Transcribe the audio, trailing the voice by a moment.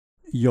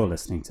You're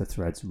listening to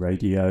Threads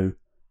Radio.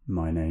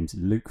 My name's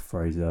Luke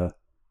Fraser,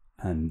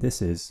 and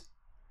this is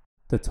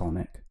The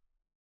Tonic.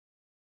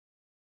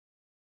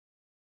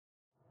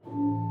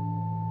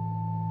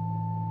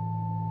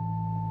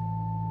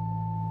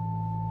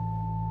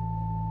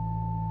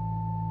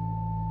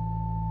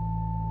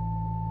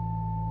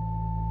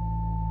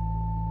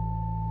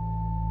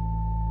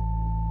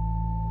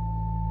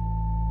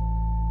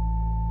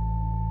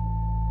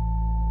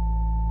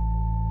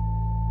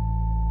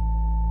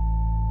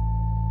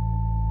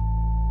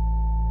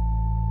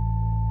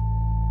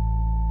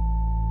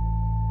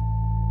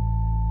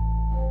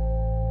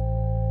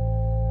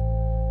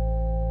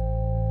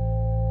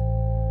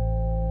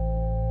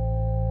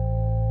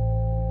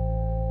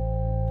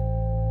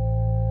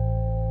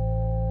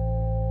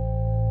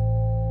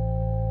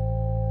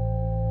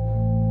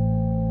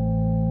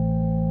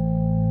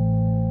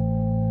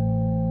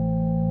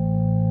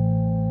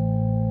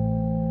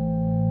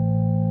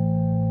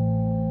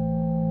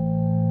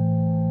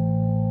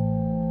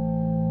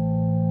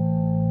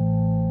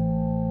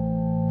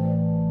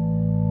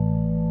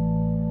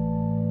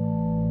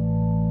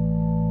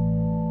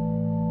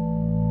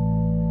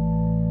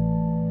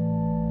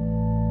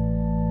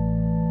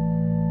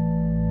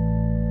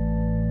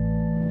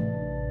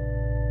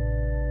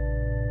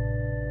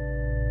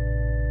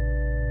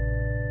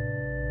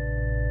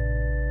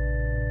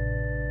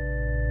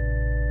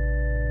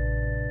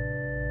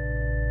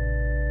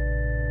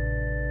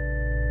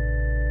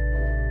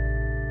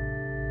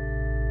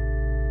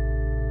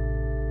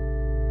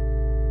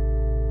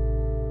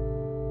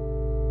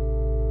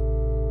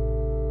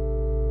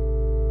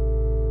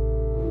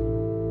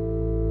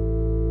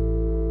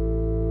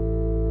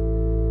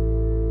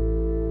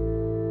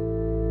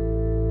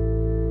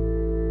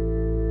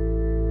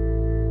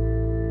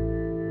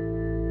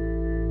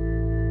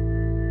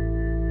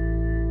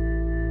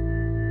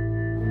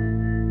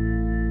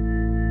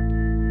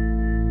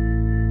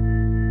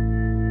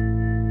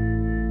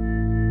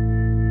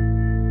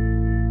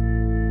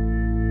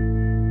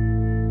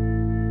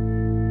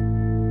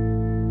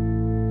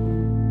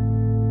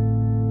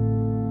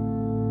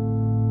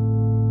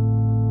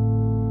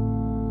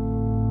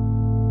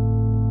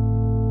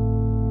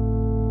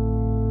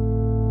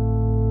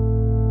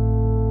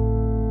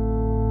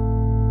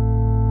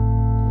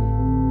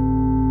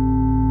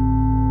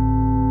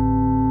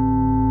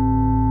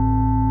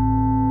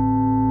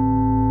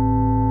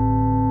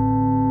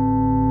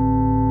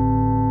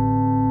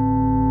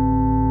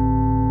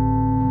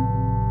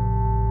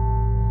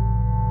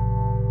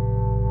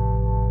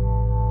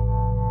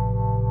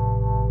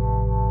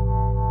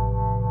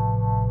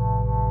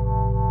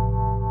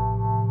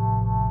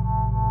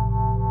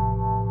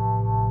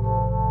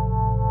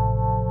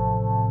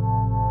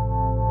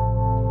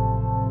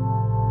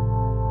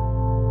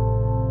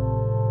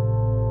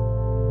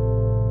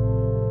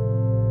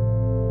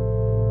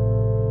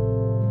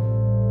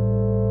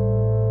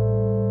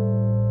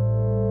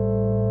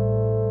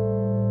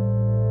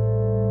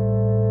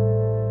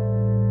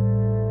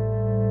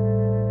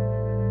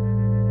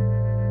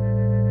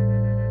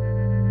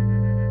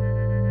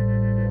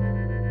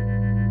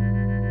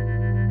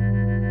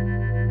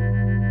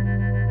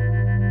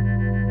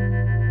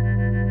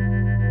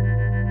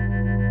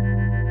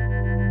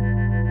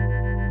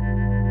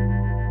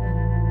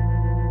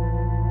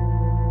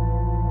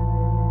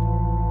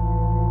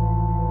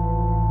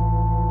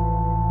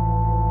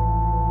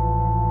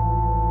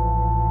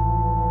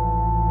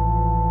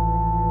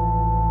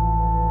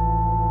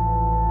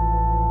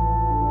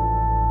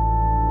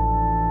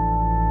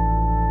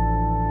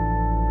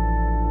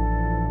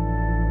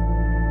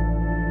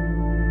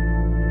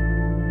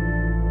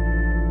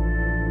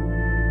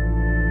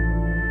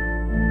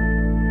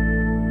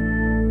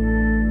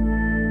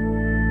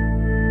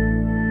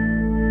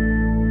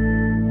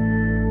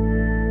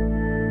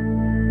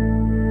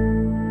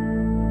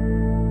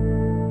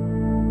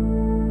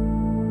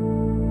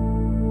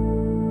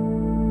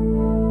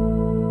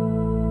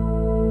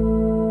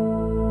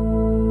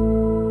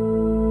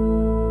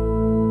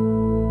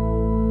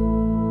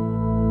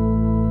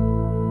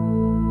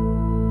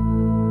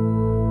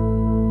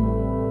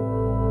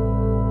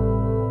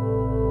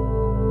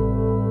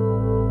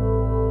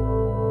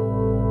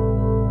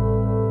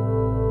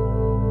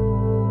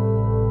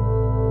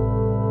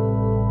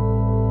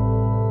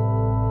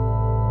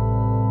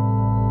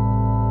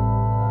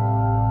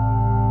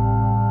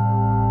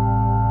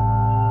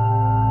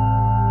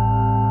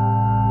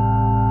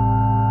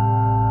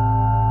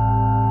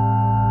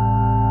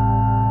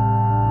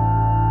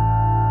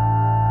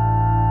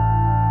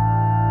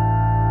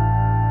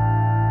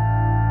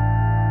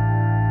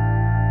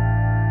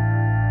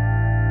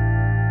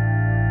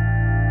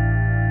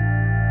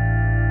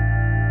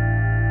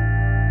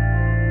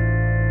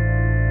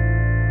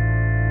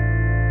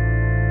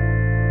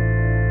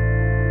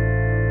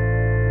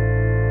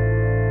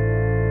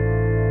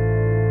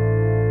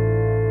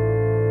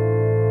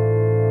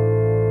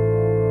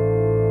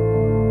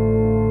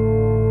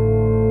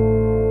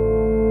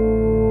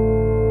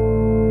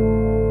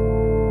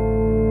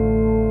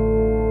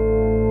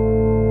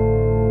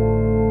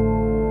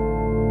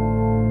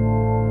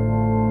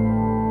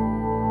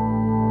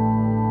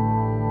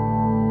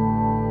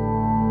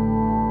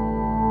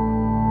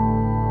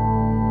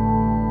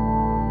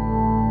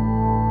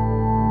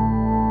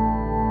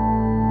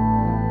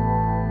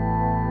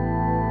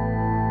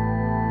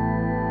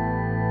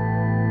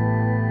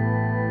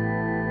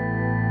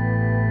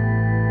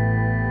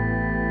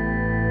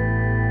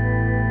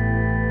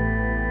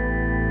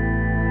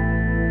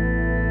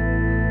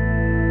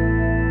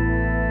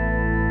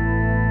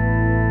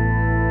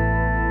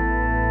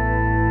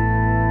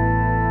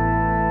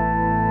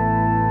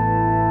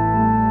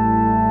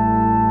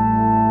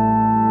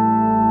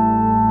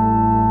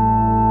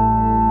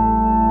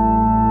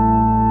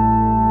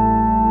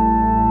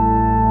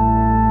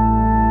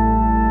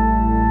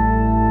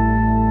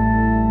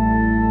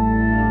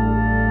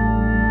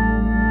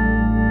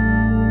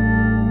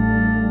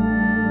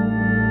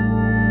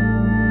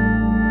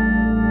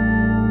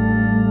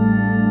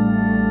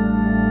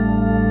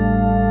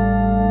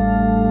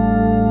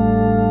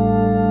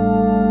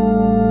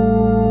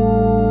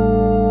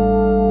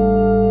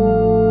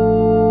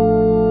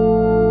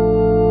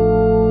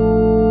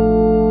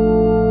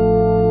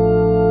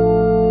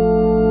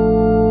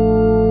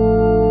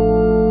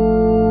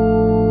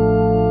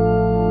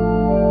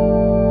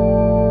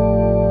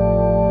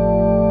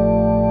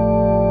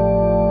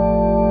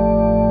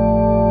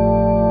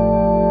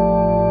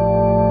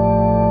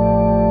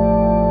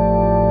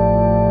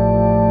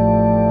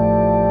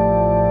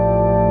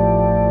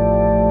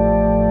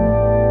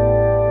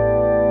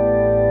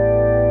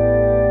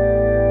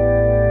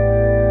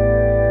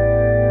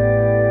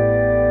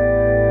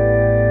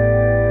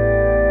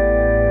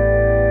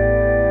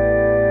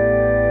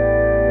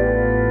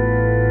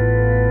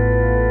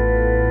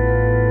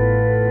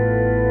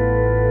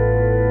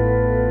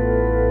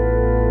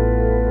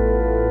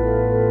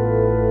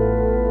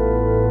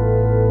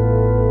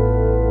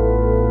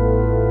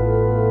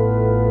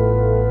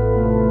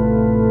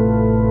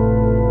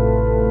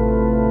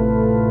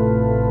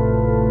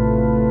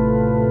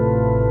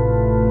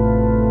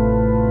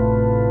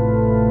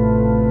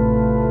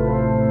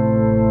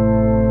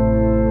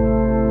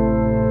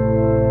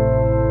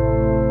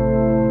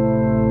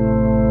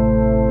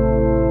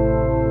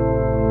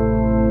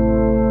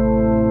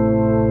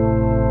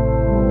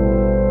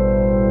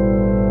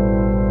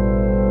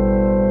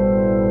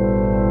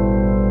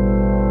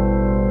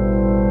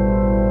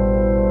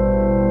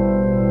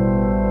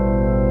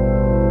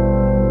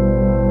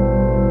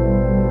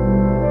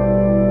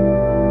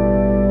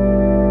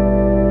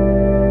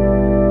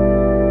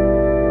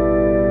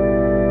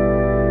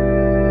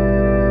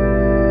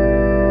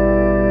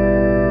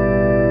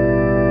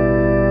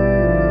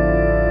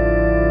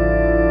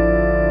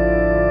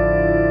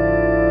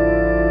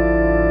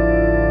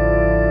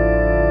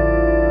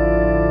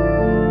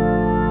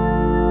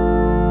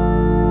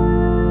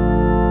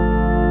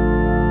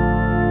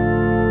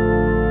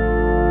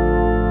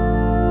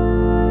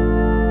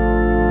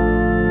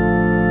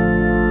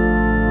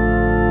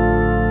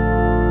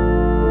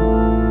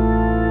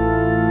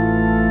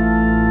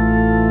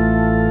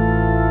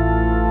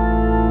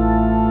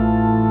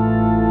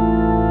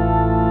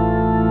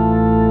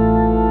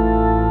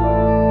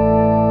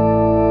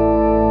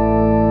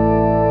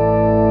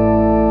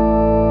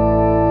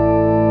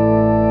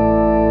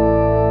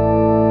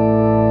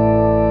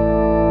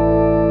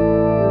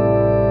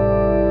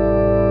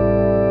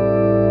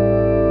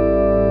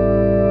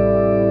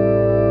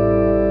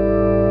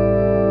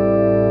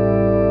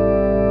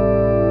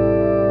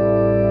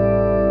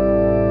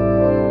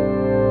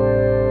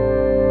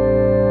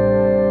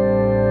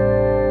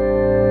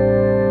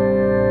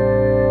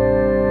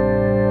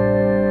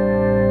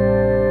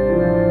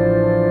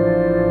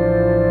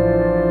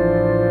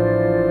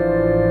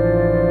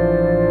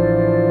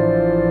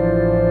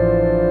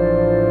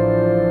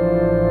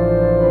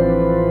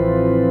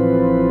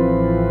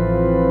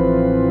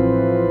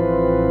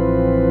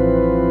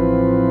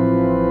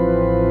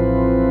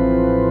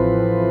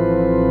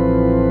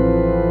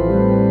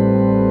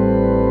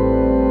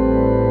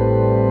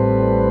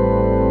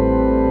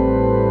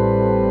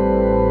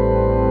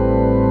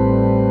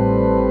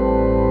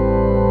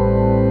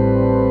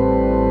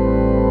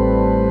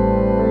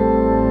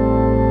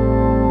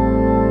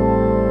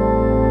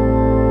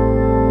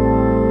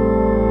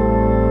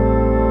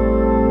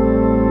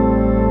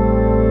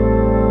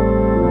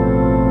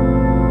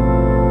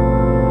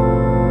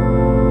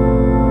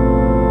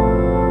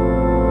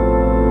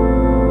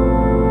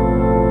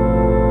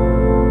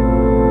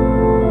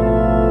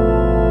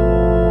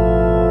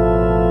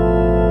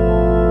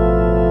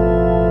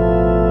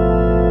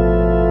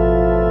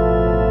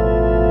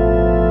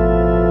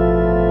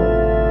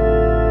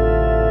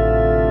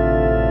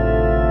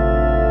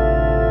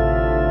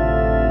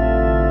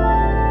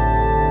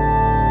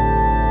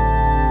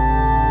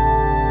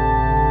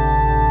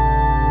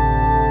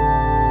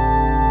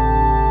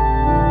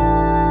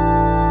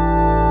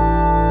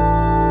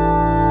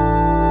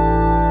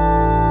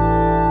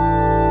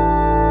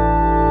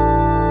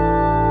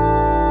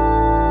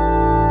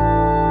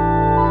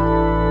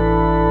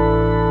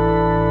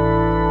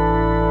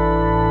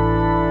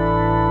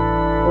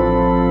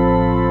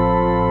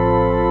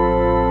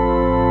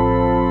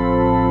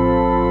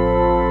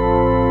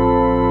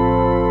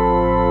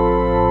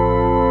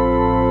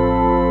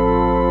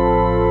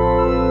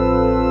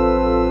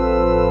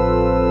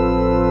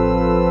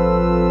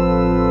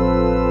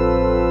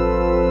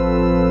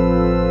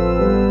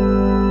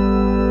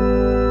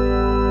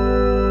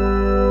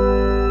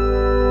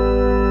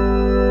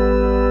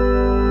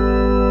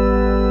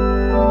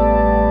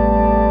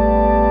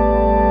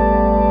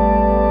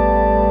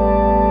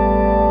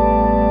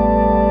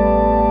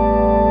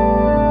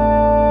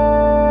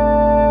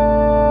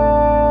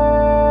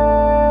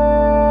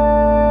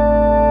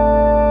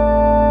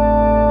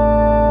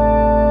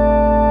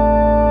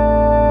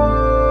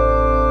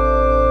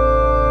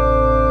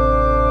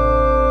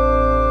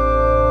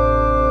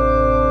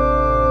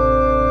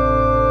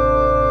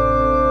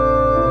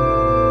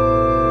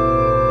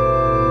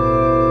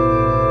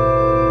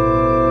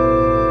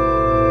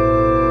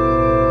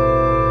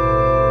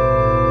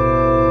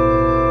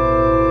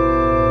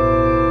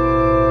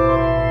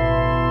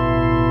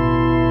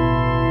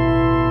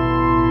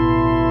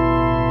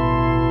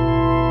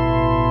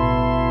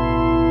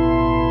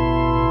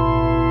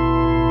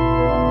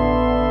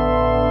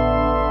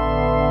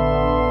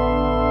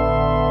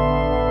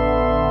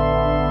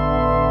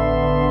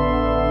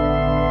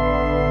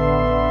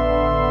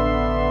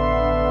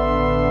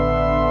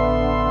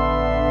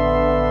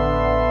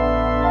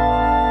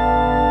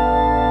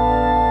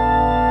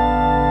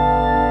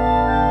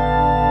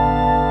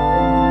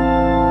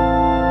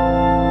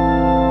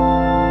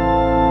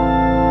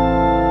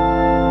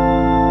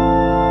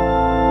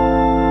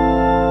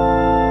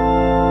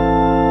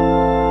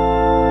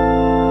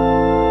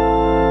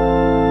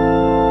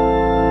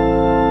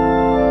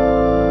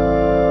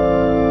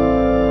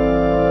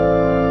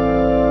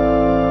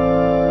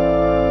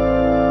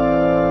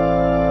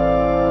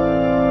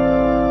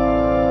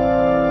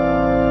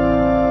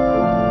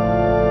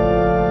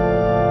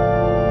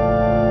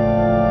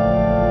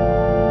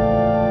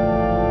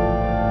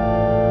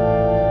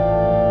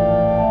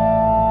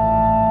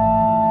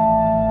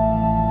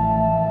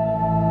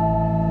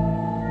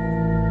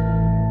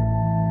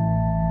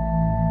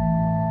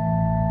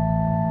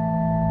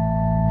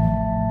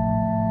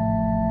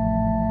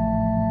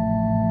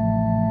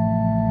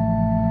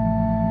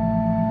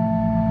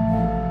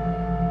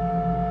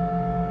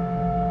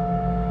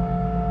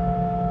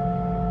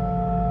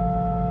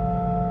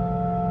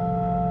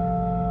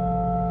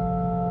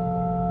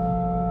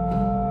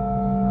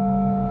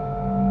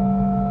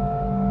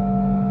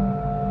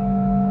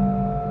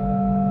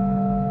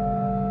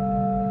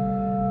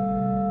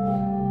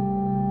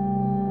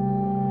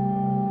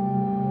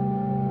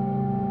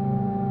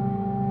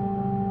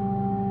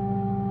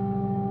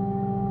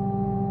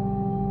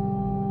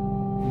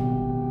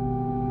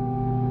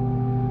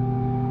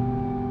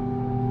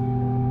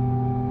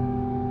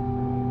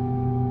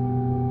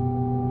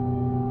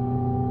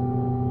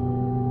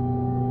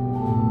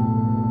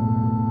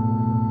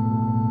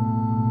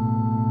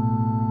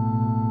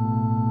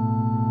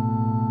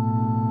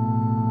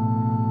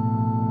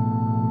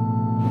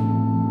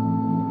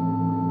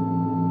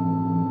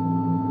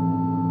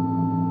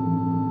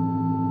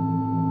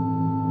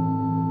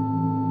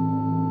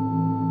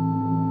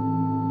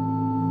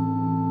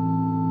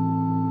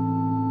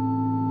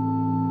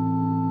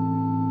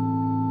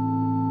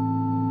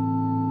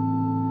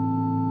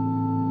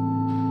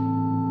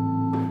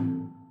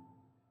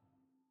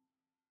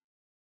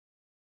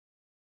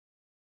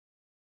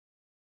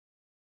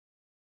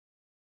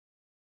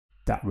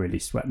 that really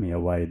swept me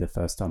away the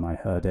first time I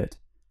heard it.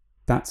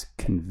 That's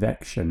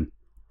Convection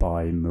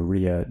by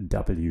Maria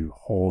W.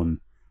 Horn.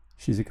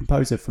 She's a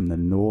composer from the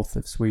north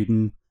of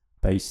Sweden,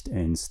 based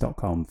in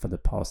Stockholm for the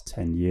past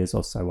 10 years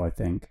or so, I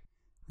think.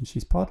 And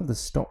she's part of the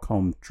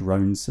Stockholm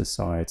Drone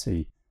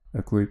Society,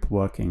 a group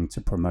working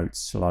to promote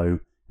slow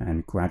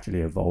and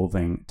gradually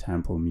evolving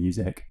temporal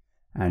music.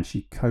 And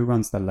she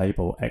co-runs the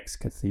label Ex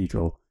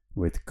Cathedral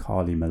with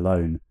Carly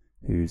Malone,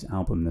 whose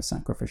album The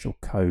Sacrificial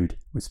Code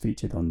was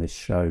featured on this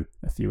show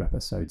a few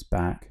episodes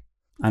back.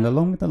 And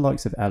along with the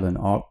likes of Ellen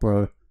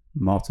Arkbro,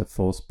 Marta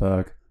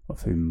Forsberg,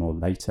 of whom more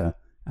later,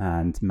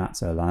 and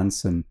Mats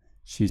Erlandsson,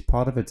 she's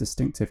part of a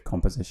distinctive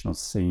compositional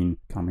scene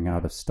coming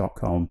out of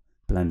Stockholm,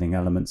 blending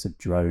elements of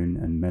drone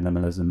and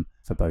minimalism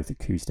for both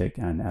acoustic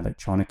and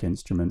electronic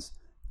instruments,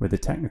 with a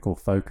technical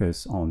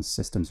focus on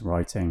systems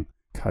writing,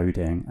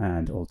 coding,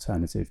 and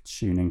alternative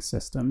tuning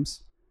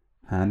systems.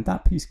 And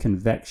that piece,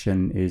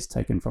 Convection, is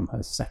taken from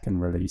her second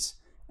release,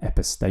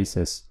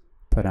 Epistasis,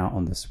 put out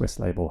on the Swiss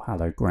label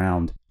Hallowed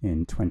Ground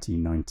in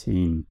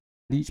 2019.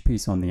 Each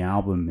piece on the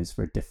album is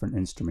for a different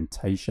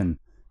instrumentation: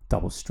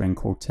 double string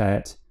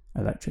quartet,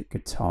 electric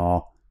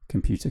guitar,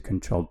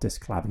 computer-controlled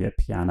disc clavier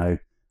piano,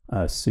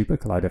 a super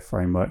collider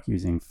framework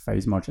using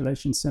phase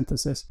modulation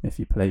synthesis, if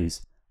you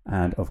please,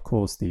 and of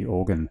course the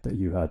organ that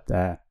you heard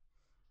there.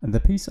 And the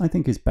piece, I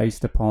think, is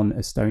based upon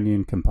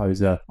Estonian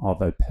composer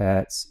Arvo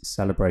Pärt's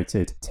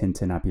celebrated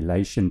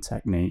tintinnabulation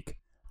technique,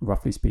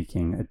 roughly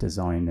speaking a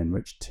design in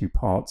which two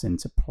parts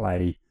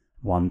interplay,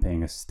 one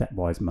being a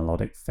stepwise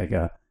melodic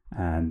figure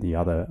and the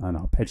other an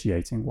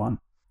arpeggiating one.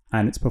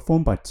 And it's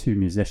performed by two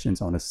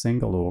musicians on a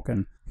single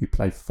organ who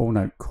play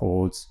 4-note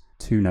chords,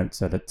 2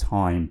 notes at a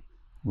time,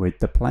 with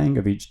the playing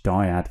of each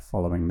dyad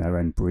following their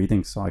own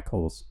breathing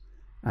cycles.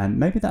 And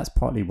maybe that's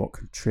partly what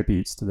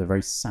contributes to the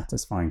very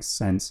satisfying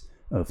sense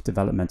of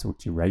developmental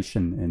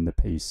duration in the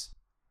piece.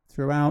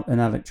 Throughout, an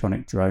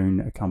electronic drone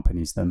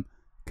accompanies them,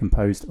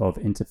 composed of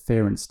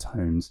interference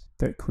tones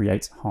that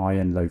creates high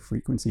and low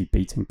frequency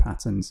beating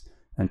patterns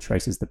and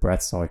traces the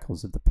breath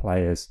cycles of the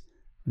players.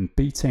 And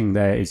beating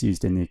there is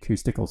used in the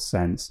acoustical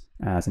sense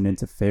as an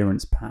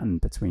interference pattern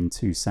between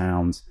two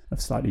sounds of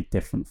slightly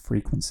different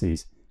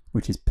frequencies,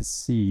 which is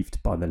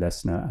perceived by the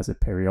listener as a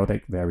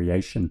periodic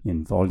variation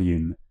in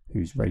volume,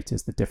 whose rate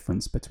is the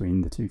difference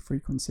between the two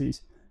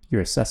frequencies. Your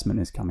assessment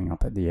is coming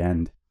up at the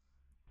end.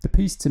 The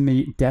piece, to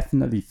me,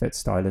 definitely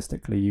fits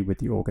stylistically with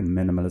the organ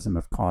minimalism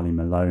of Carly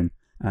Malone,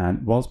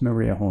 and whilst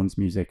Maria Horn's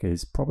music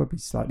is probably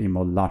slightly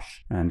more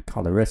lush and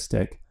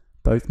coloristic,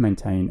 both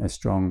maintain a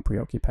strong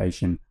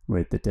preoccupation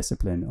with the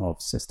discipline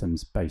of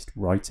systems-based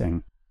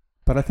writing.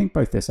 But I think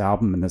both this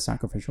album and The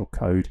Sacrificial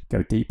Code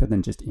go deeper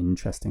than just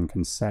interesting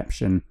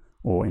conception,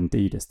 or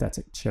indeed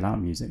aesthetic chill-out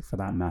music for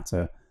that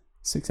matter,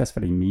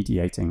 successfully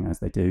mediating as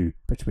they do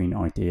between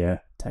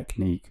idea,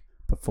 technique,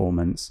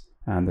 performance,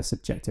 and the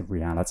subjective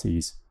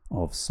realities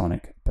of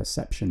sonic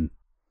perception.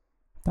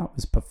 That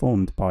was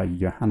performed by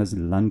Johannes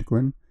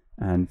Lundgren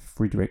and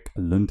Friedrich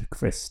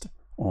Lundqvist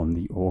on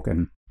the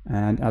organ.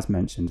 And as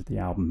mentioned, the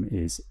album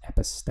is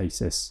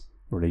Epistasis,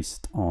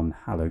 released on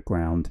Hallowed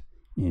Ground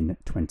in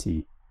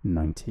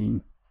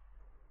 2019.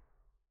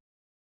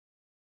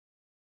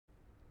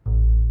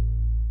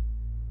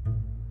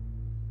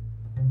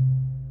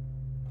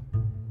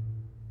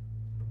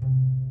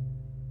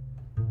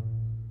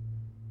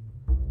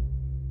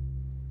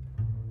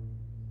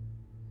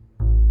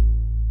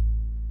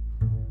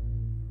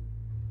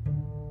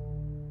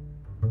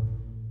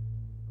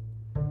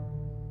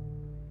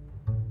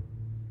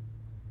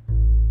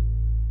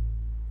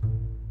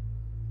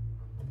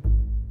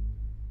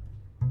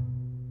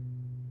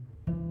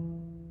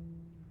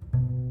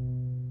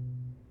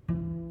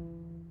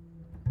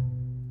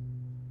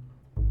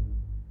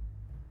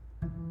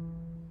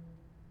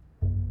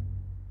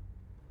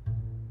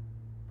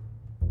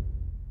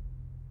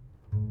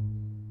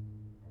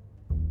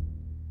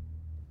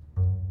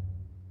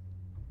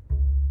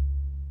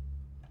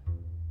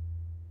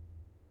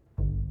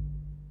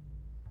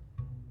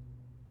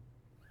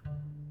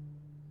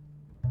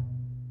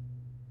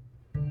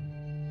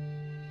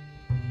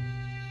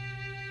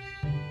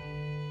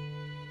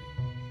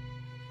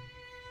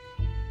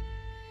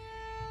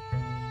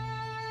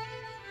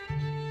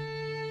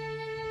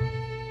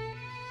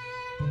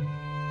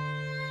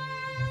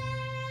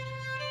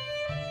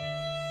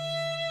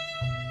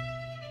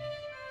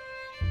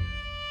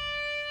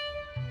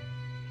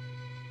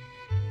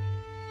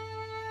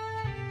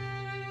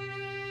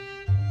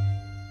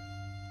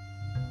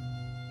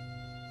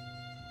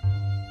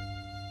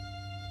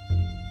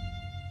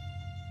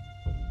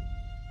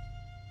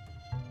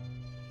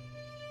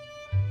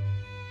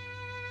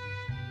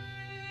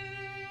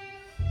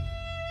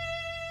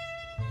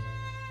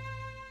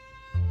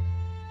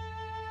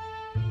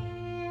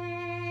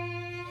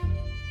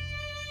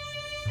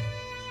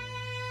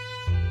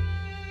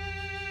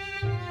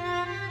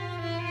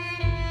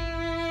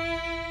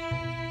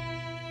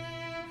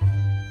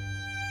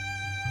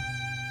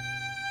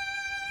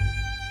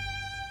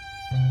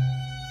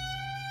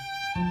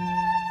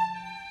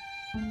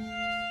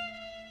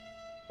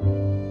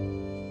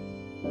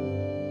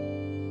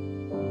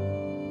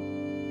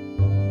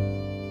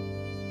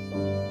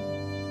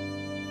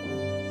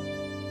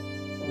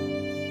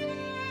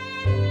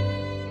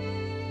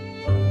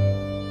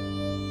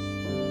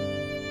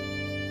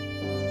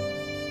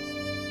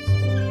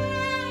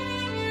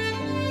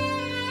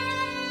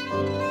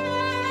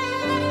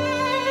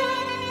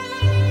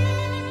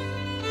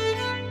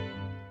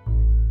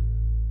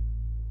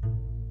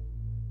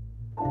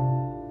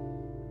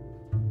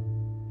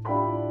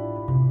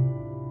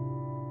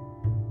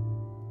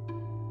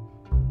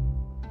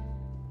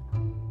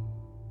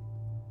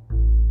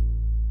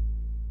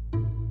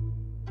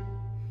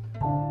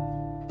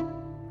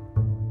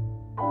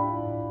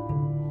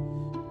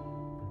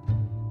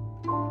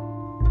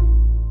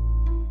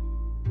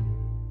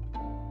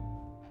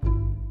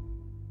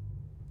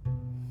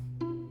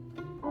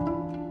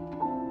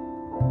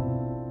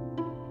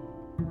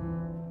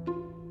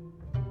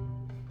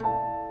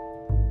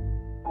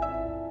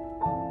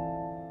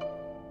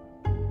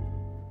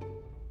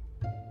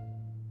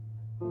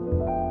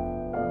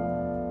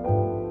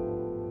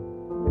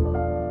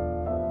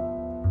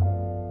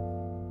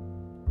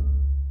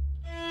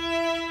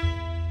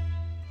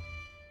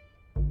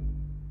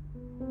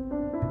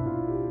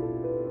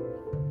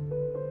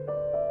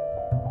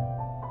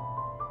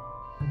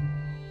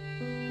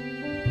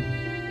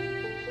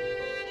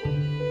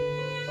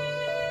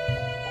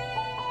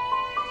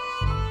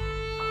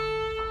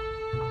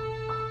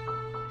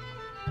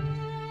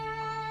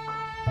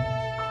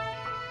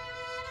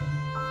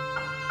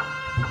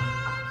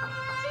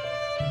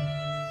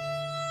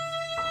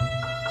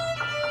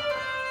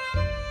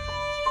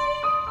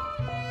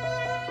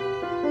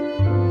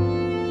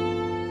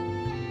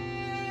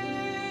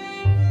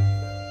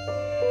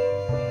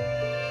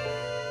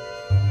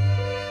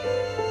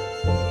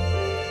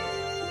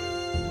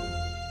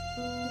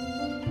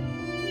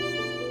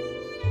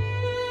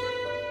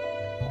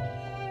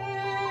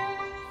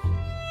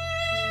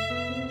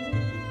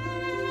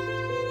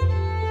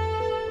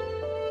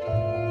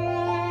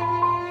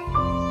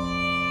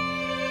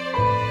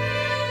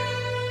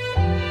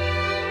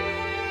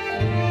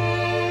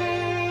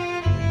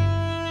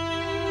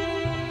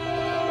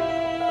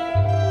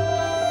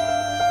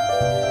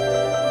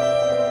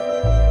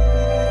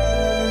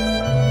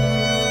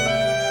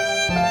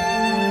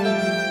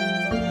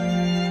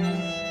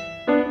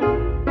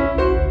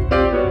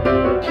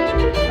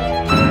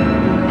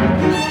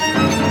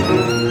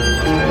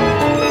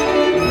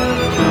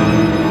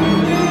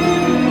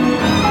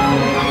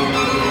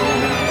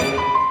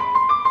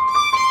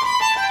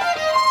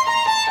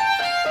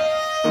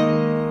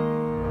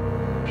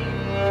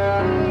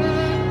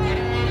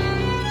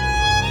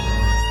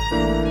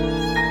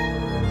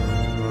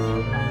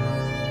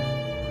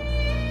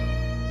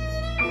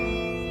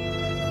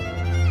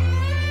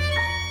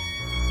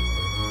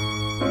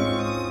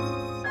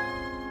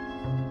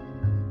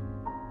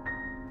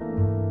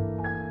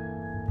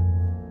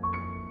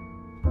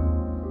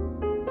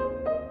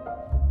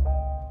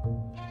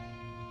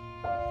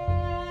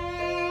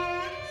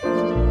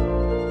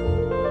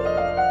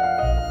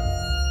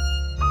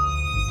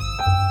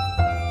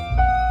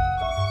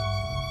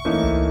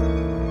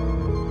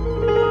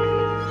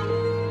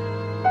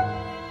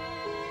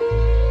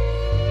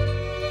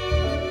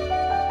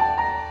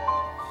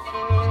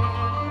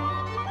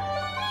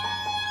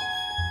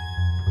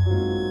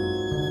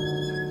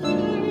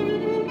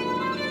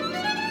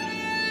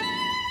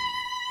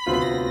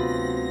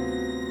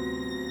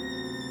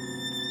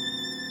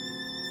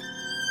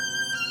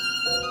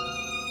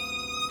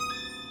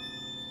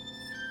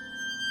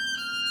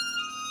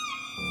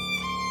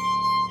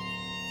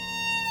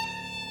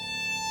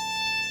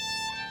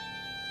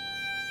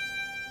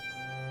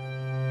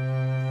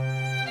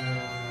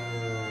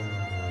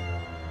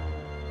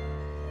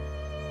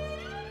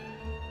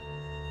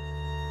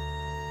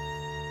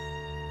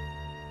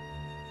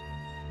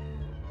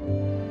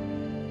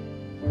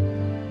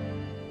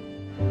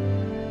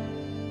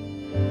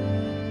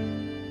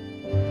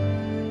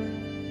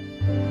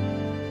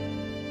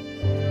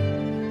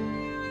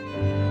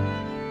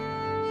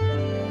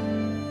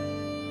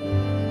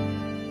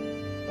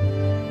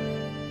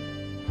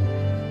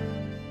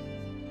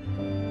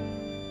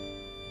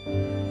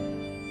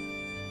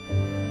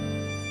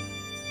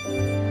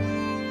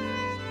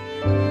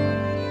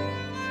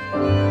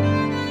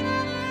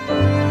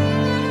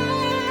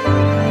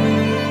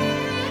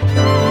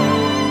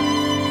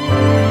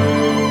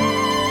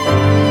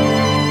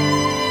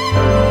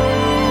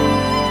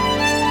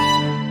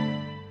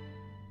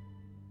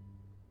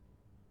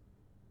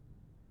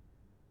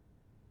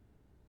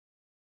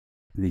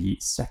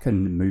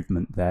 second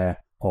movement there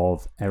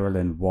of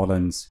Erilyn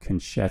Wallen's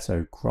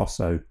Concerto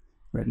Grosso,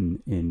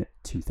 written in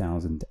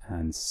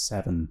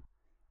 2007.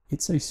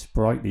 It's a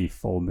sprightly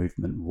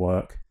 4-movement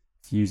work,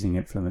 fusing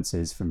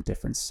influences from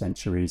different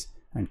centuries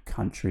and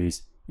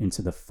countries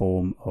into the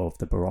form of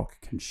the Baroque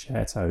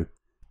concerto.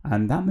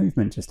 And that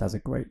movement just has a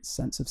great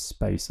sense of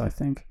space, I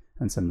think,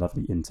 and some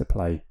lovely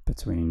interplay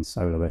between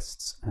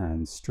soloists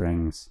and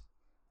strings.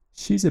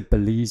 She's a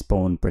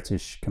Belize-born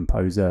British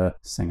composer,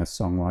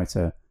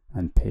 singer-songwriter,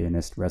 and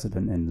pianist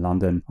resident in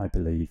London, I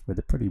believe, with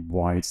a pretty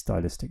wide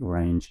stylistic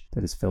range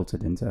that has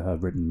filtered into her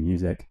written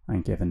music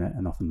and given it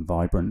an often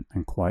vibrant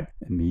and quite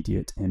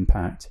immediate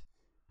impact.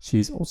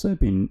 She's also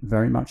been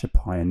very much a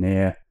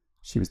pioneer.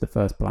 She was the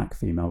first black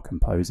female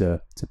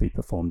composer to be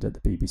performed at the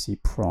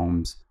BBC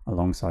Proms,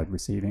 alongside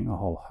receiving a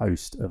whole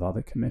host of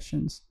other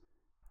commissions.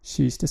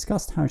 She's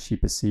discussed how she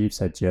perceives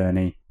her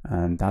journey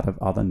and that of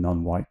other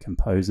non-white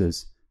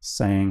composers,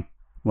 saying,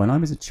 "When I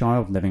was a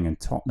child living in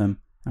Tottenham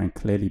and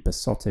clearly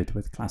besotted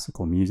with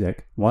classical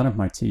music, one of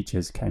my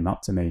teachers came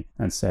up to me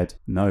and said,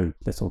 'No,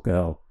 little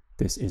girl,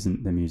 this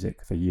isn't the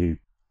music for you.'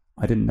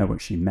 I didn't know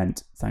what she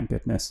meant, thank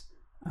goodness.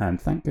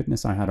 And thank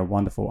goodness I had a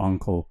wonderful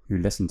uncle who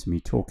listened to me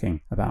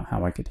talking about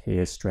how I could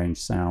hear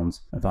strange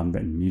sounds of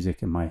unwritten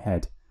music in my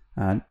head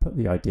and put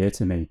the idea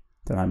to me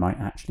that I might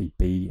actually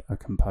be a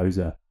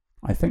composer.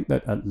 I think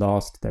that at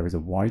last there is a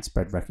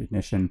widespread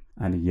recognition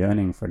and a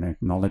yearning for an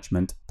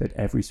acknowledgement that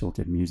every sort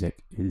of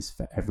music is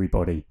for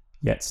everybody,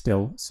 yet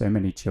still so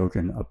many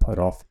children are put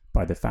off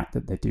by the fact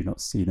that they do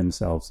not see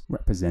themselves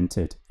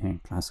represented in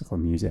classical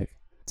music.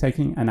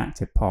 Taking an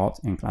active part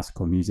in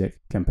classical music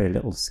can be a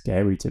little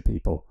scary to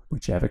people,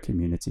 whichever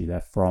community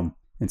they're from,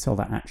 until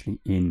they're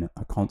actually in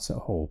a concert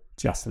hall,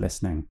 just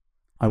listening.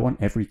 I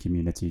want every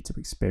community to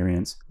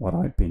experience what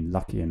I've been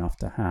lucky enough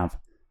to have,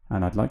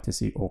 and I'd like to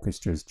see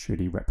orchestras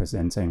truly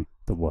representing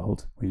the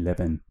world we live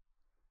in."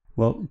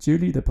 Well,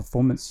 Julie, the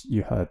performance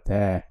you heard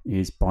there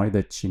is by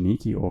the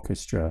Tonic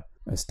Orchestra,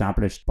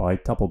 established by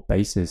double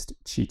bassist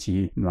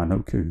Chichi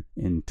Nwanoku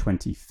in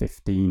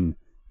 2015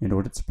 in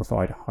order to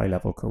provide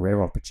high-level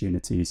career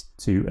opportunities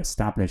to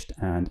established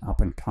and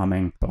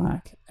up-and-coming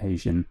Black,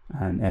 Asian,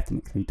 and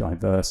ethnically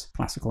diverse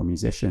classical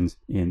musicians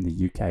in the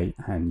UK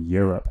and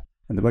Europe.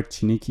 And the word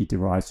Chiniki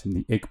derives from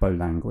the Igbo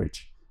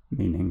language,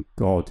 meaning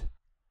God.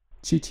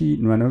 Chichi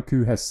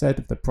Nwanoku has said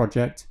of the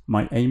project,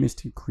 "My aim is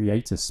to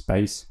create a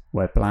space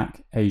where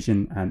Black,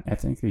 Asian, and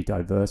ethnically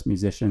diverse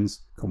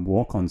musicians can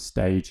walk on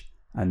stage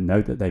and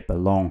know that they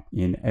belong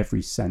in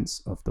every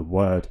sense of the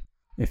word.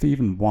 If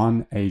even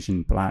one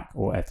Asian, Black,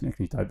 or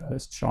ethnically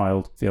diverse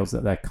child feels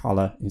that their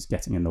colour is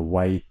getting in the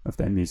way of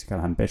their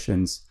musical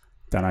ambitions,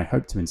 then I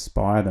hope to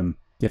inspire them,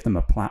 give them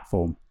a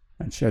platform,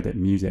 and show that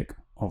music,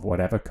 of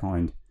whatever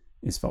kind,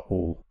 is for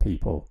all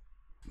people."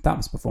 That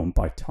was performed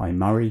by Ty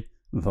Murray,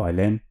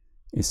 violin,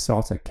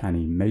 Isata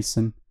Kani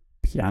Mason,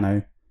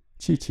 piano,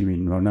 Chichi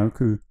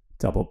Nwanoku,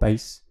 double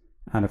bass,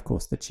 and of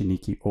course the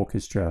Tonic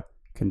Orchestra,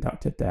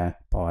 conducted there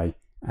by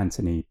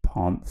Anthony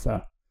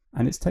Panther.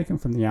 And it's taken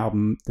from the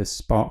album The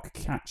Spark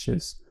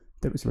Catchers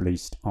that was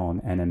released on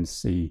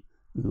NMC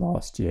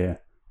last year,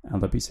 and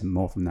there'll be some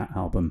more from that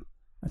album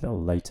a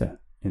little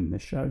later in the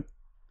show.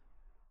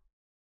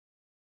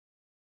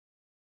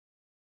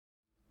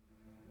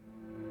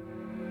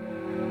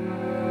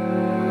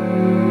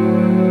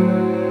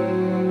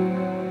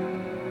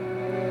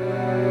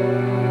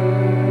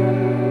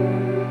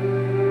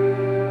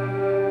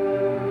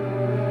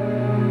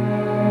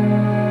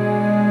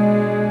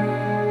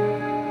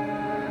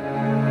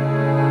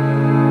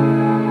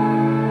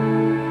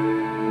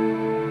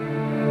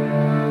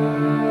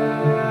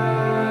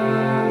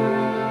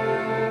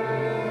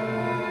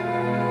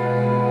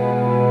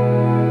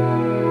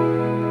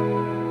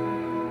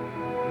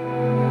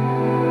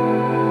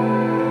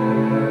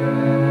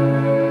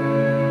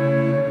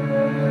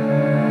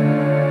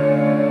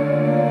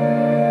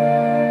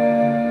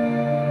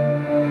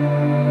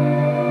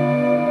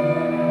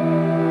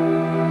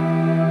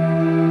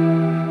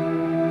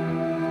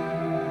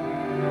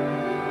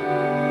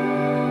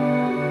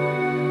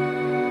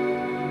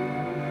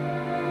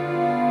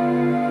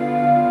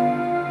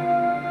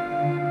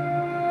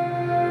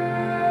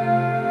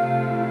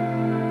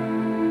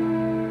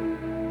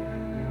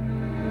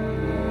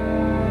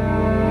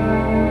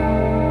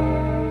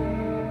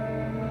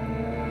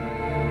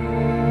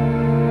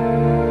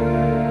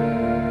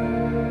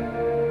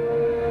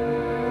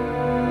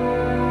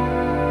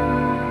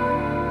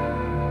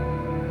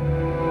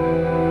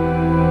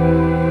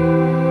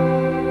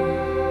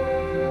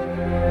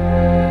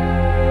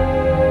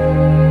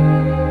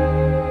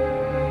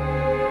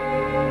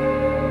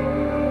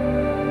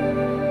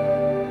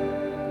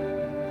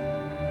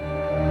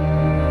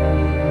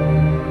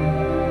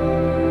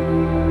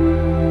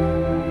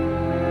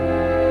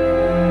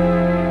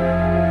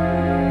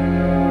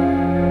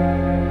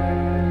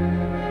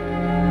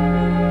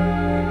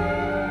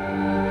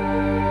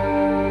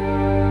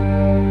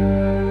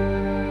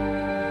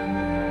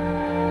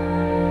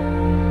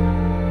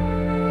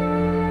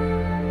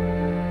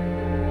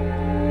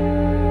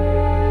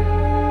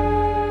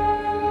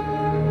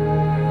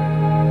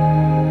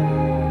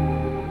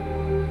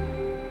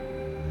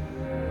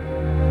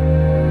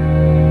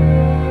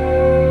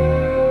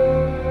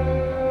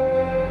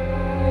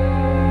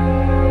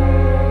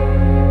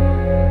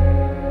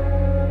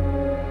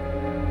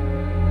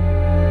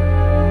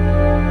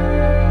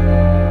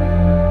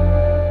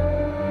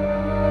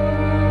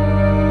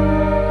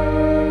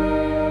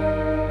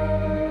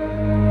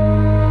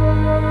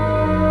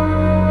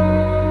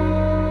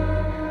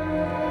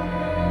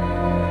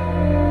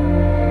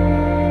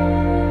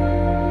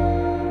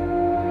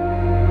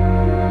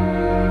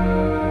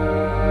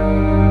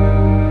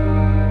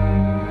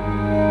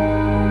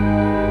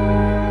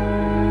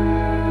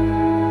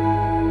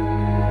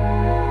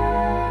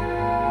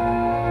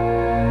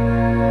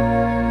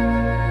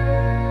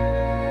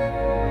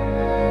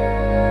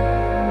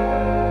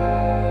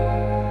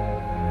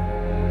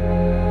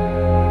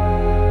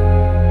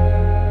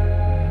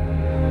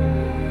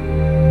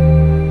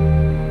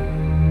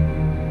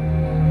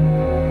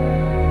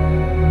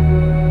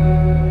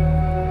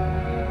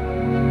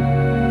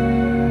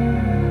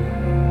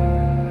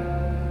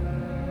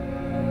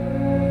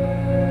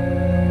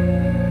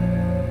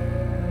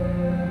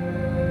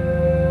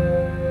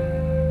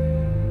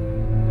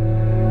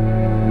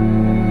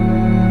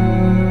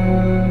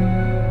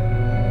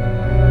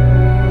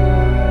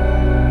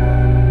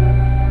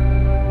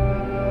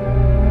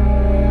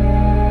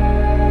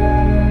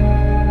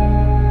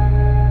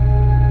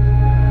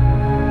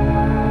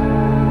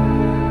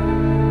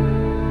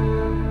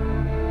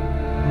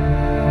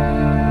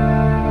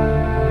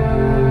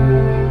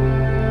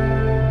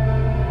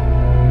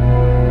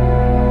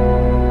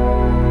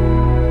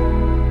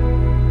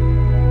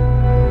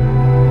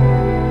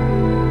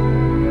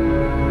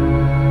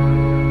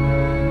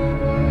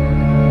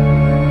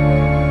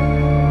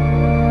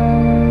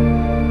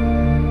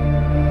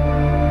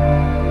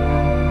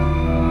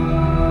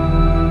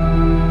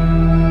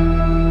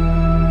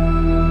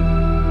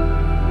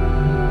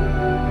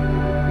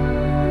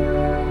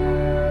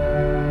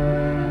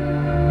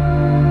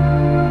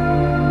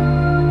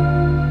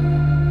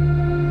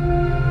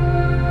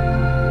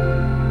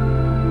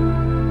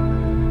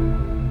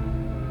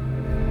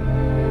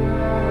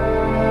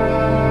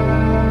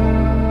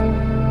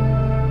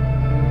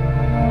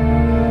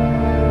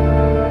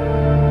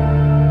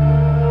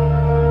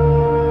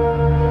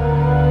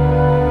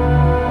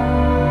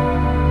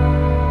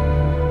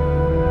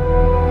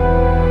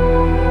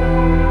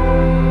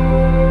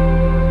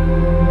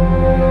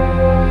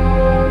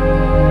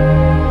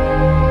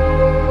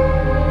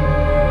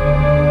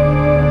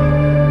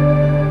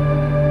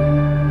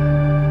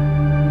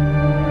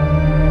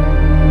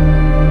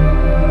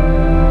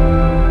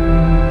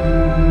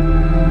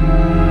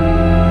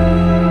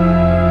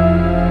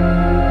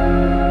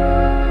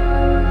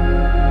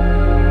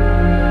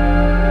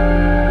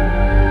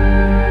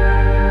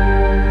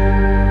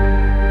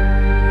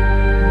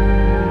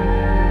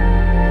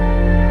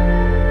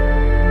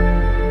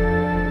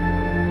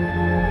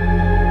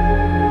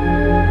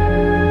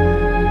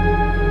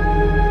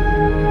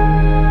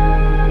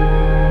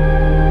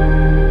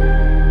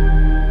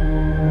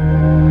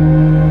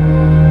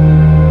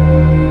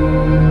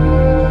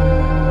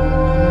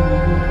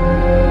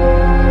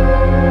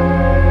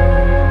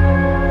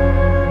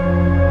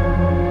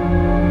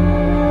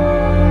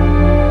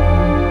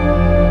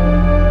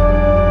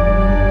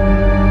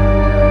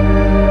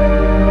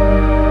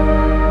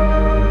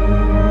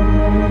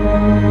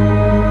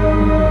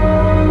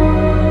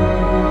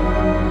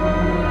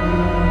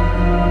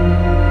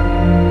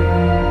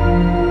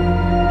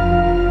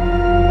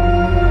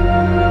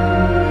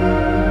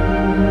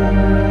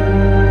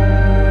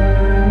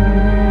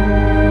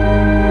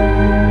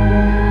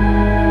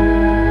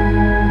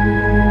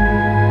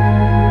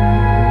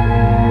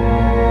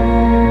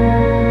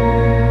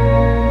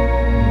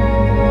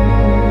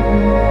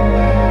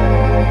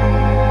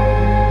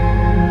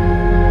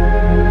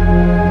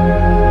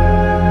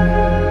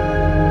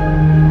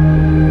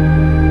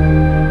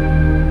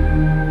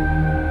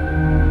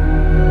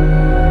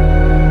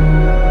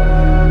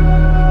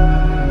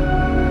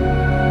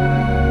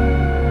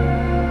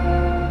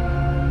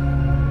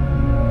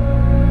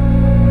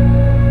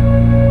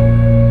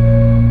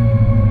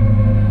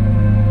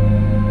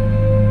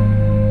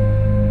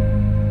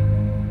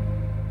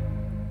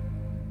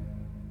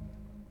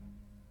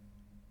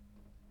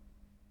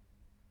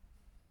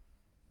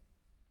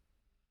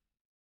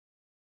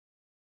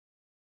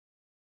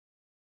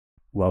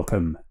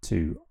 Welcome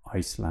to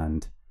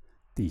Iceland.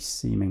 The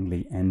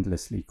seemingly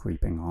endlessly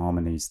creeping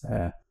harmonies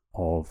there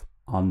of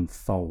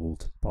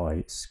Unfold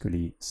by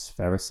Skuli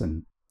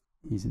Sverrisson.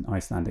 He's an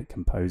Icelandic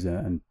composer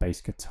and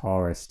bass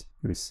guitarist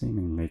who has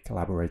seemingly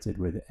collaborated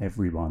with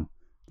everyone: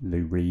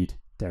 Lou Reed,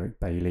 Derek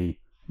Bailey,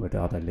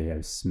 Wadada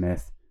Leo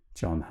Smith,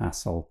 John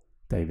Hassel,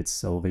 David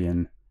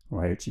Sylvian,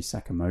 Ryuichi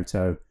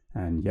Sakamoto,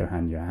 and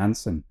Johan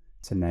Johansson,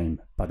 to name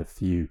but a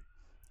few.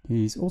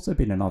 He's also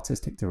been an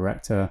artistic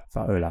director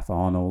for Olaf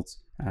Arnolds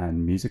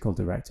and musical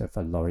director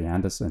for Laurie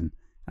Anderson,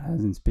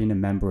 and has been a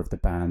member of the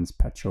bands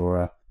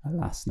Pachora,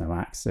 Alas No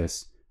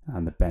Axis,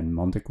 and the Ben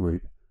Monder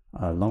Group,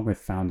 along with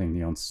founding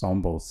the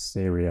ensemble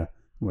Syria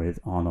with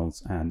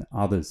Arnolds and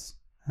others.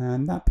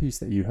 And that piece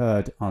that you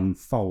heard,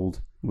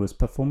 Unfold, was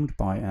performed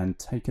by and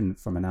taken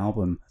from an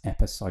album,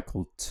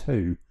 Epicycle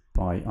 2,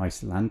 by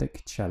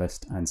Icelandic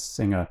cellist and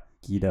singer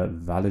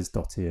Gyða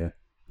Valsdóttir,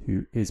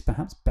 who is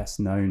perhaps best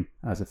known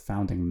as a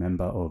founding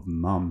member of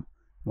Mum,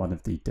 one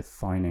of the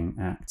defining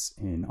acts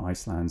in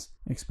Iceland's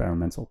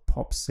experimental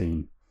pop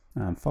scene.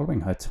 And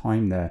following her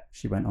time there,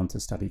 she went on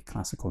to study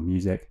classical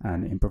music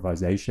and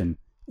improvisation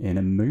in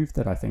a move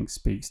that I think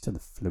speaks to the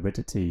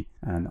fluidity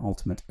and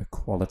ultimate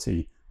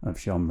equality of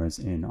genres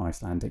in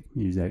Icelandic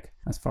music,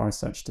 as far as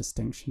such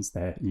distinctions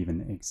there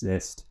even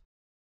exist.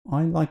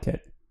 I like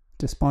it,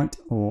 despite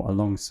or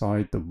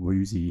alongside the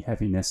woozy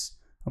heaviness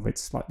of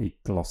its slightly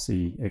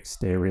glossy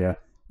exterior.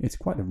 It's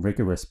quite a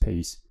rigorous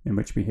piece in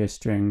which we hear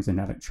strings and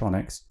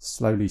electronics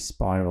slowly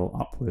spiral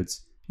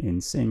upwards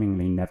in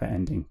seemingly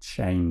never-ending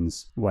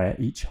chains, where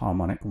each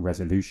harmonic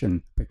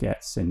resolution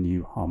begets a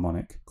new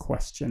harmonic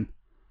question.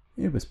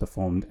 It was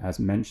performed, as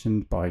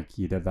mentioned, by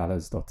Gyða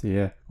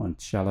Valsdóttir on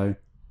cello,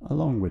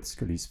 along with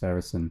Skuli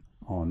Sverrisson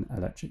on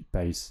electric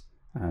bass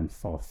and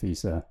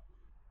farfisa.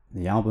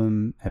 The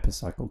album,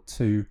 Epicycle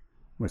 2,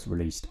 was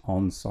released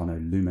on Sono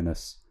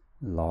Luminous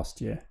last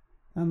year,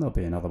 and there'll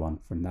be another one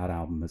from that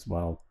album as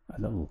well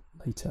a little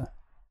later.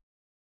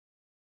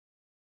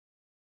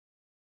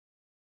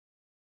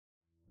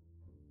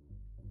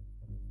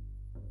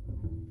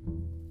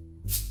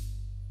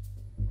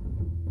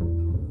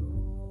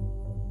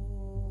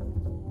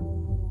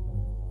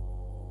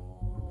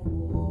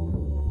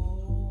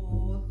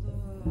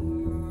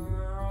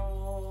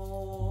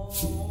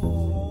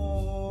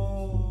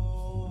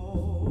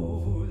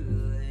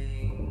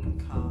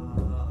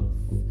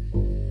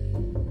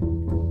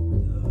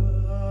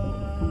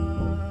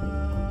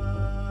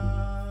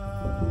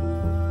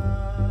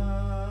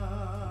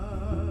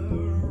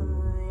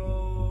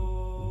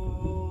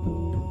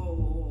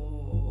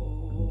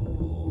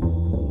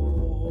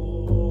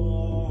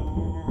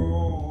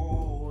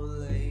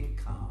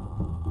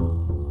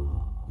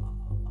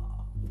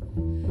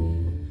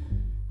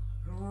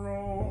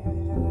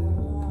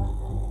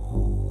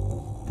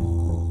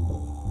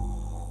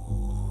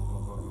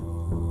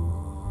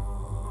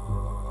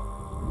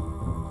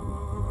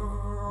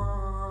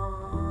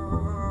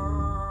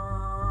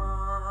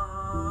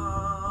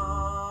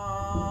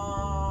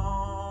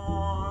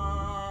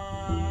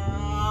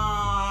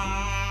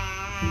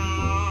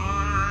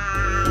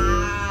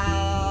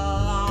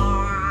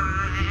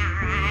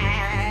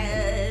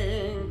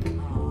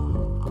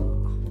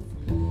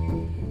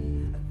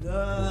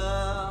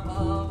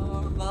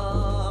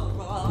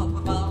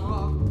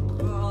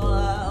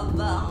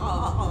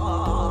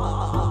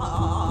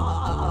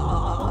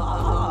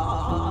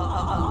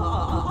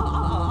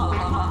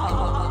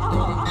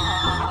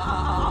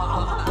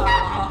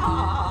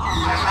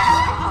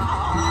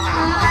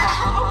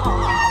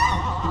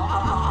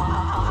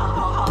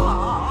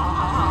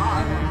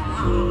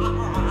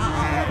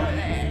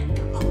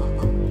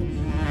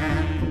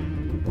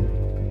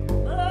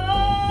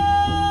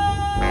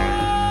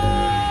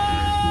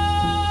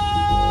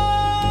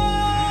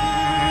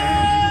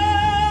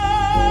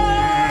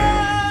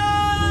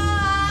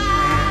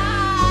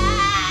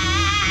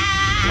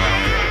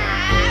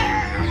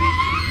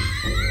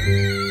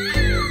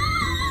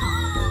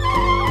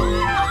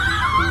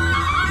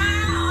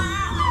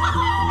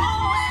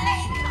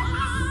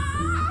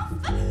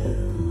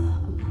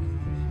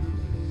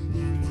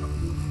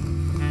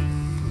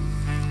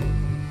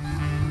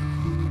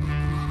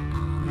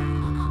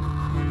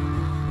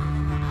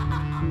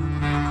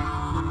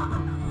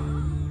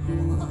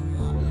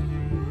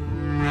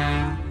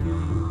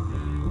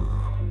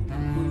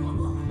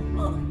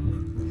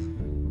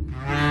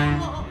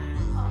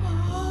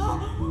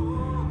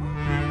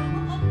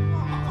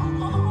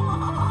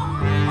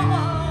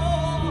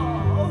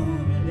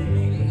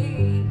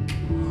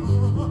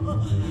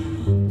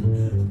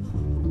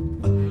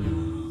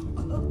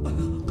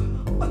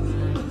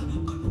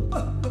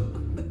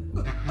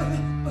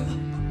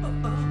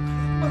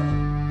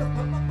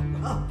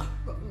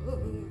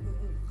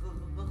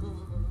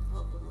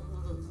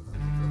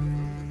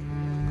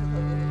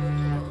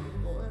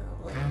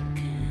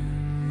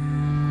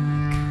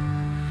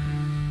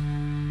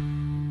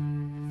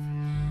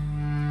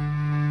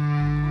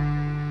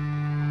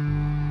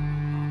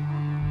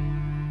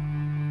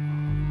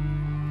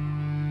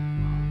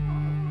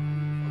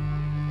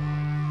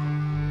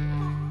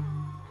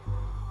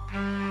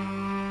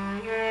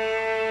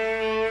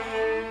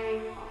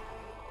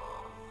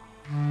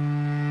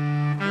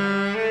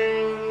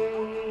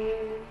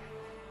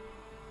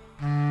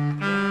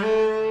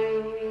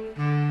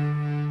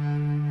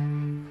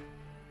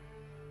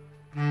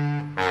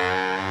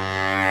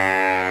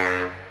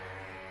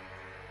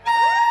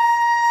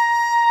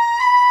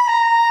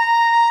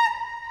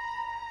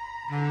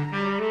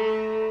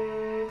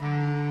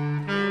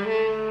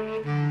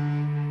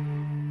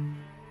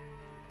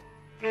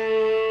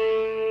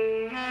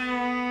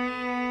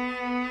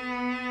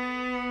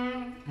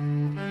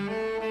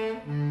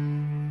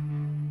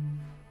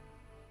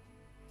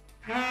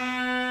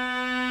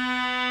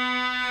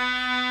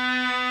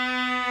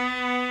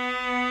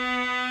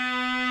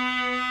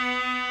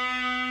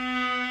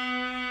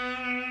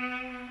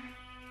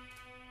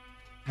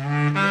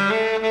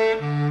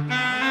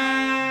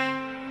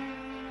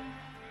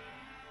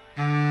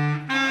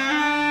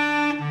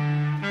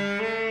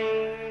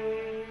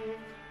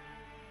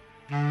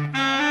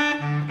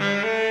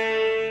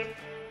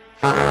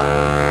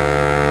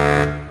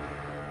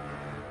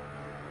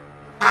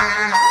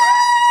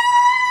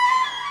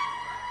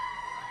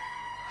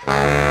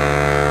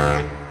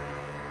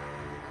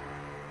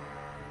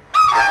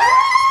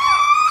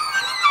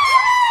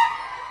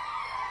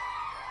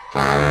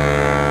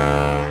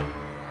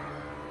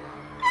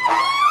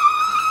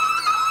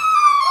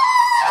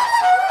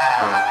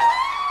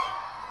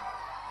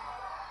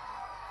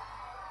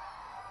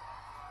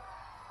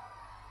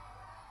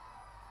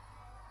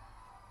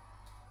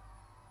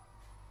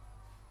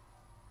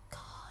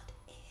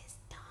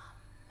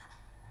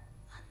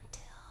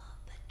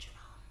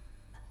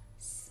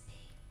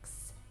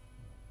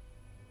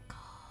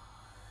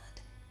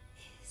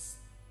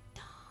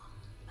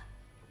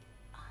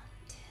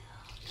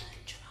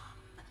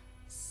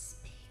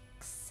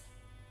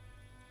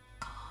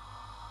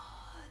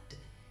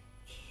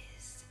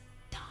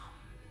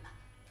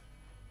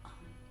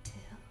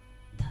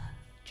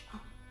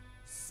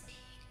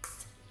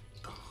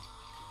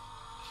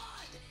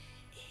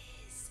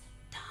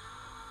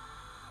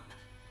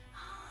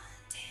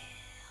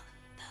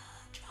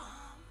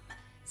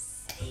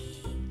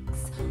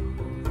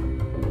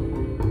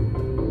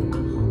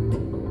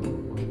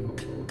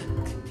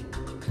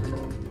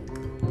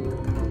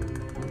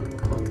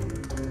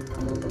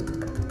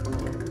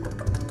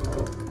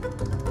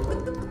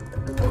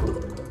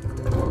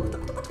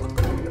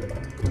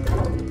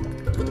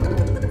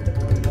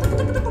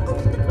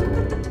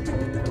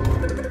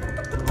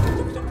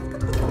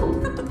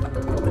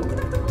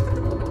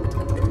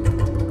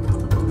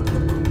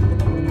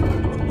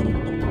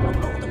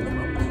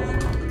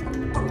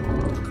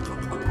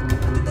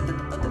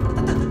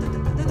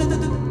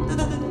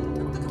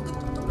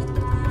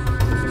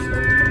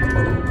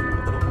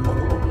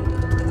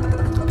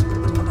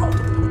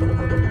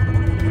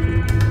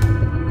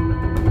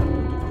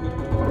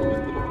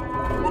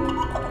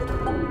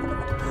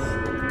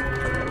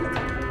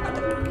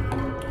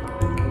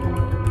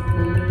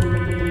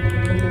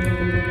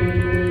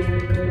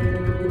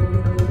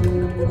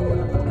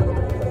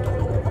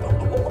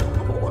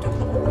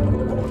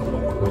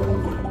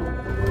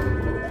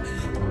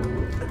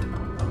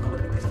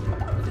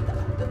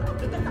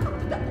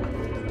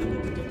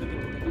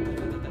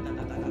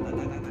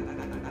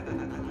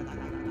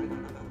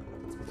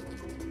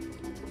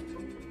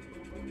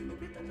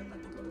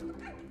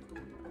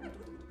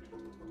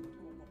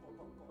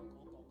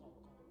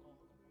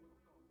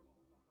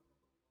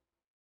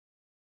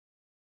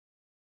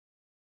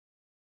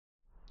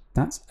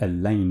 That's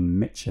Elaine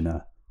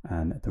Mitchener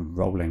and the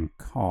Rolling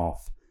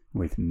Calf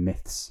with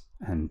Myths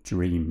and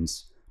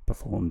Dreams,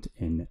 performed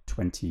in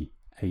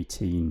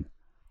 2018.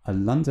 A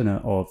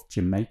Londoner of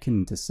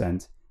Jamaican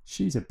descent,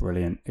 she's a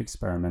brilliant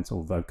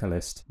experimental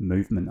vocalist,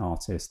 movement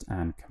artist,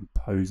 and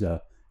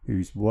composer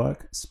whose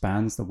work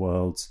spans the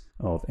worlds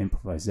of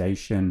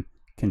improvisation,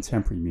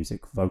 contemporary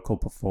music vocal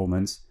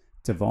performance,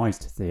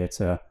 devised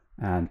theatre,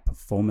 and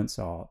performance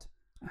art.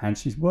 And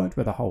she's worked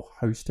with a whole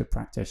host of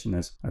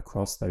practitioners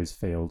across those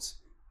fields,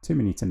 too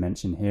many to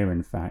mention here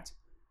in fact.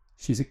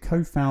 She's a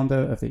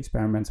co-founder of the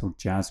experimental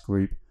jazz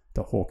group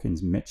the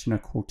Hawkins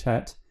Mitchener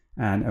Quartet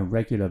and a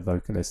regular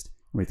vocalist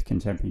with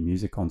contemporary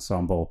music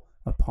ensemble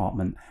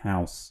Apartment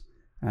House.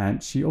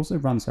 And she also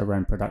runs her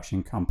own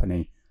production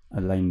company,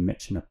 Elaine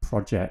Mitchener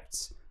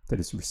Projects, that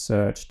has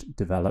researched,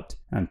 developed,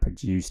 and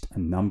produced a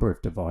number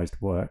of devised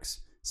works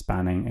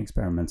spanning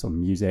experimental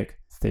music,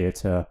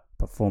 theatre,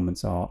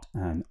 performance art,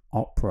 and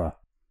opera.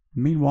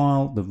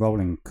 Meanwhile, the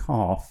Rolling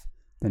Calf,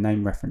 the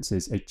name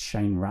references a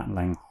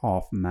chain-rattling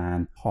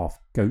half-man,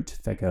 half-goat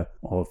figure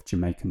of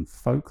Jamaican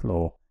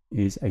folklore,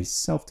 is a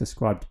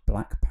self-described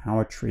black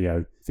power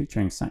trio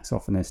featuring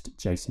saxophonist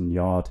Jason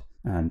Yard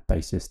and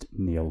bassist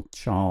Neil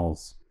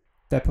Charles.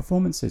 Their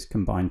performances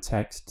combine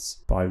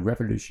texts by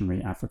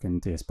revolutionary African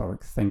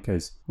diasporic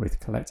thinkers with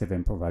collective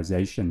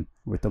improvisation,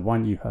 with the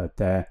one you heard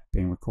there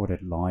being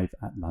recorded live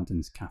at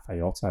London's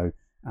Cafe Otto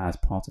as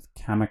part of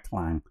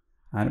Kammerklang,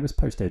 and it was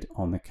posted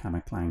on the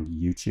Kammerklang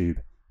YouTube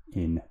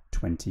in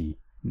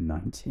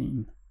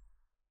 2019.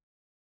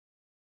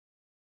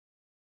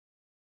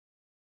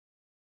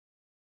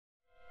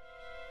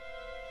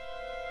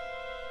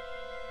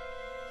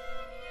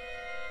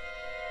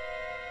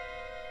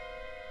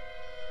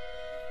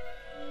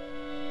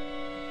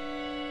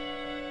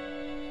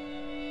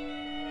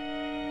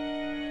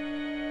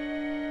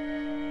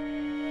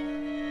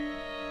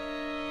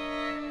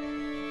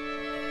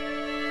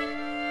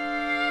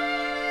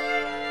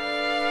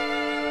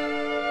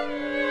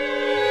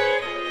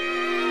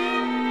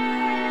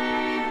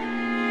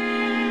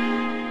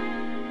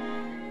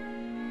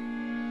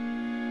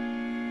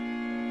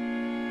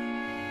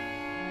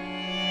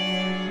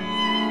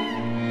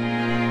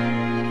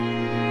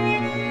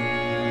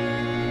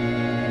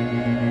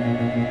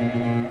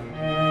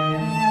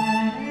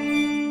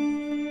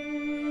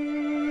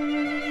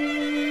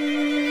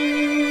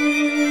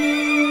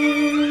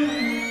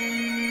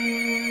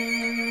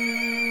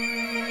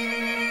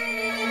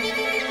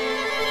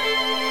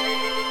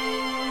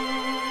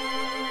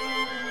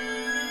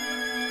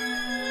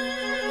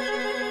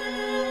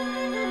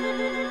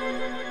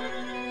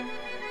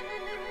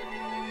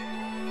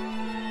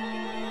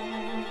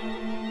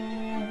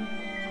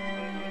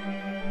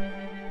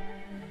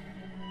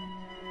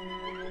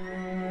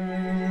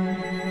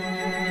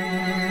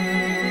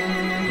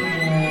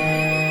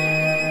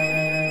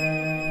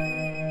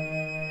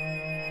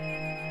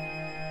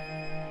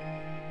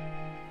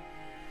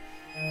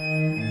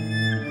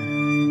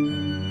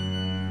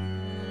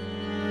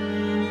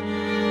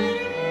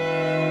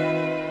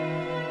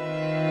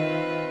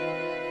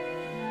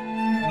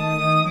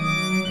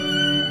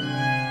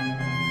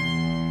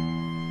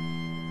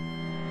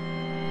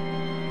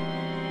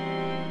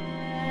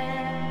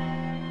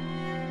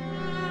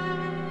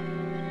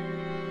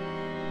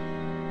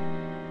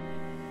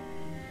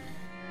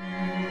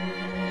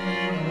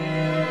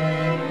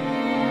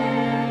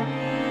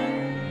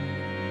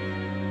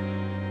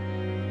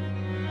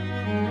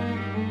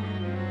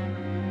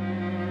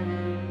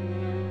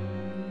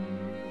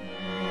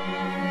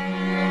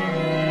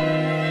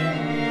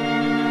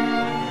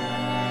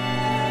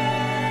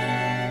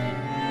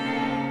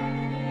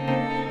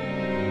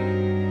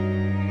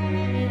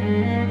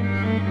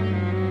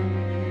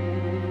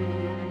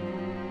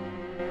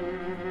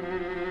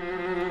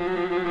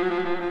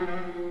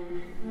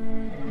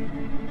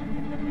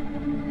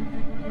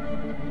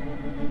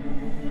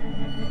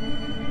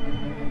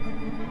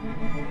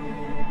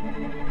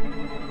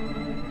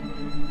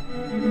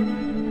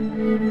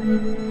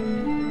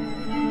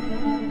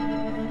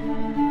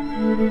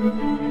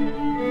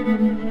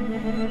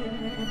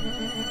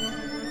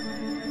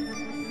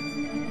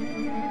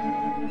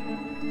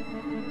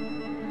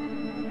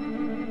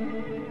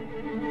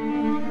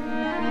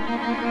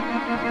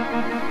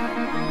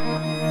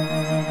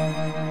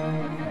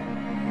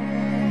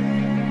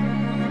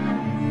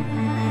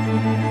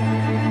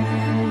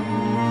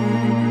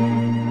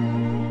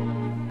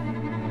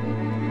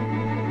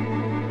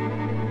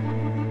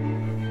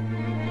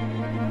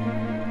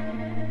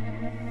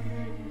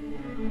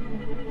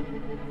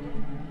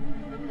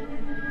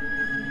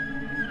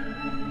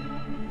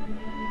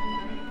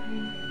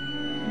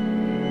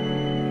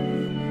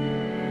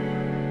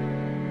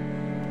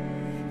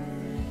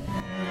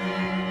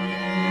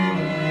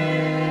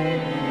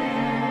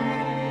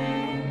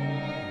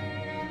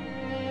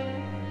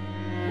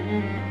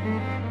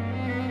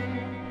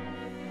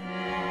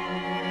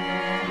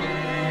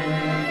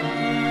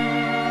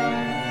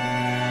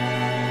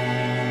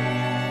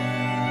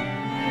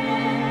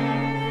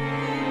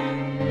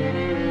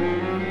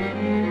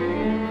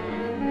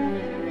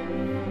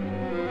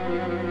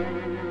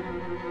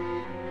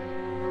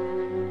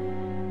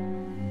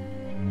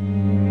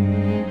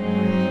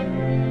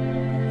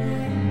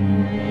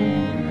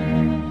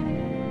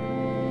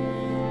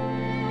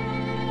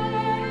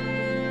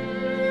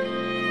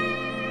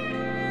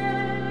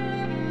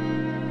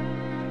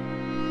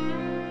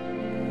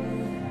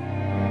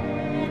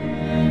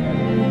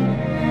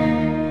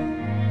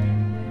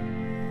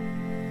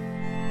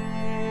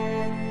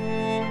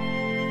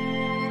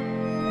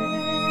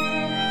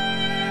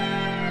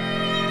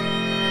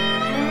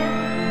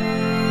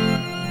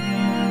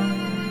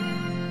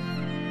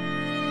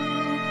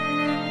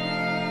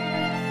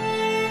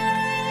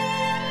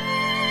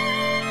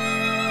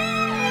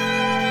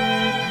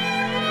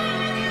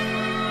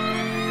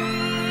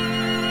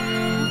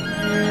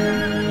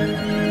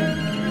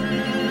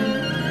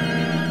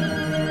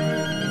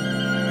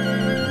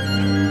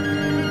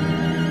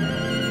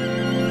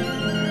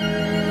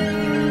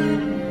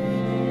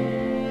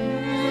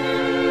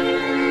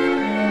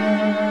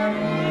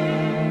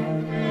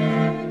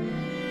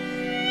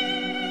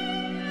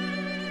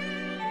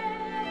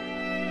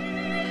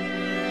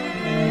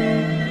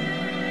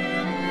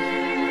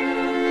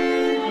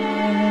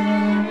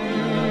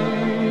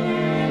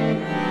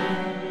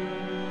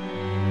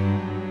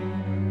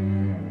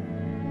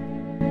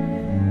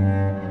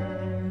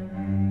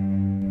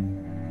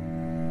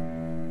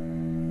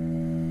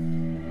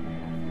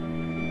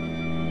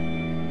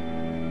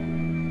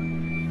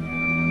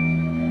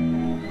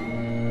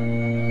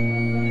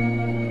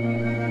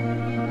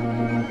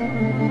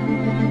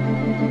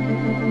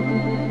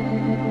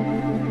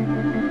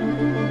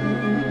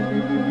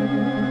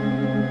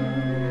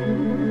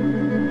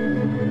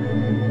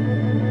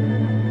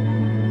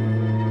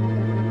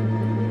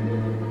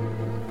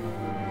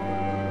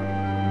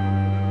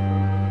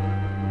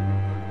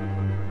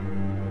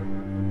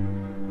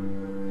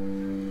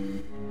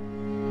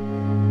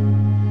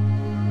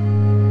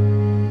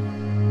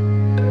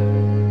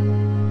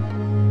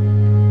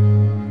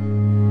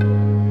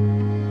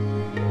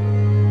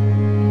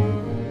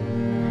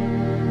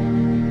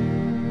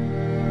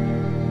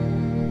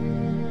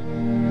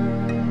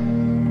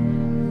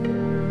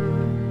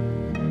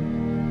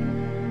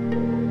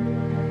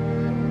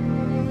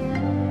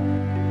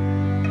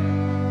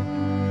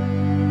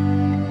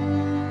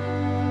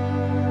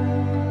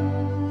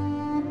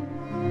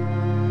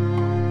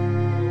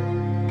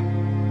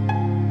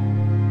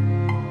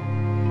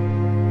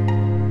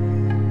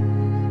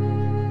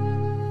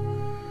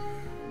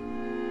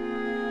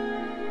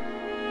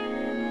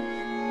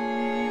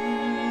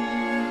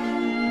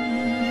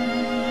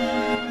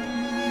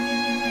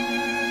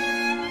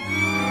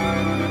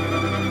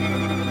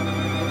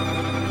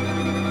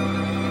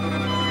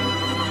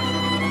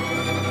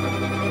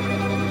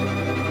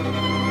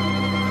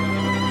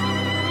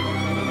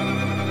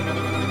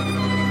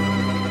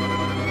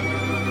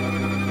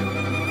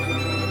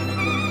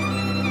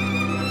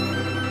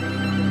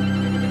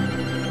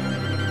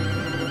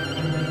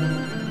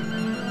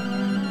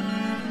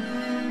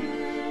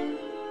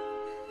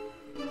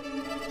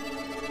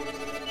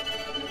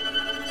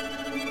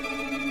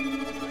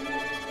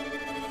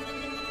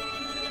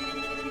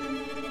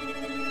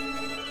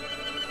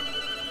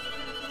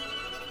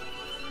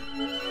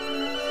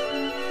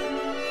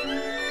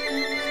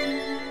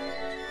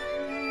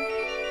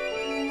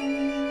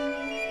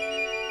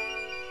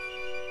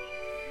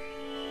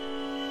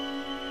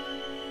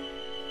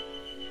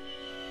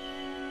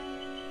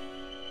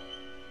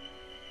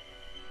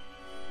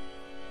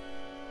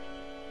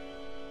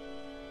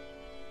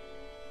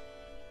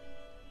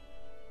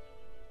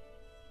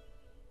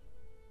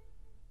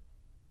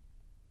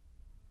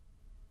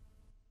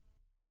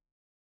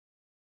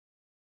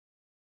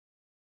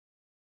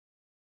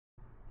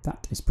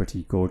 That is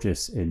pretty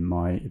gorgeous in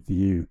my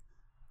view.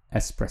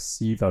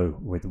 Espressivo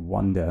with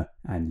wonder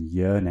and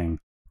yearning.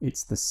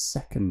 It's the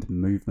second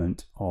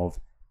movement of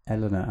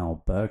Eleanor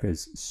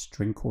Alberga's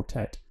String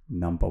Quartet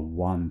Number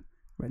 1,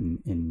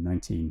 written in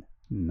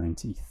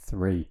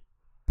 1993.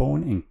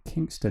 Born in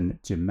Kingston,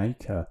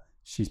 Jamaica,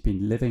 she's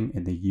been living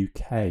in the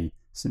UK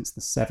since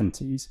the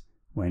 70s,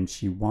 when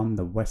she won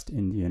the West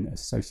Indian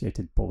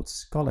Associated Board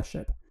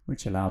Scholarship,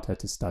 which allowed her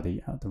to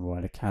study at the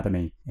Royal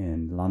Academy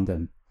in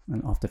London.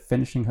 And after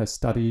finishing her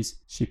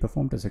studies, she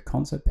performed as a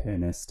concert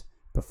pianist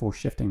before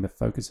shifting the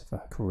focus of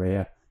her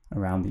career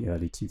around the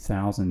early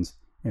 2000s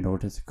in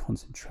order to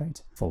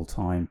concentrate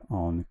full-time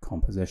on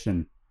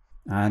composition.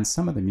 And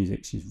some of the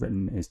music she's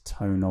written is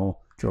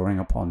tonal, drawing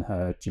upon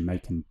her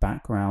Jamaican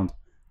background,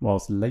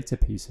 whilst later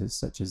pieces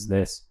such as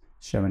this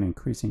show an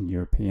increasing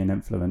European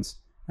influence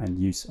and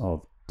use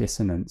of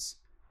dissonance.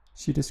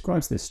 She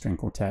describes this string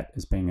quartet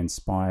as being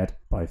inspired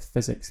by a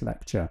physics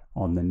lecture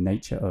on the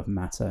nature of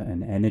matter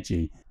and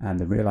energy, and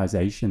the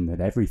realization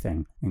that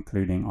everything,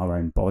 including our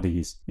own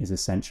bodies, is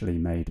essentially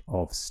made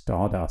of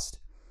stardust.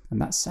 And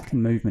that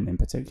second movement in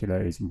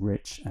particular is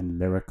rich and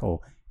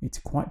lyrical. It's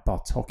quite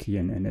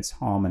Bartokian in its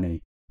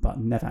harmony, but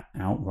never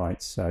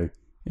outright so.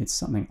 It's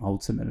something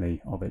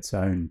ultimately of its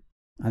own.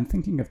 And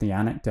thinking of the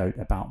anecdote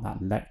about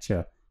that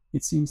lecture,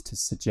 it seems to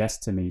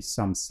suggest to me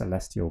some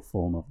celestial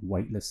form of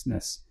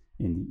weightlessness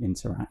in the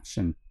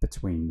interaction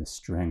between the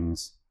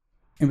strings.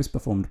 It was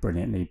performed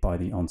brilliantly by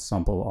the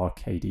ensemble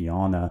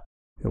Arcadiana,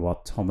 who are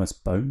Thomas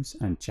Bowes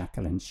and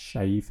Jacqueline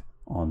Shave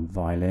on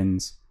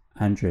violins,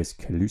 Andres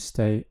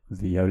Caluste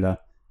viola,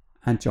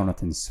 and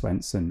Jonathan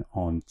Swenson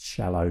on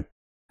cello.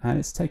 And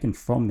it's taken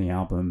from the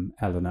album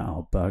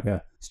Eleanor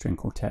Alberga String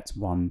Quartets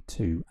 1,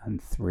 2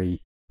 and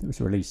 3 that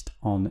was released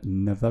on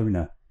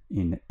Navona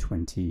in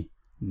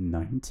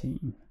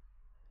 2019.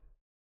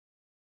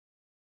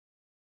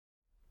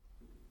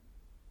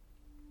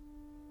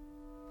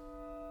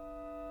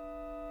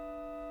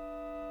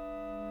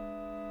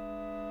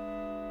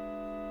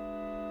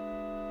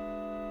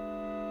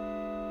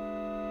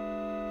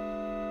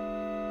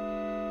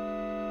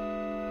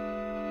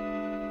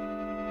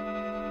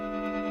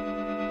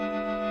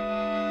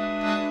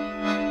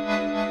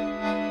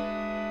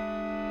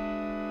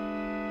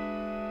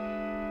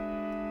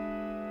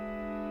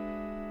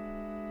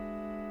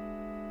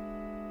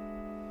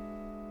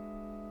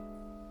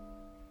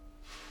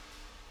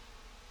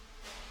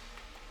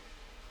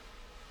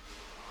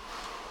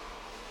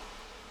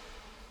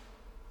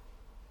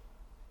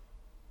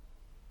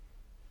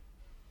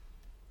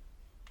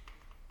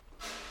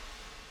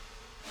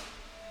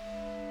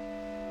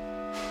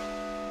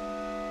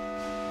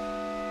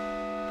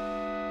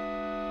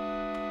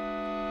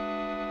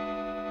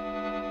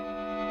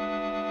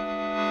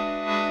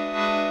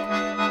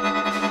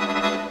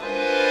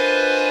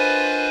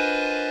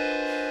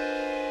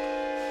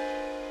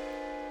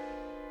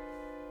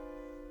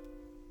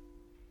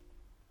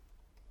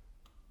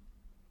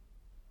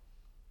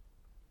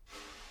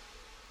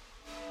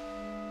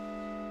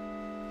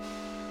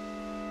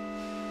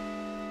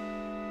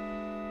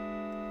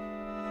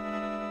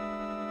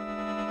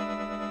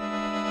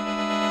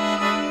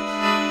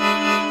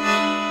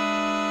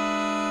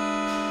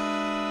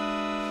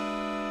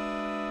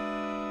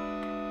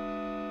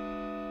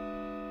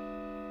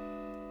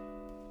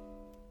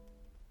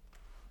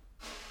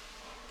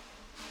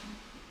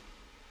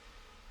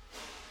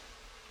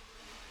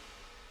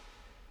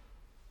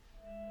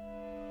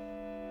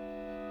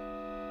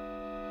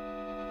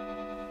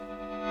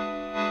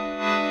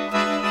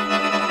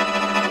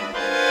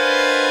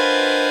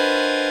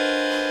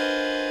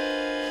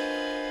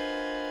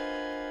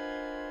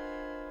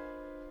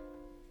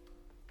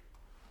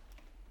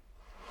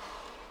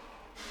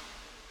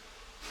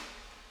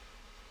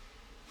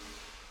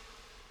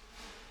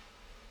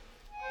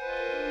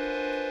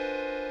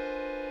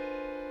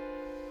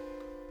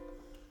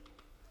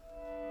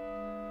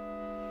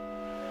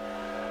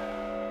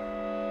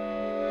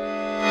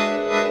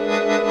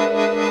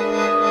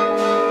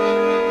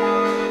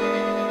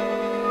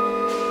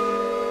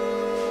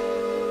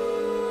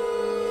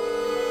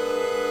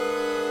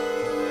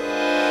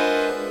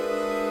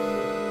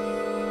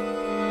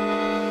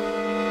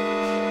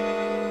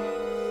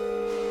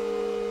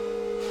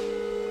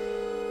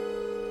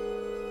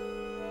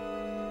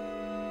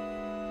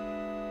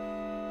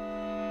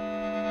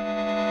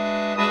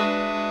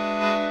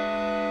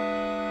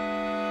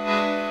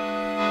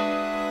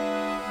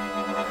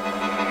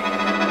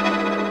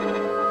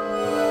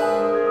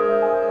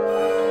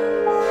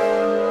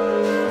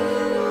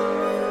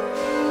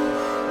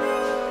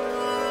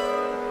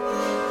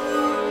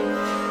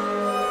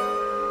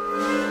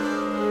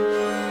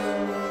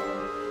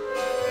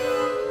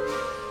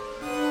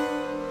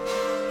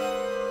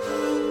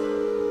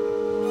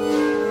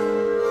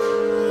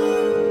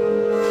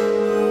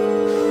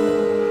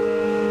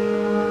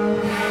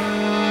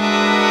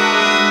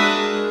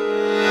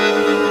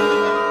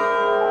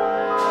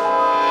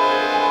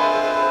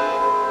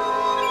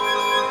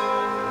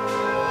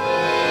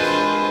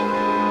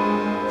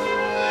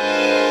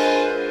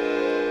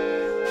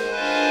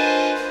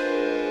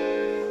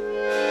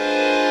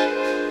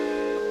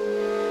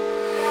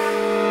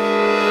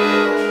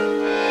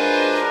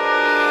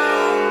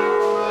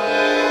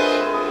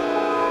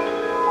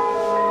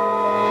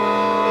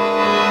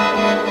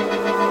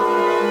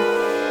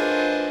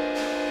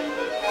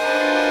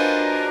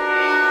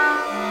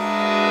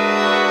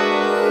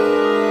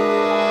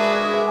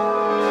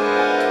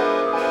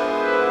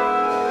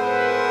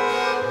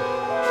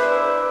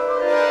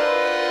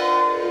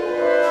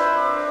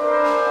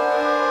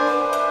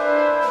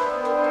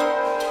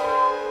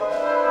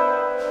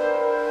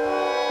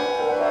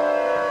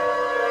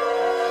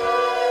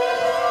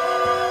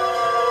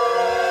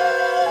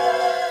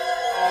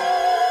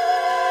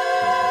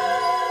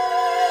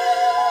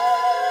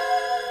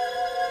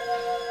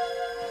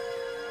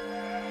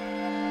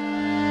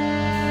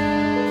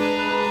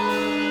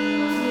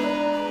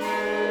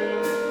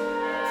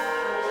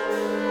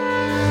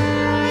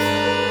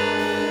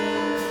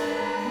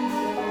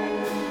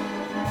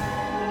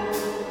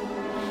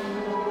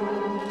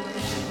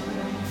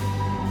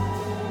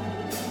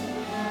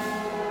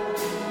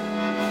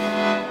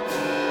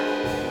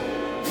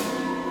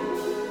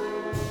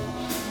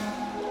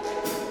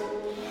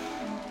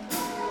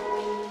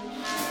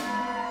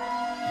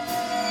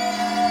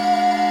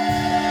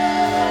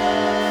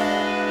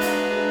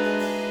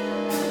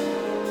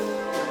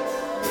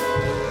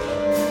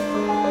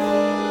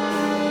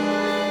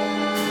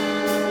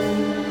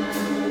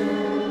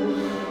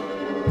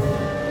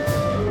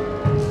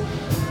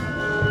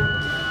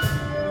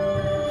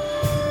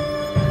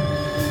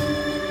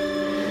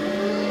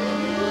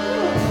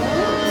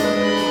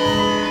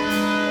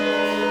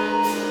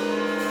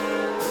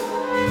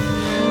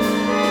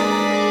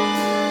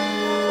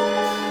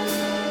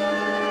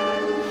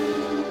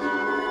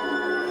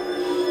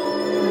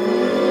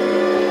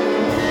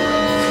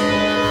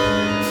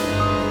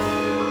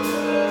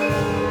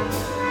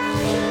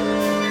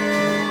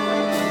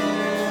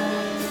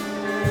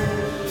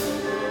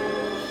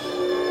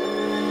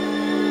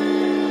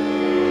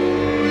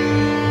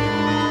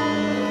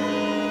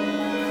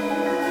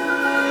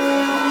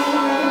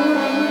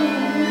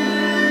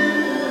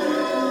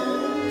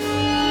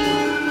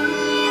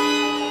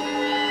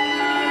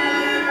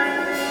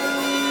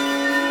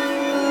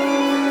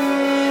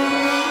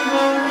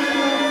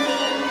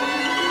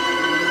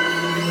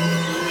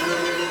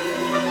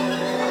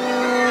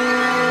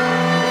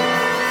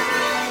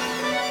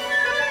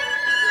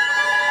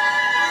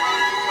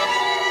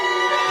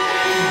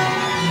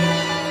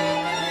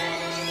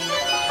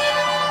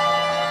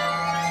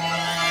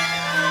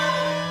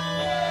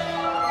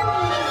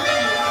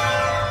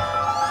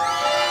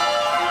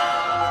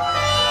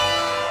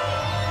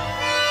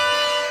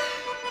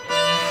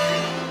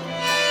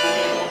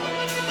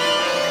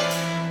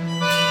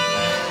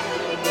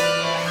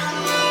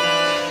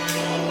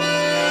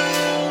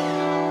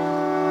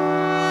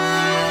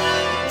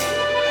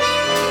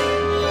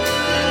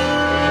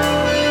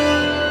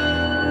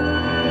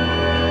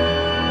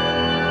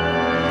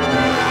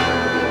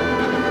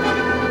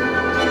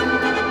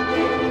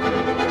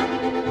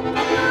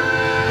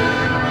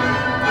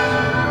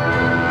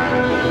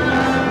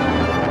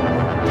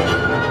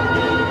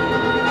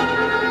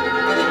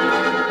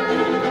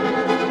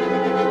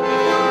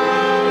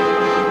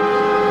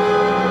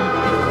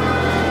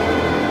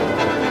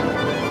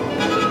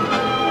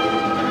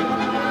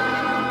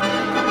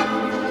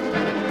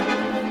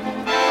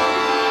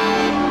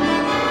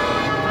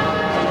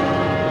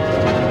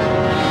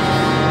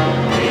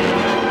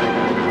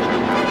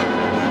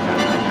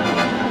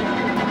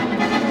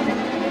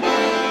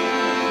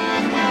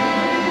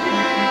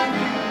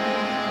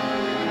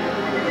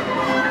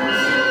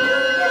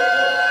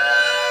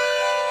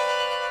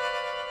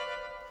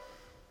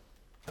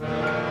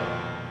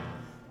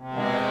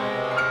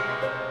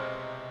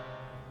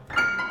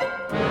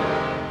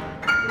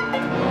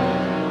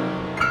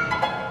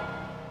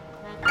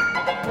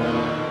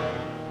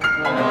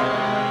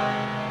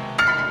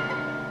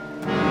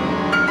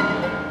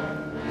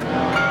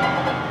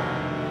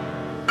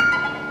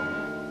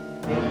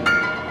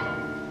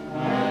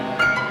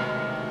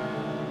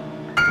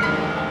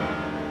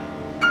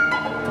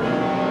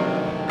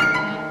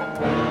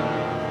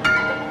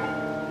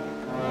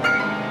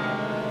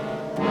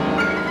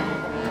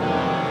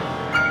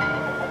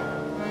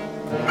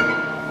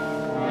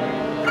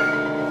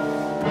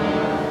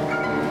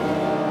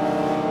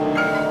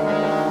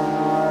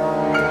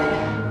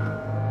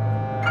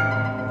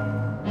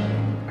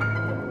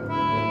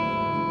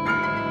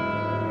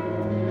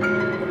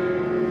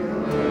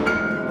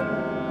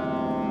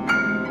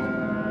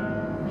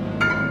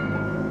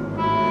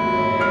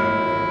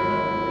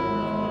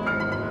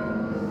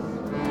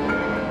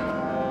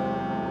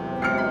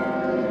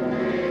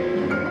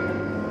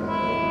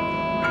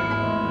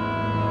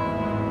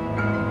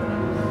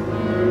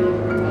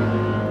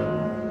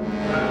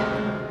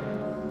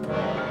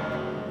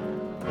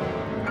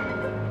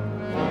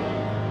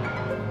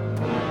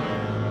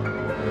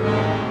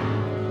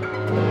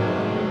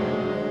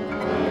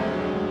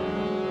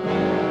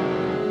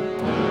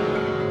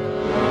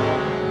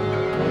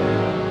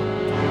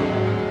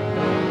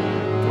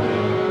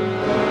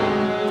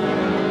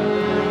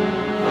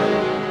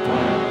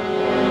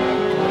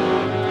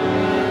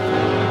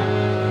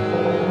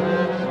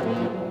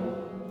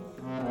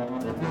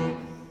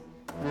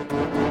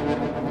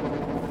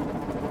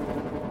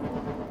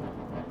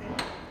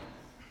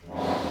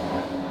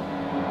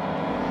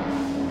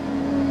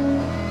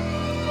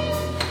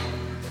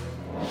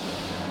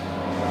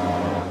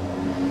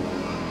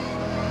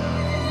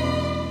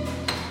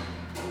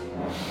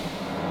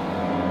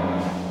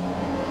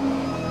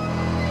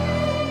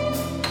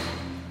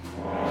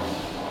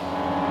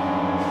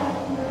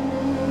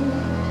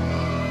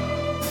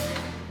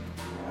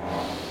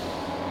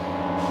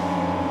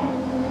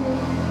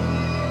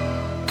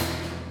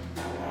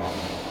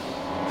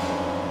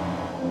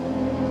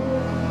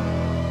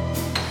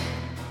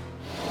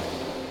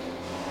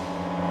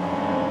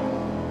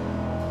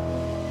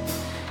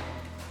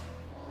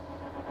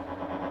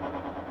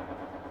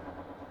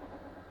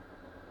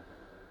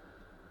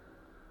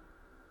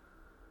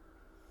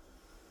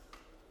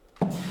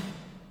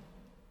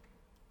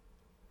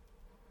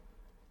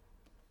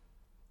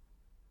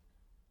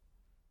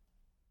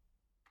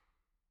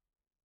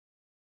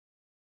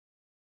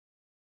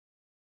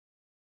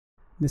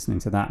 Listening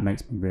to that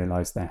makes me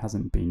realise there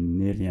hasn't been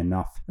nearly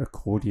enough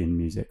accordion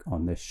music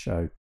on this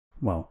show.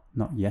 Well,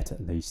 not yet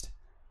at least.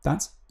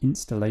 That's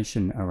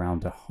Installation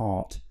Around a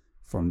Heart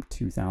from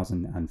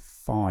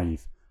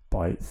 2005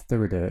 by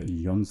Thurida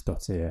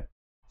Jonsdottir.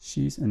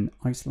 She's an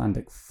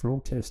Icelandic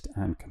flautist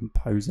and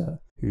composer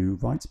who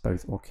writes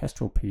both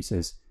orchestral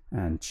pieces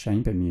and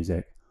chamber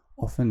music,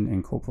 often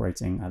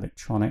incorporating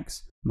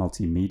electronics,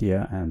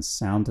 multimedia, and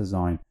sound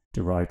design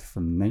derived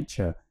from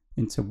nature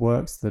into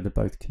works that are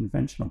both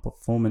conventional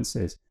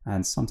performances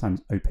and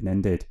sometimes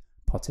open-ended,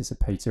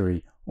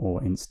 participatory,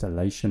 or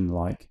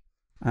installation-like.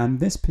 And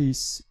this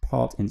piece,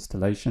 part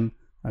installation,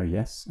 oh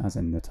yes, as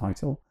in the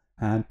title,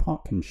 and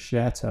part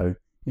concerto,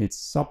 it's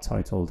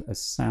subtitled A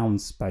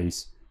Sound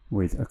Space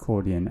with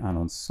Accordion and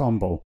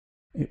Ensemble.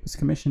 It was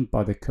commissioned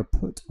by the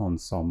Kaput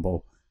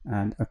Ensemble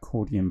and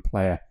accordion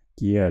player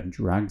Geir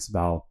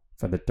Dragsval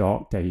for the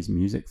Dark Days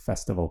Music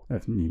Festival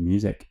of New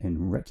Music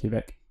in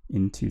Reykjavik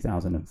in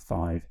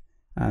 2005,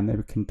 and they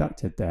were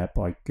conducted there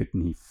by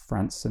Gudni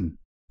Fransson.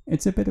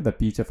 It's a bit of a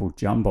beautiful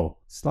jumble,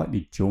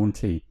 slightly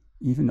jaunty,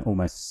 even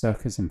almost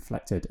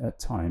circus-inflected at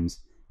times,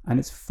 and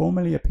it's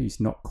formally a piece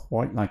not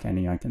quite like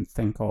any I can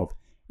think of.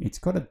 It's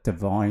got a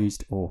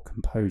devised or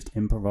composed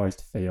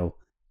improvised feel,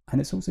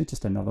 and it's also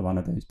just another one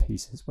of those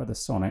pieces where the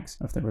sonics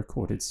of the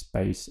recorded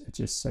space are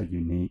just so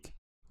unique.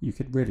 You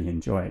could really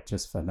enjoy it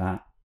just for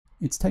that.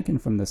 It's taken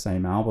from the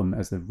same album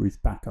as the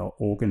Ruth Backer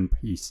organ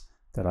piece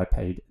that I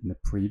played in the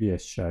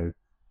previous show.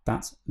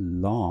 That's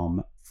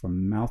Larm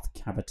from Mouth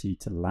Cavity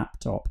to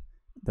Laptop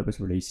that was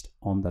released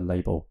on the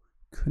label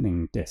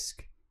Kunning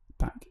Disc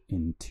back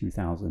in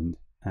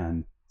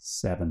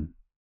 2007.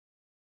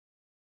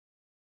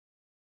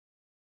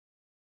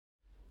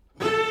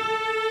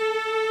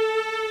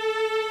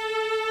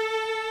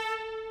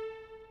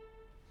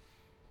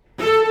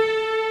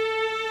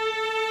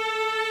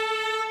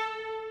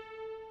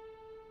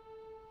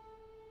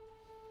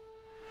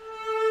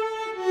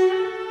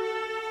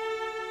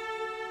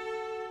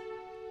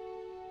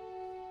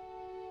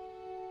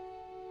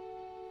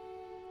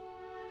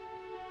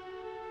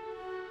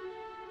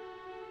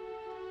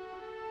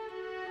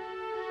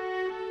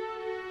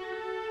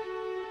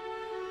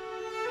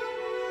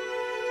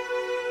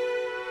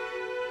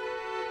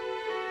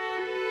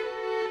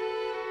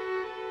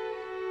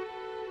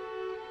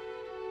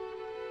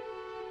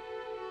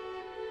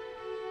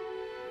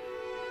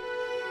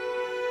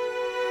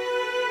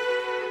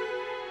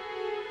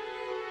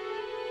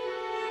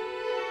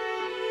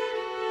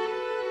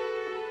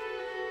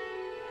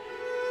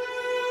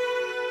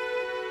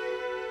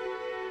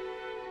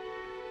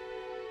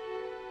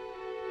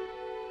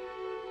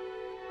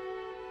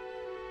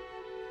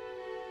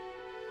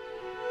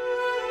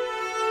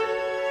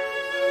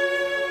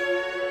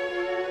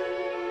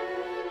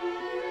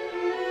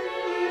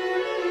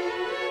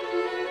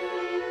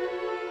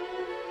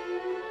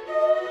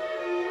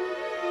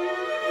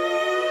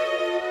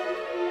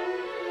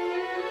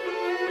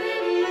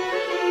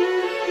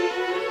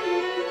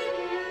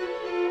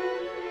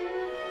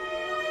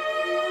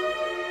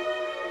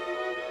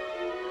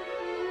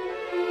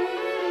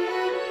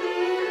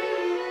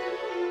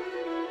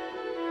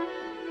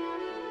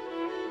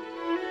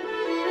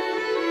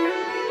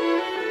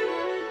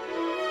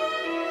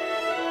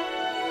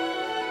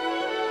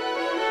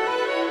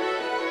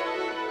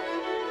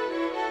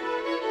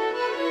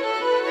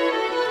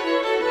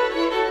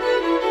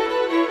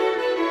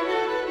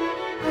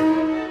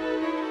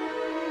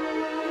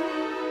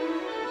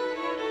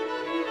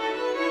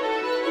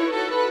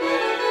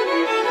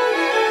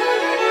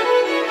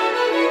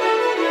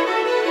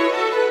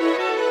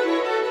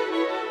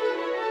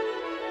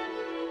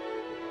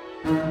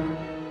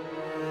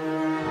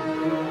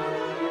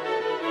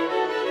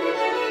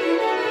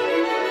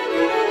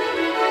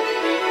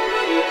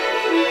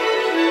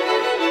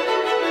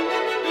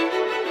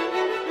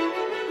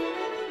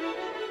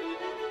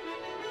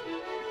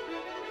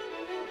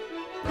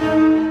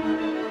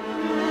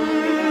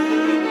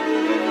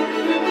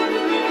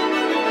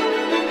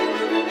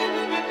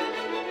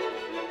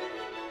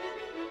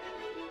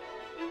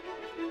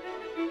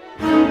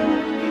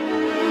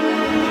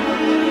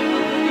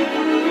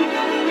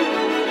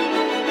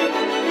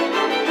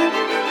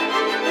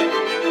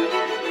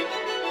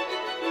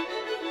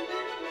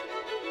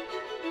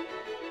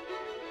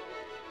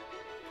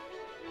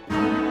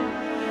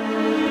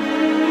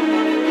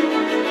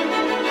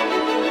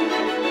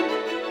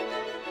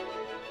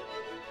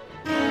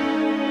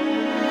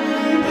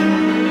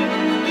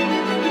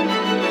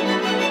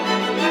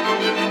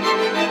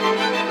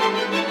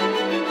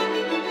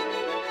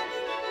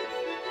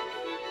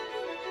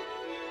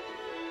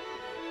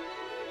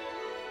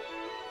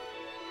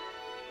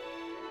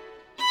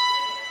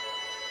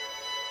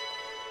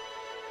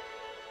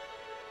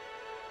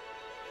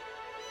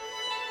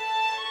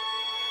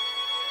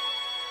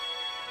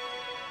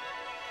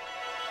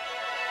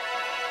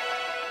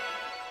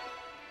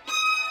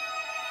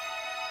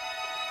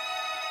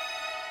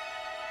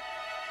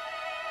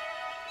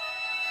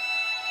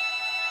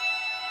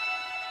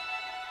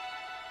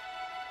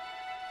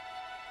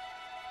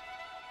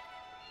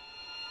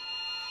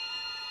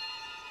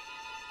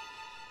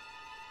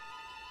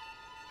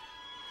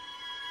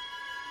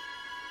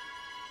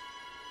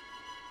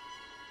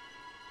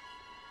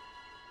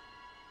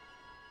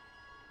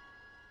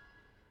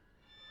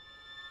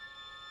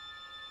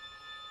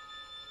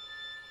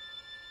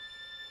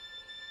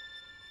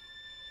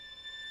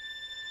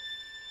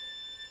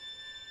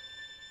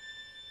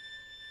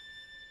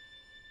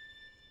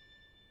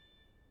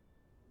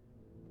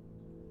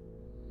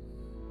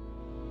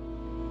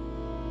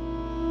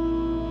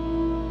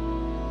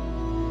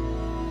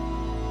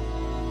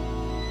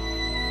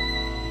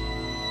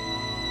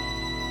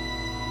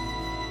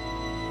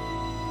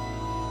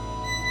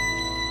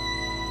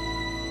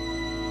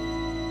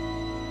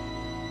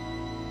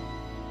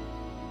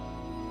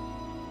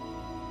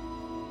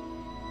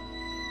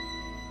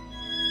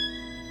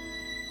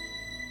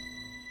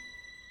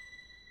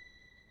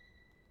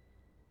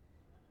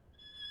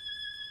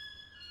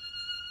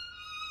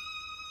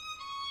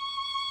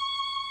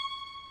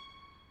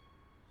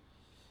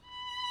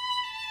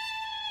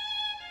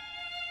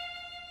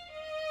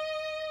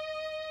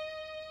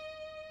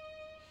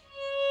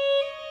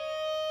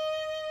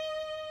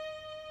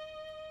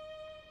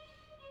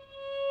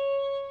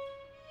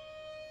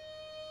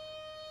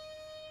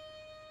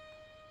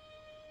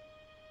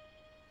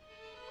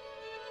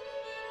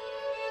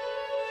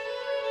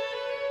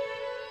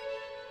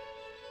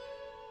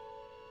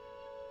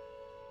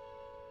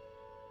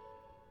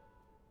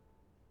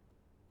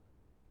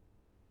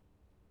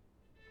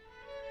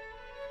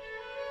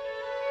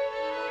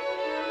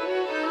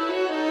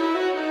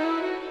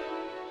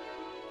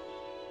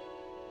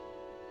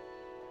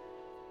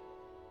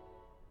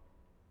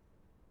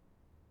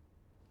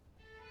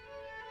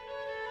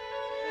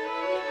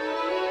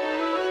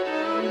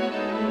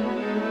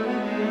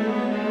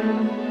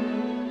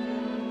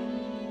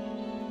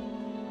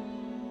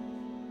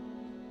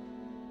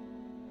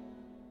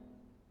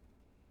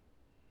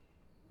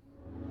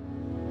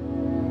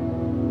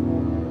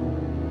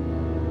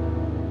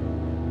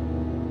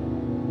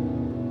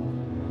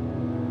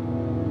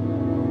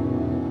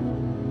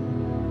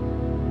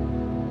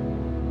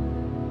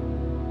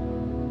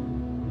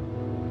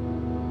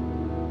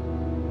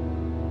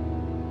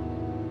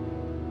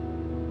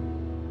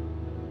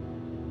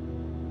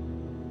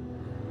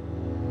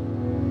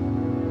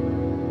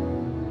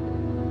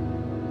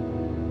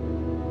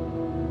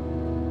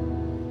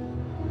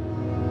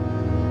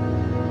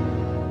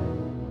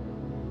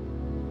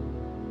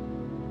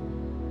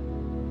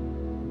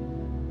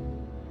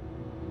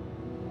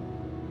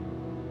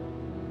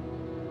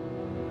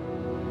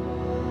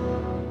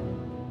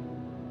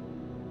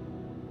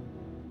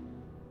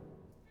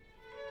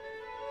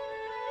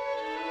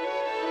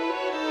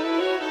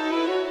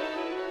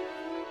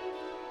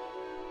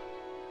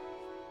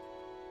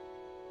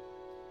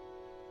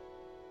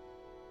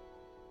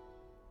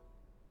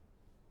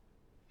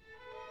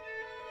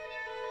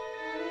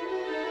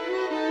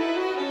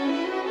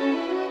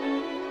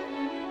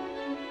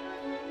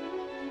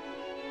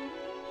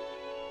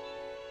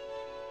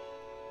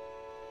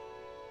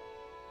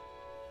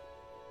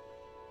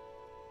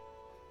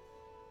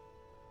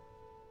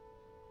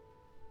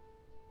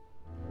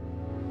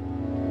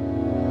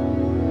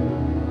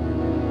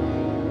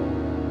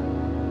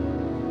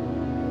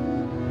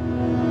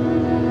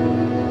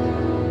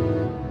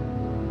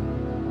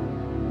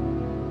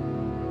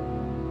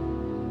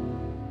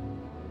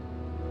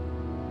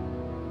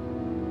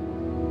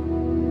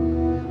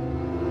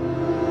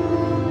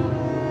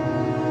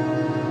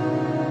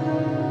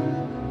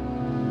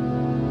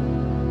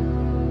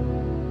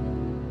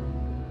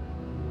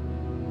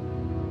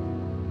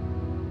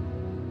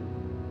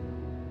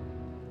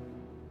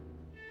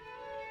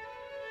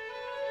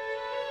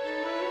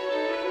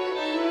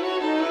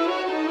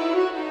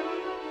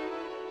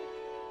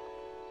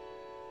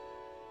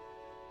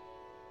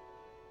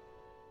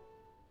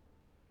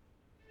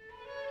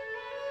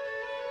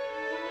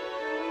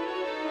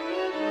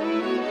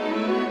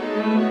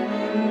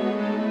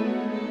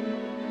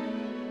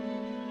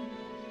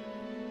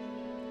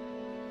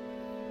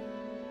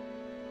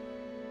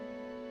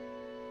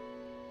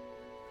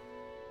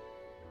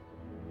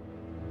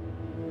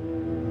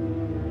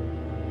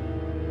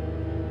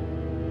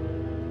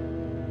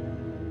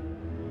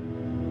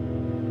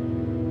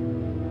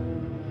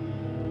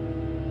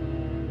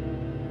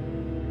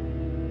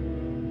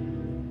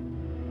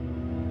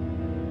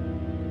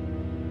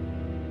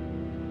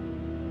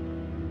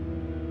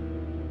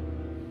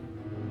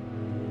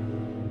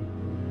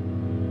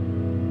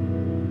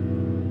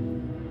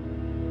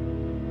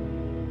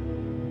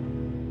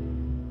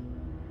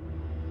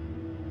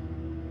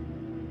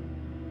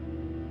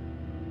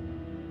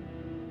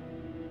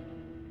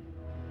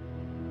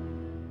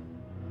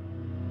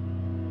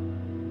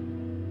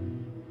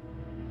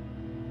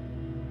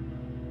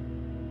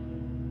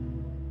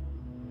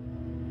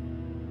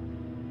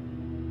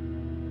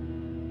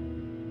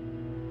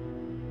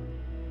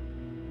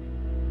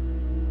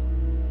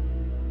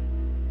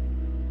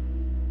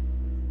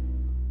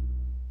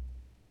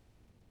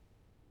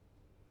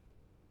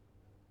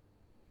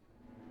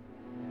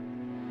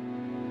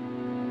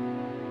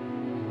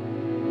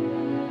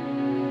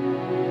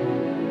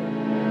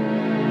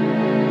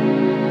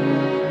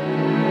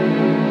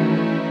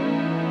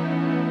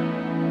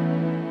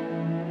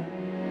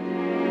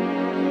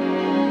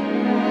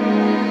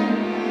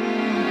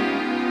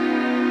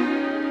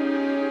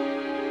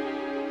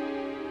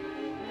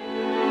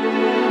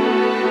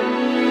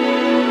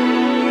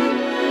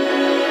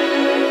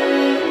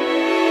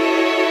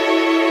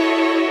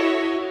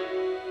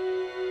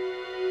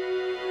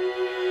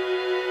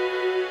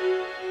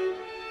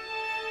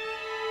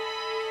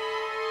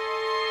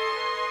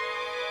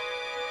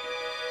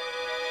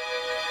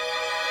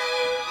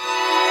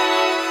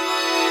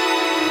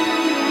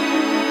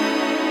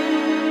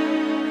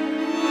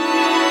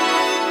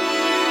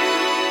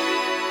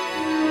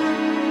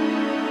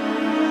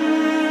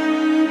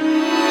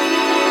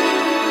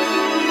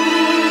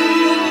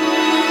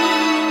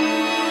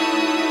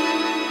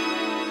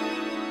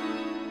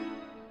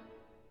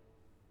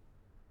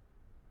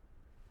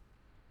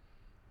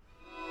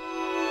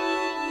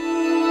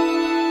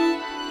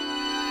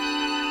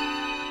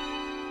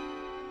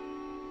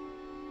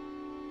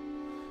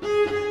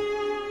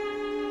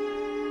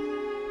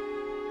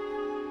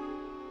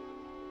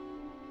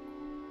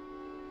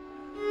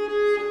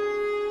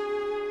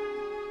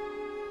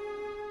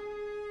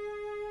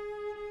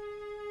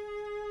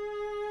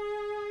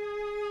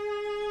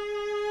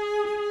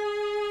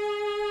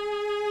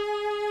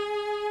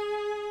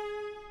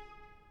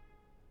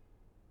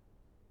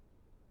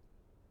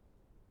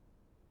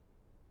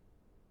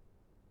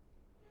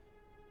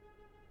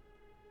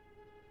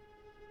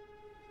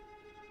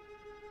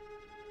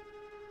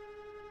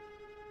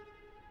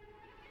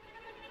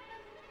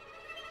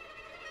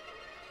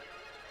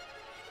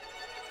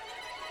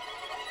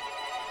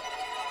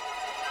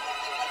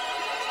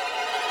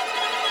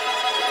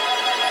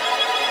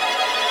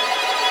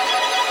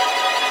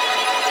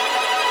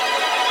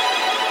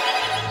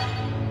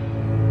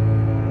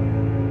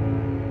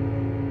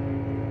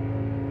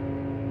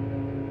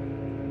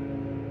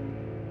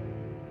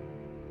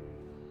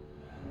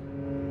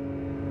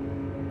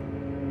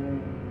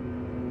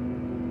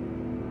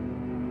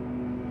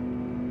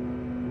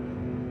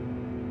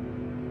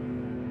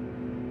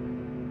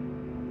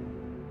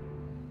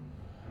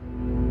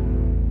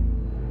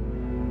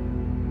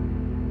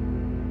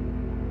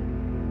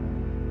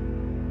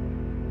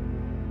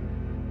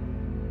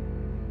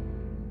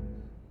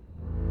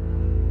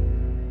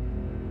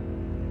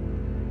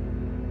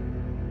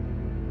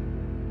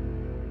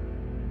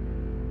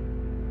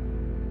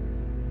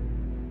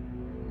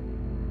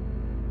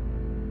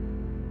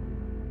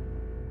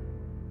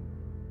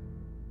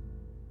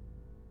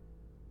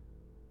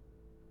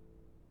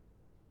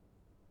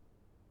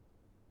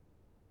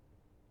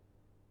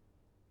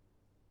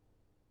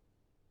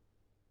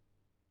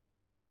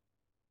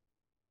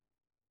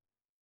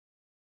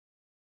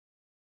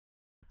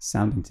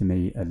 sounding to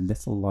me a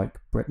little like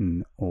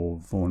Britten or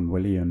Vaughan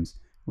Williams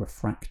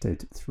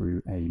refracted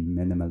through a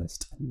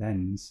minimalist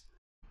lens.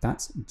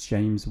 That's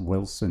James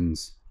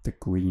Wilson's The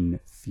Green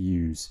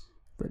Fuse,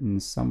 written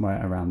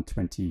somewhere around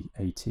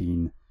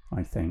 2018,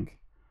 I think.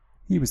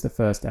 He was the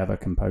first ever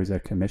composer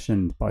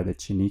commissioned by the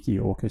Tonic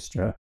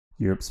Orchestra,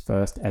 Europe's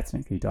first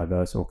ethnically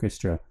diverse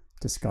orchestra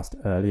discussed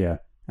earlier,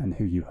 and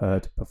who you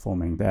heard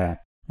performing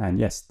there. And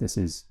yes, this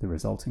is the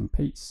resulting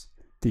piece.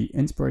 The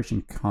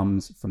inspiration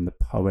comes from the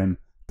poem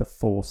The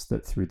Force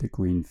That Through the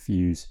Green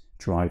Fuse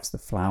Drives the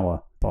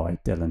Flower by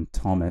Dylan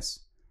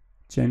Thomas.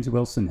 James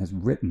Wilson has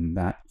written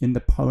that in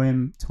the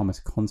poem, Thomas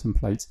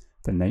contemplates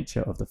the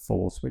nature of the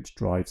force which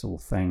drives all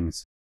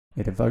things.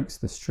 It evokes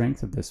the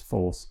strength of this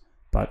force,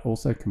 but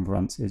also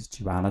confronts its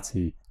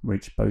duality,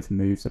 which both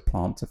moves a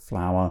plant to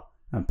flower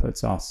and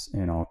puts us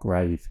in our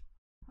grave.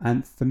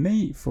 And for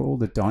me, for all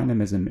the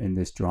dynamism in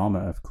this drama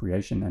of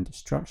creation and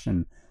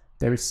destruction,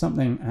 there is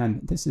something,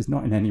 and this is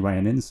not in any way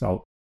an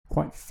insult,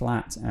 quite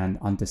flat and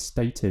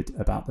understated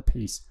about the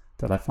piece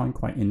that I find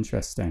quite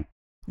interesting.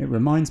 It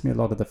reminds me a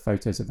lot of the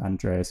photos of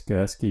Andreas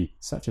Gursky,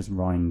 such as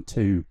Rhine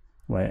 2,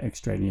 where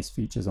extraneous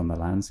features on the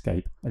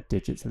landscape are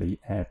digitally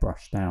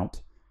airbrushed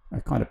out,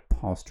 a kind of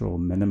pastoral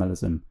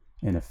minimalism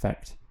in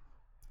effect.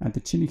 And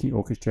the Tonic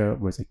Orchestra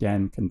was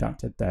again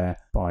conducted there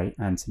by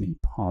Anthony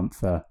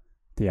Panther.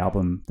 The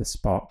album The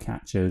Spark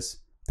Catchers,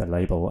 the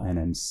label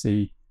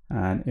NMC,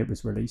 and it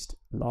was released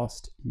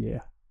last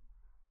year.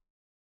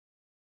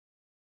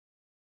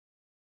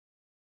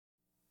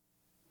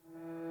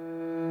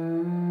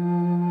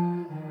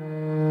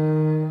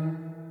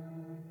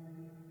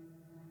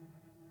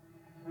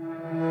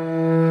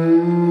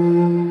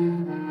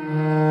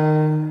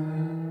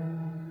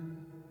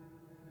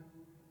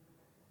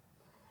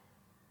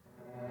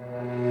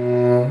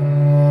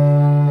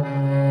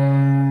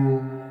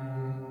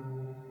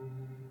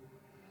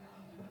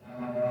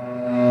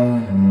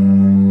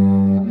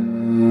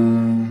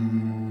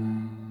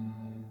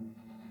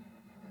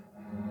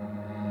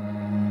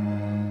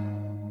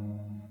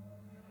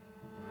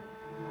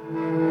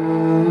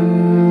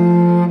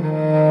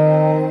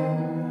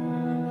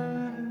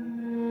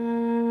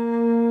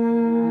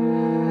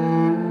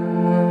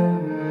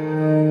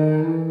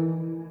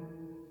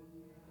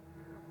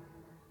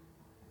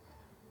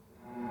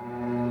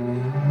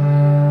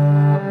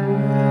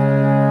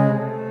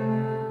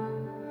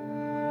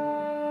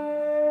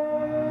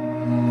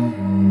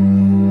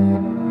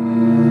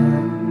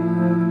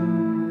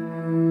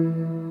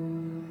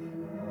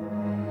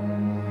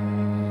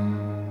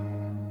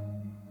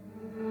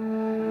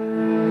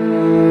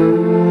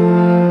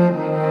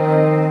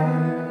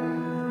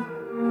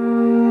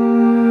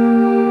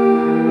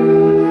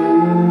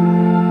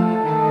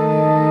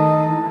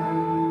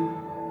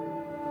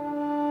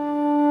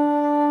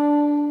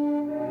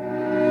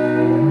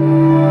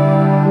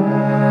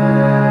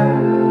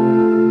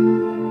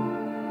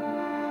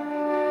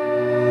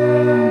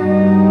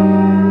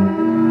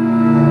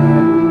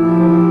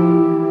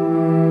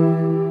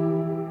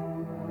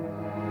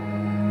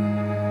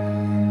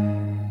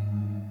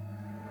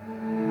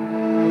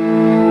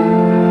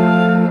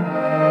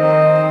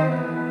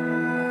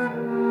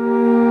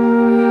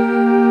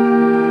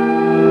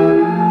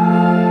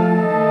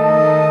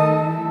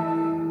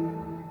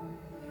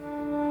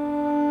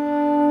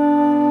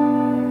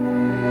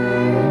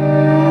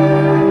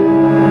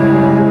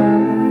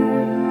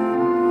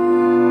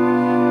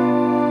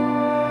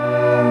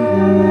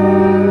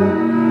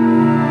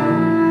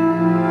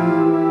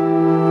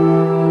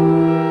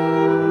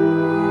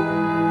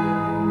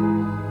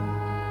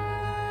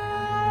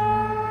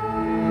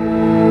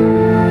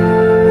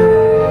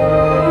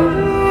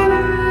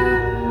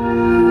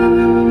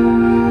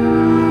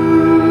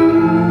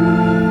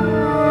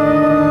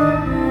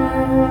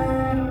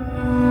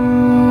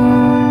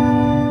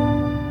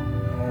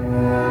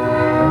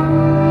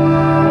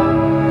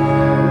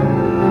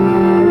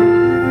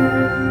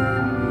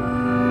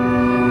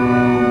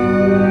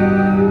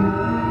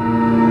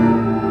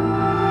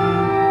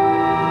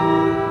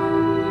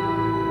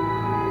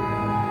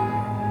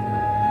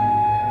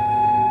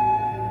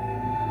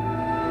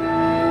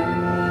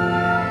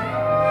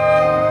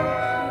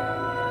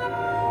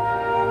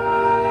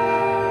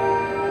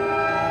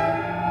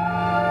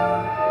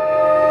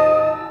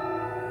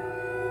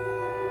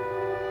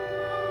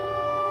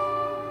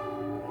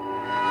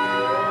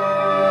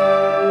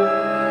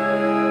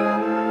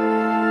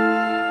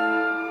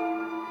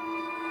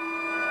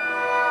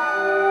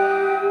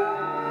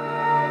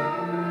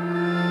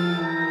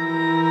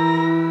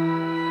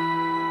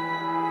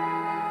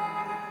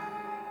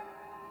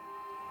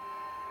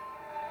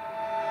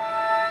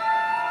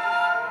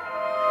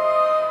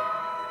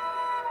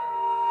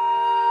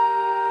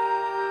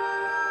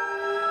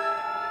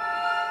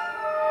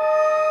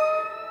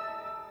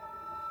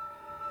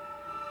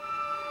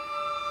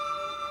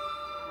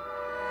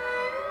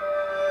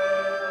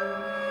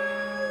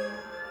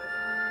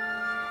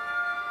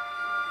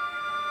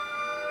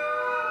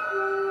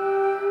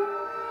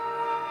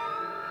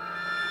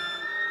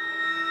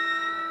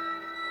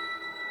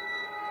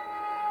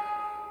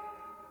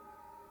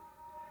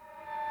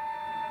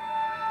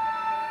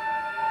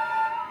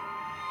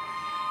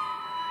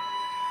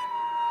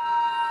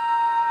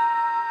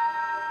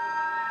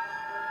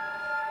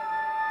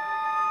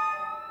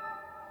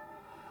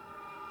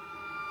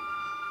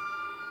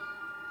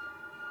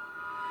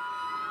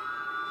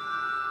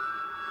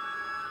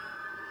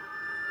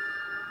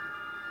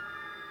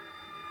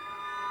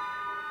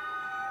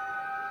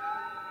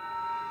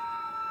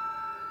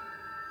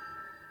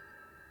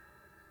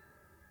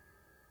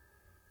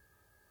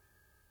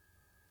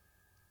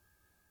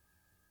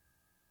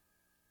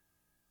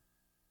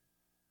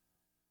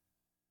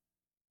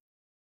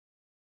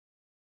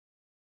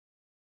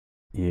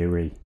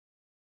 eerie.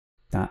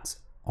 That's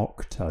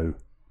Octo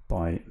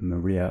by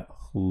Maria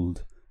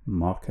Huld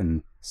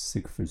Marken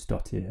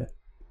Sigfridsdottir.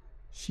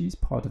 She's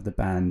part of the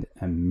band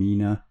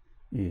Amina,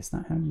 is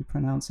that how you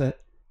pronounce it?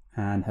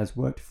 And has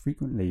worked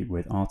frequently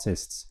with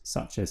artists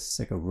such as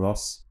Sigur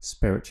Rós,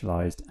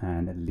 Spiritualized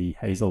and Lee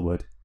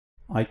Hazelwood.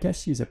 I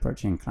guess she's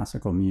approaching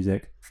classical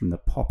music from the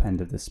pop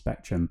end of the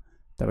spectrum,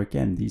 though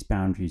again these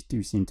boundaries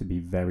do seem to be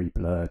very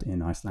blurred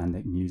in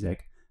Icelandic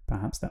music,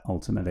 perhaps they're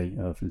ultimately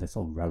of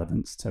little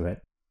relevance to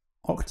it.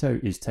 Octo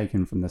is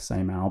taken from the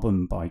same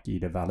album by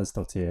Gyða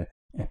Valsdóttir,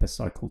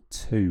 Epicycle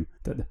 2,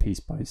 that the piece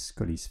by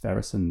Scully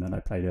Sverrisson that I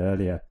played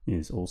earlier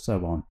is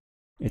also on.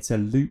 It's a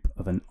loop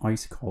of an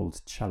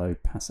ice-cold cello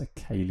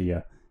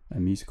passacaglia, a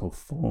musical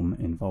form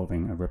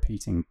involving a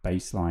repeating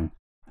bass line,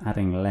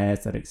 adding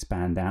layers that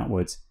expand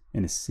outwards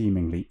in a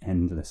seemingly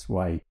endless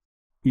way.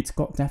 It's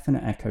got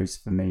definite echoes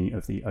for me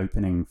of the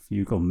opening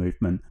fugal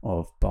movement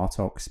of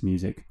Bartók's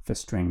music for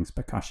strings,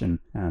 percussion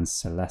and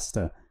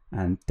celesta,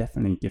 and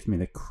definitely gives me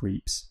the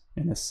creeps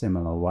in a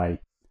similar way.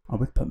 I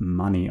would put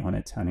money on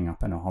it turning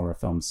up in a horror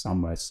film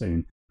somewhere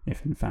soon,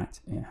 if in fact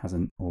it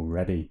hasn't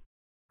already.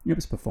 It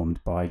was performed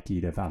by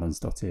Gyða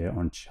Valsdóttir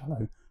on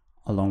cello,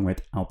 along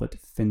with Albert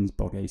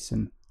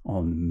Finnbogason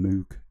on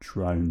Moog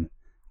drone.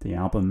 The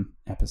album,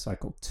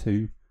 Epicycle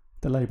 2,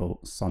 the label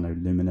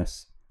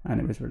Sonoluminous, and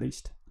it was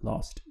released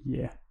last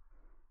year.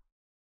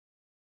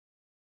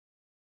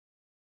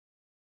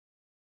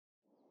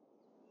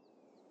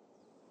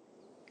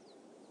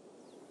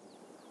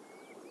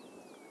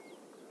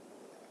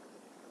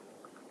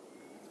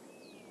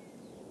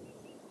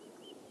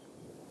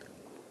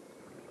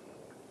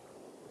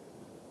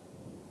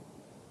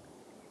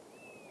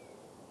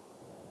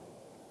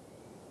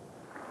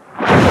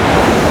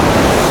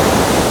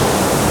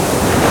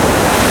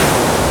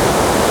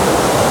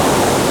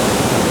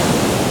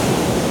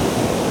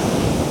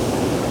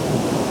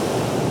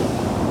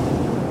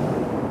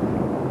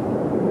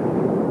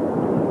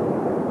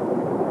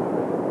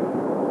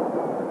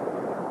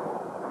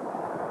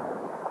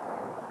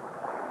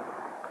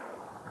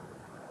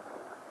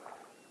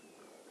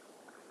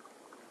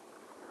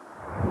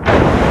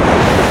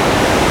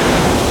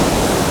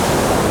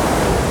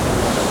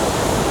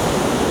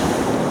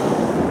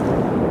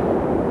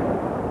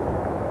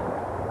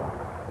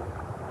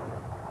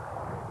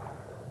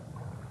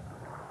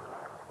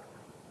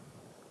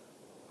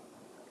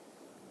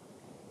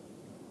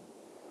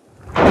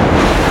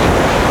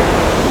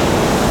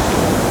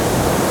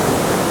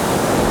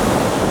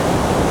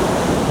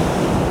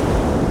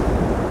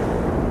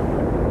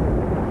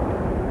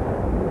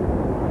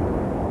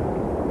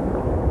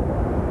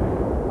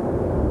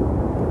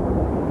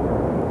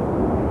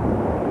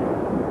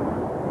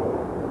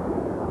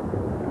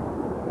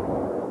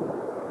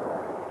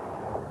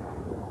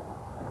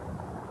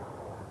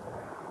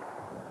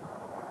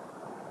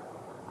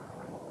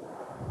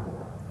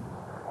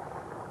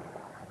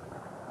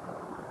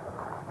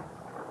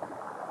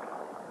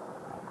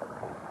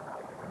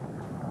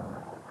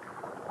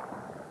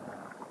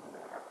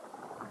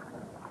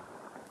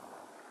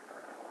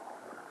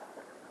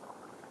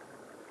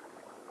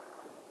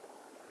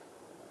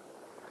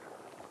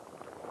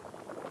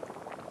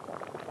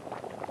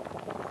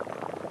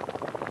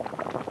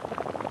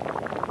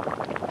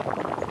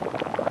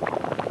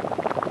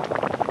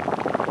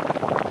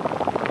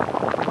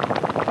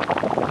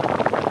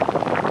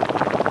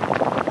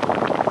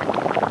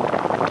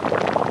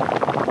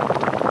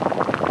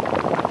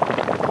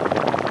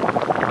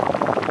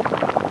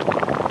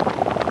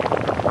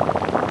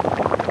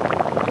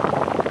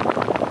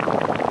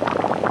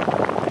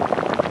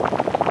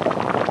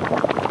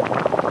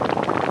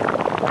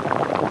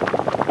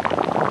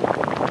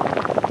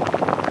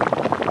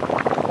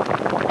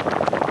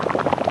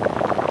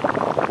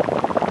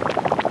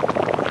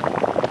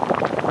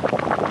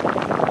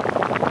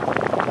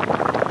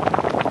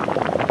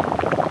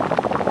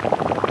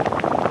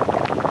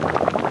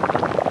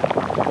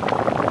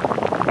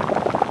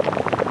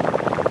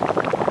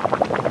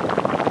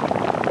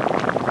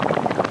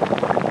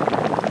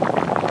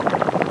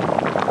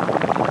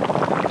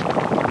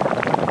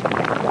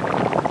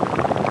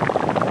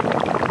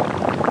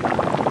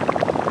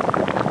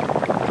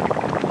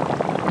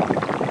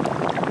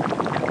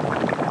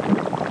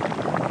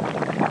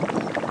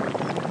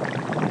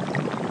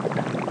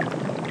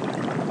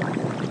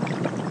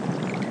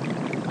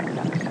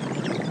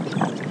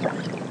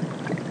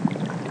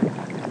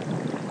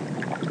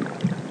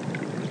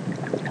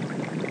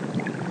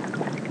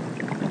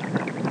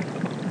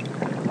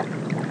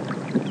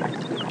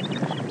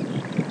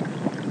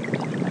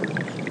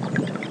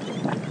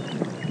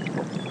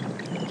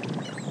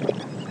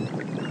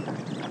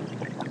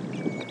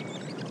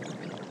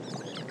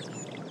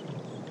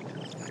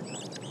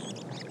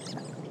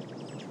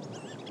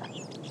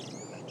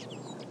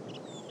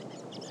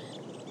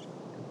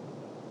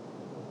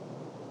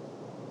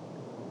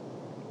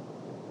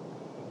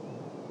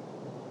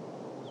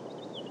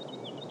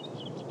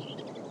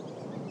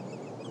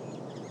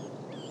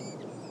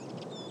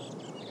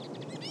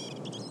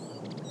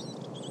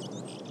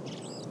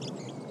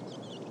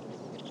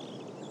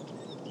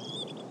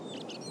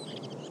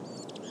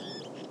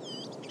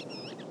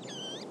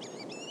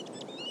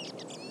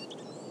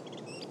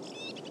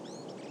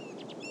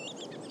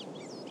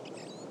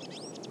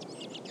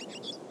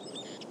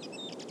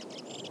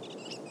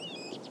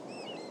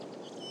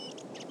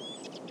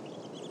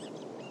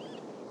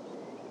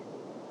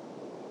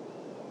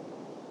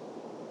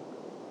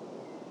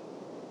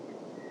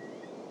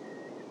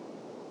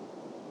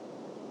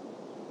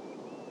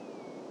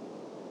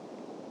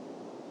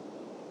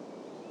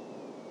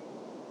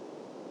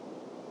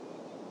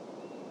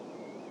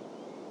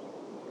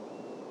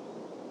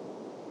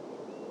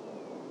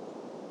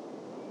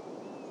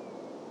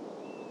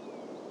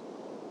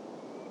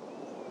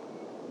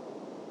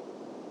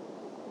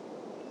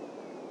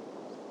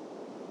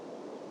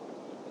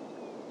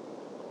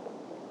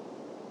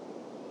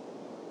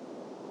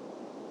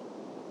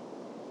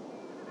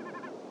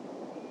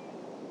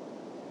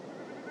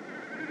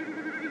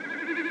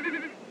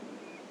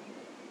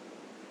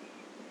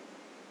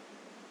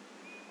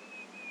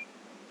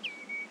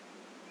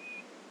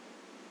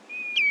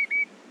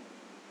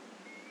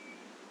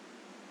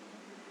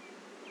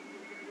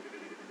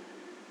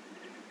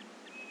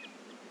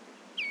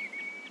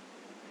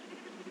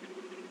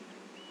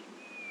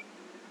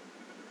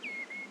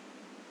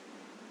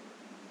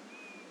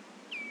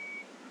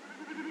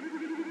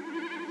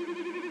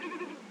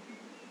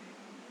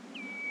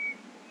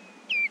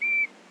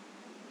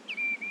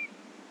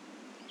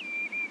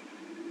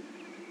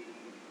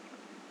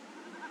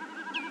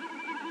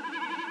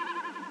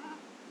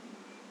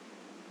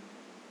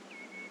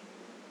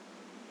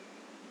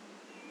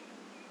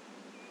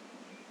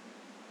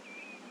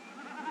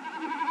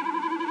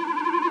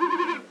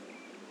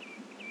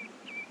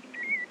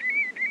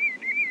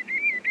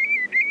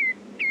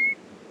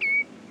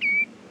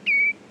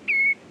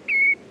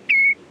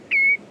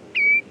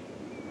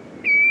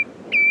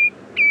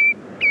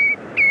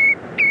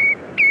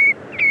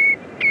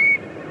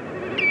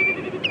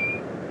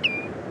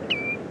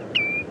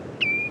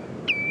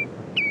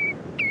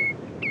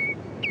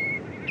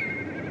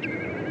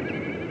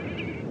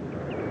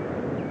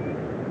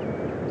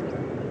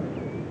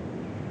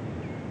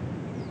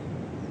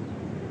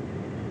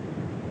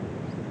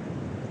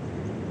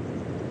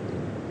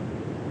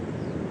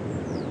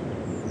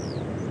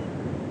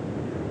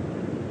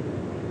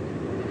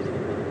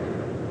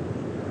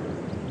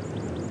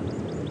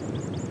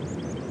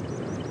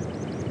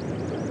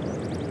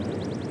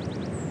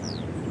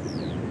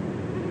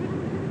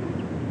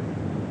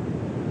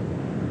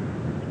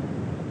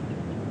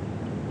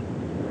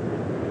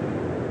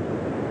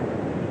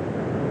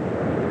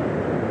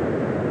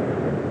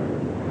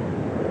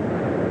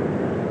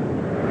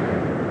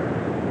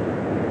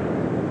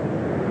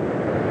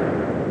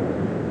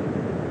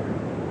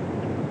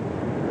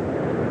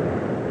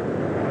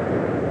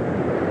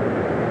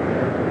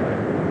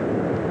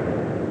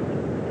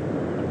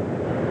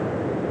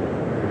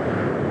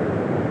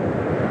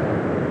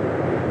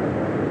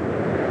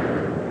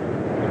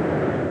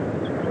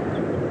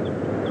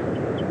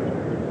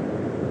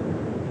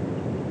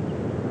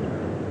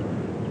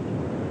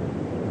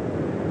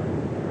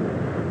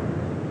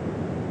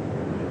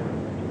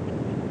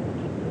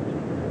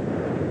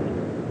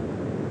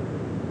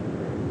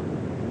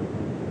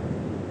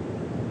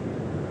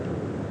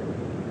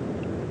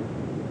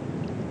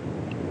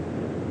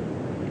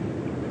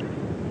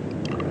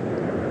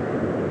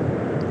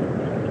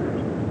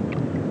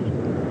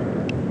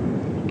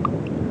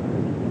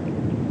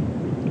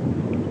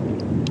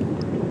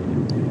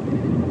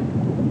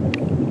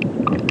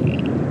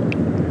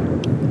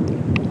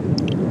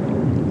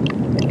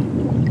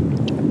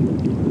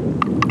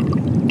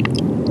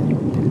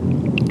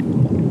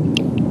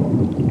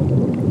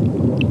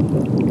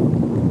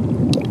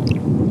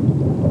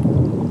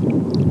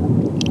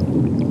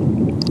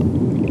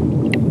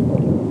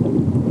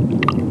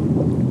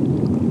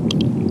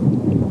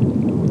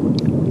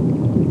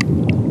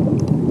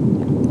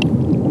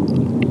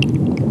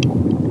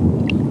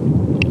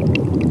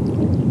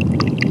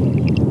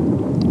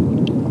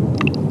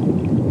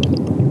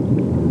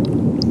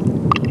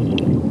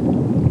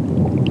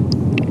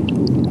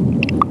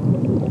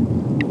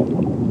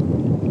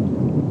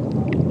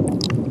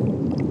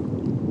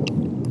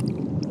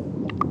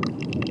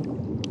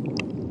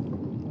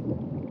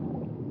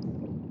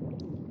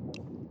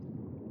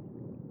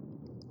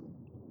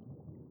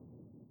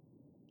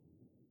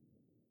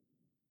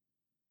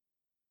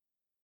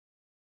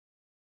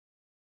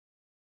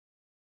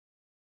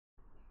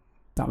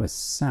 That was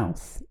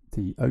South,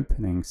 the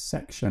opening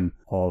section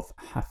of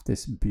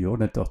Hafdís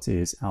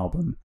Björnadóttir's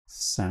album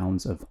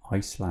Sounds of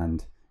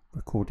Iceland,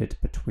 recorded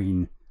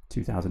between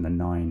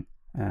 2009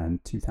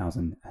 and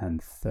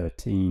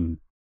 2013.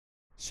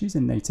 She's a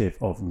native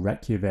of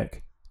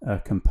Reykjavik, a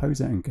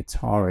composer and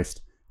guitarist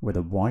with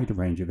a wide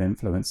range of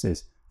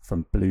influences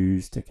from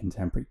blues to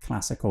contemporary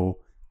classical,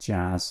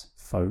 jazz,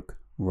 folk,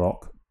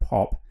 rock,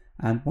 pop,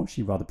 and what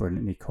she rather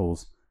brilliantly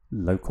calls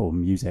local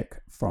music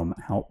from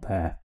out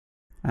there.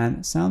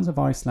 And Sounds of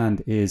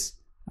Iceland is,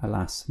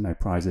 alas, no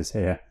prizes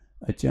here,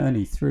 a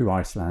journey through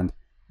Iceland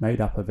made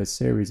up of a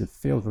series of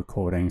field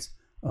recordings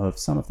of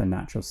some of the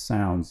natural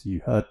sounds you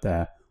heard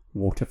there: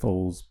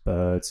 waterfalls,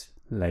 birds,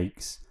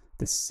 lakes,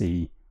 the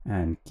sea,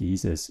 and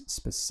geysers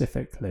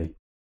specifically.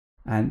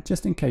 And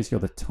just in case you're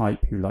the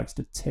type who likes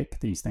to tick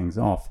these things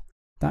off,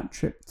 that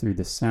trip through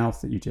the south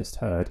that you just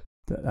heard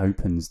that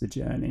opens the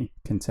journey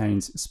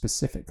contains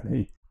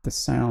specifically the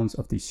sounds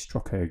of the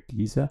Strokka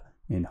geyser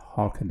in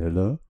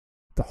Harkadalur,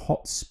 the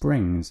hot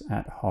springs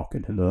at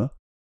Harkadalur,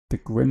 the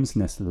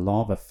Grimsness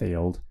lava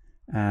field,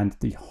 and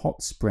the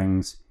hot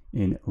springs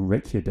in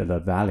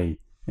Reykjadalur Valley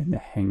in the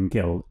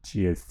Hengil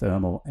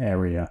geothermal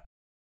area.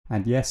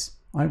 And yes,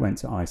 I went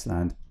to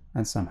Iceland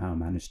and somehow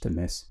managed to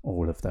miss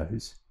all of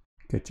those.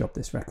 Good job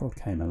this record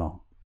came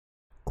along.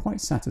 Quite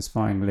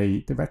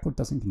satisfyingly, the record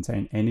doesn't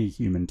contain any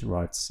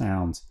human-derived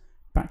sounds,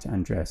 back to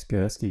Andreas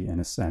Gursky in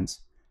a sense,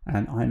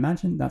 and I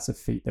imagine that's a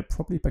feat that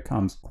probably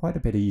becomes quite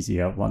a bit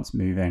easier once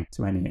moving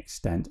to any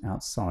extent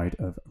outside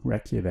of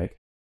Reykjavik.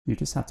 You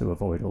just have to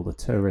avoid all the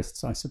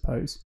tourists, I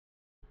suppose.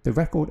 The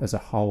record as a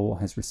whole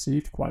has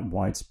received quite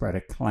widespread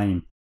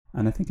acclaim,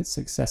 and I think its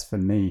success for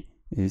me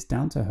is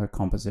down to her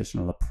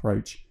compositional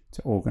approach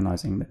to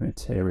organising the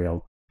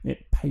material.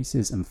 It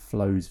paces and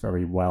flows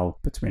very well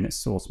between its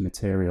source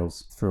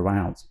materials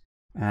throughout,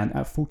 and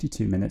at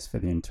 42 minutes for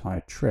the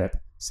entire trip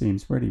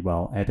seems really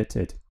well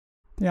edited.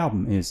 The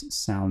album is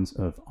Sounds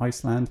of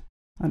Iceland,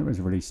 and it was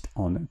released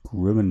on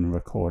Gruen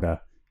Recorder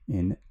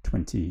in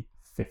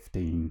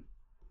 2015.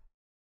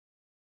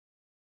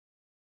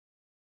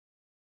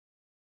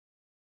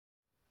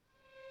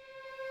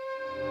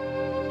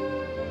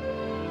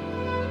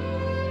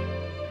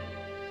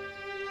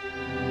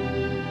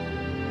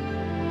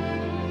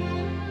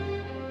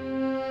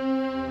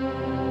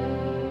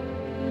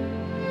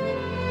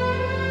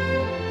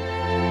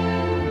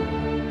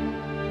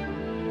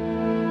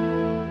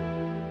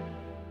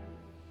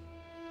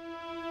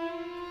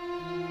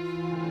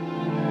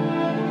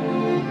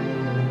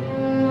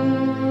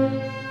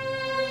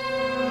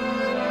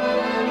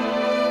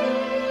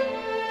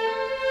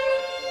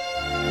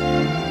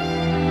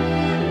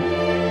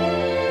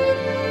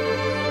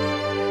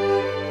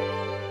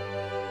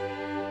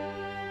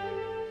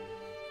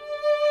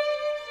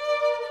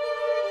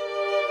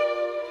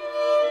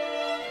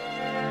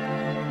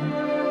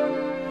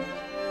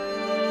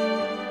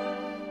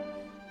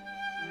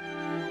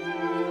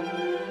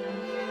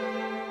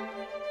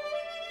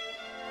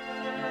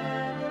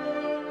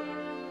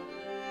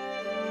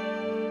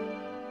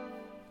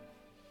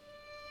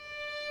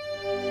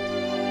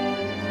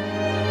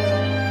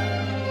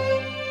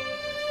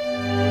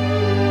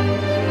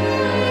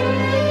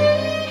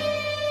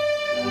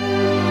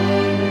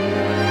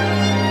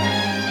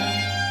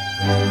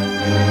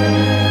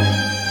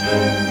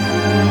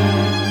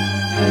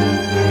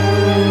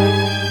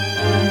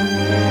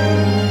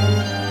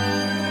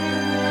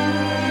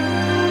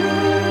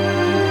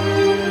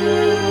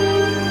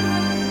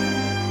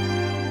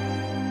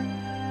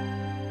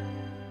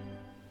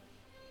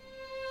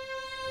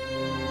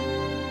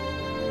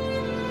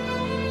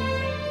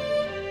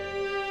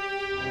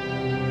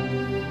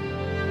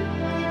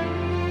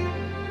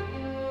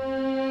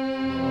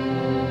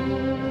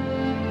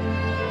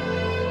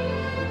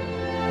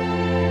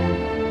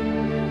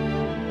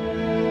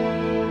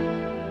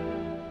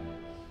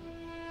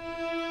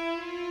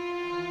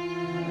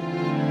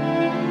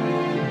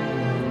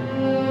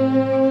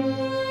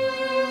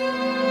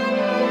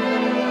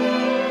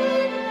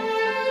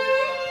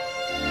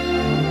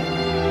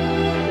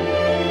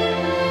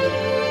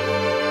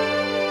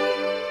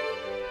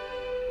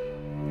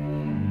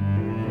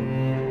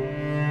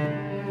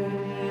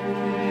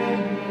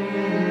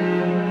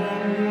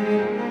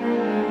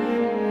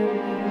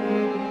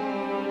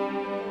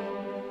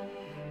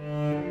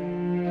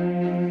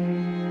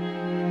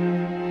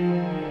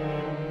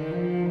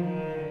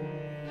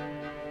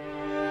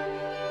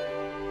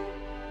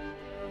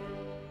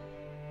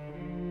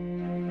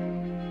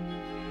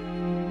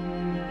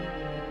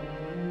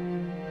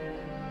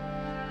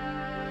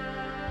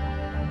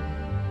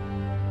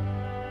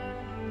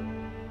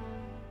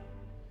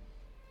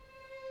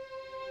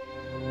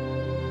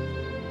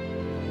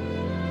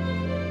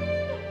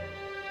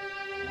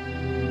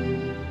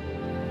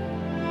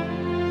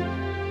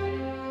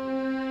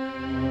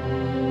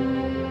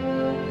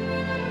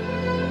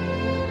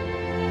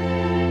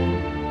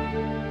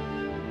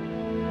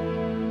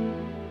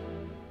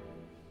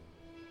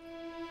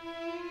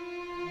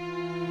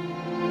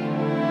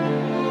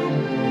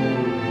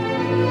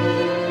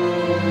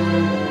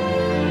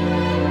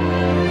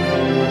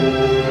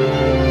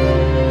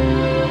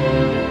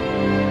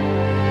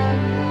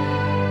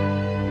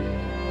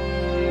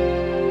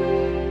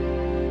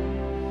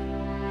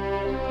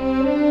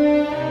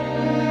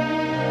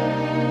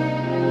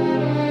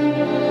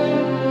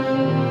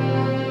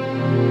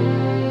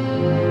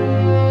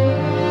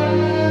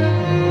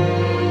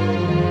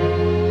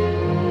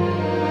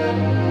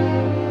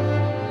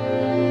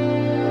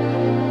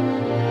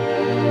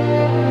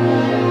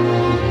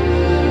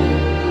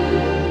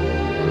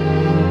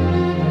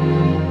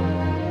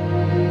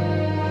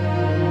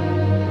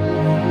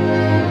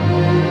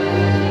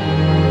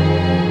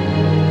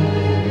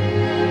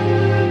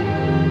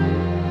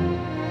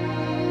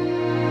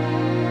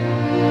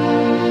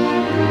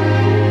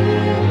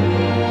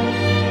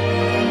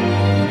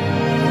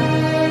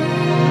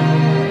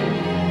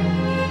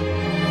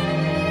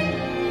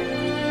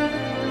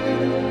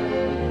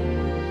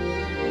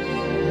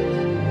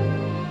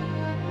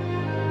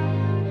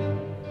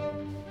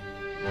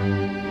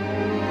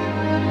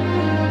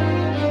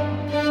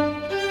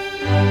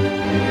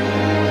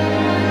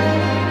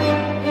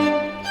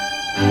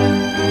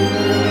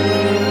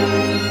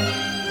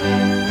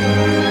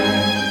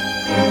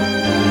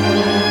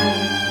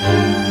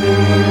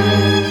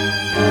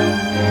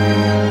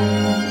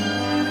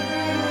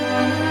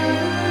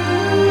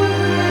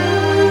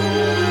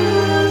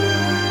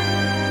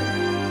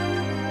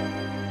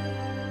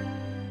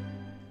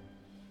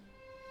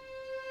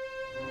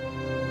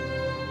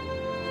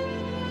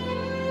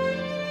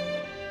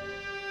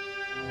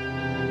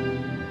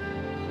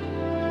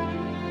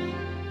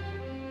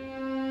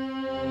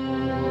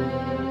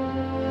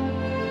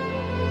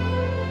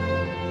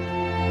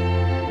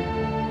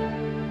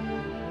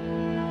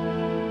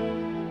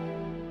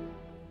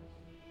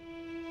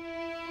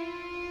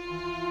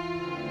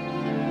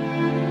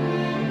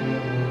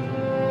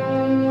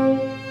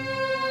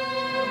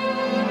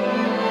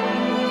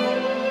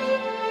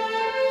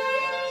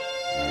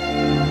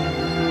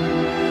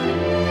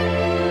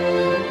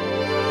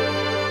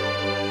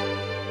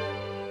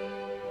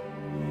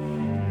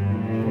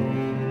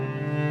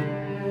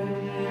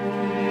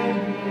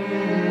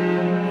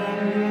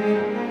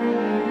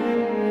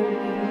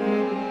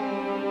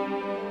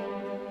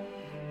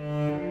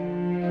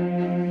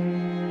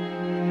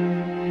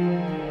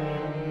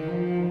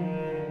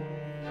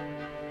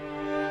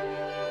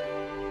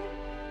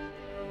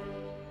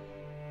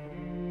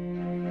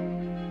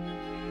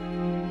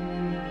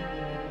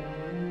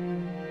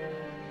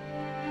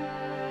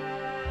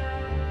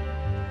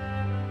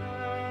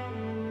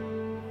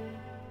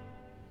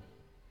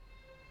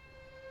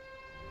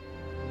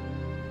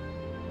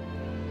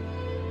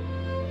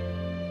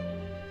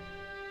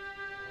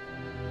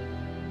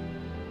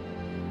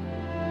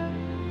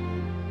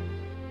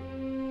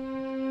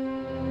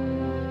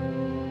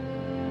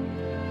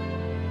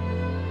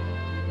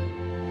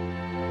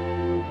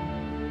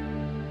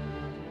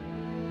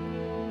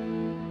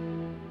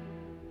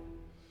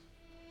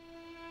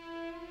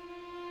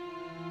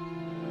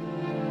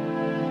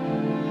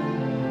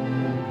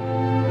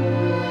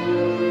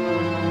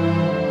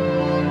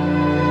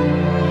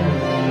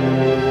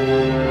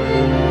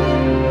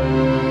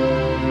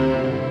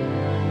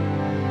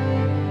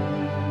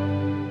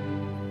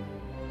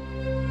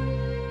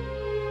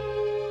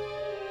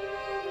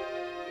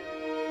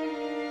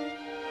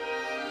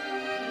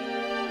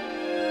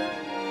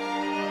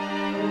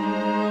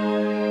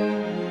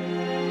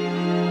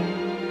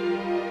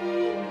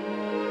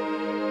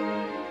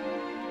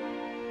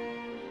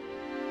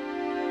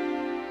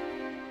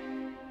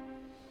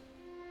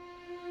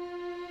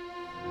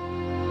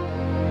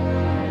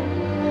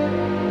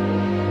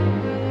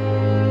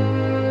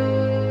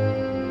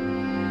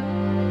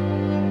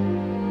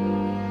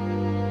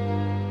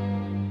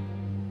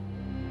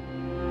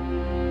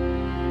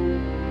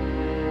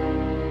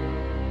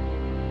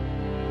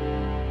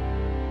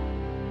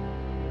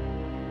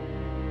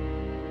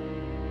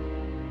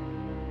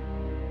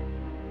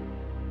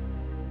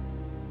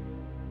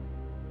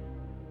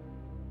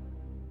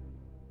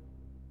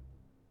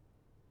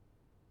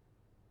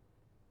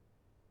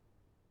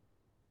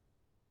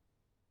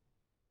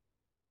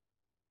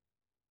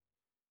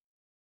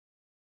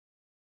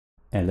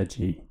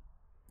 Elegy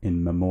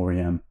in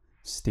Memoriam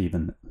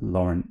Stephen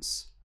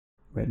Lawrence,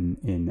 written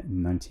in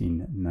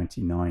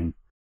 1999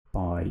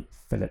 by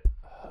Philip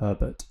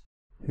Herbert,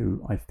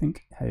 who I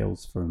think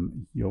hails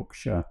from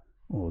Yorkshire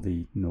or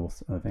the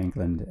north of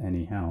England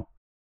anyhow.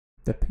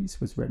 The piece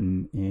was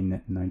written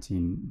in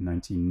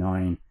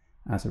 1999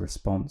 as a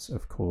response,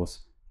 of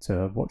course,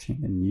 to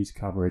watching the news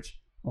coverage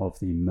of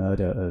the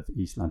murder of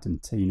East London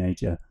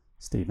teenager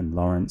Stephen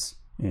Lawrence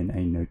in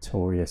a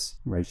notorious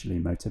racially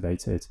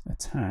motivated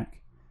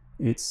attack.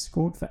 It's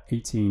scored for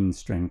 18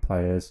 string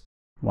players,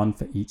 one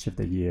for each of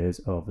the years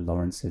of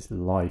Lawrence's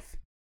life,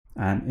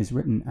 and is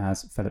written,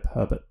 as Philip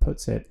Herbert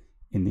puts it,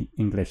 in the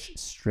English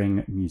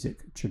string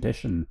music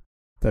tradition,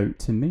 though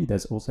to me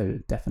there's also a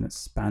definite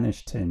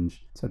Spanish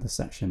tinge to the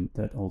section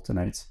that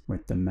alternates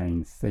with the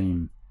main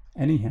theme.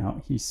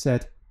 Anyhow, he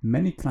said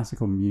many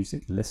classical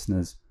music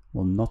listeners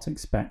will not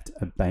expect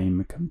a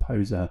BAME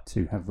composer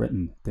to have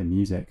written the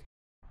music.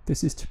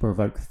 This is to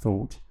provoke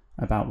thought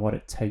about what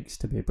it takes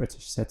to be a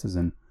British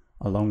citizen,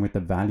 along with the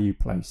value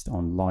placed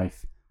on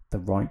life, the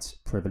rights,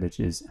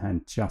 privileges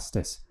and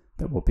justice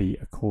that will be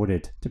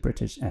accorded to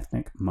British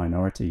ethnic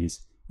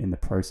minorities in the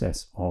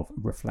process of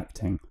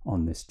reflecting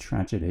on this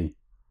tragedy.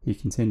 He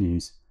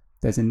continues,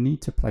 there's a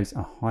need to place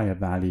a higher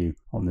value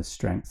on the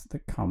strength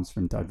that comes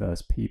from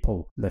diverse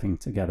people living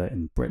together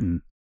in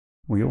Britain.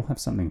 We all have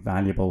something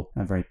valuable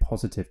and very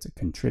positive to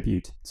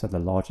contribute to the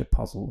larger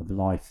puzzle of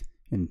life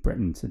in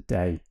Britain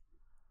today.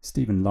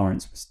 Stephen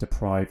Lawrence was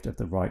deprived of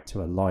the right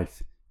to a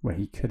life where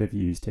he could have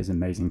used his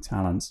amazing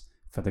talents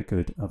for the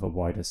good of a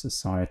wider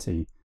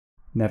society.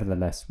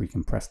 Nevertheless, we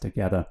can press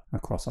together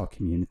across our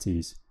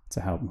communities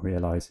to help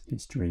realise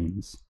his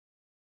dreams.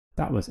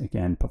 That was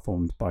again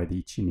performed by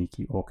the Tonic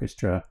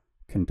Orchestra,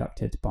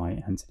 conducted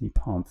by Anthony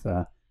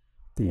Panther.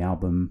 The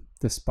album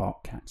The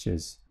Spark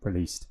Catchers,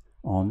 released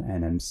on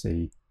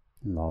NMC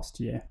last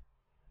year.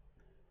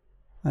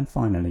 And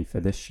finally, for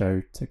this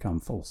show to come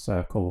full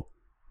circle,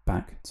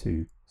 back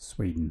to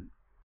Sweden.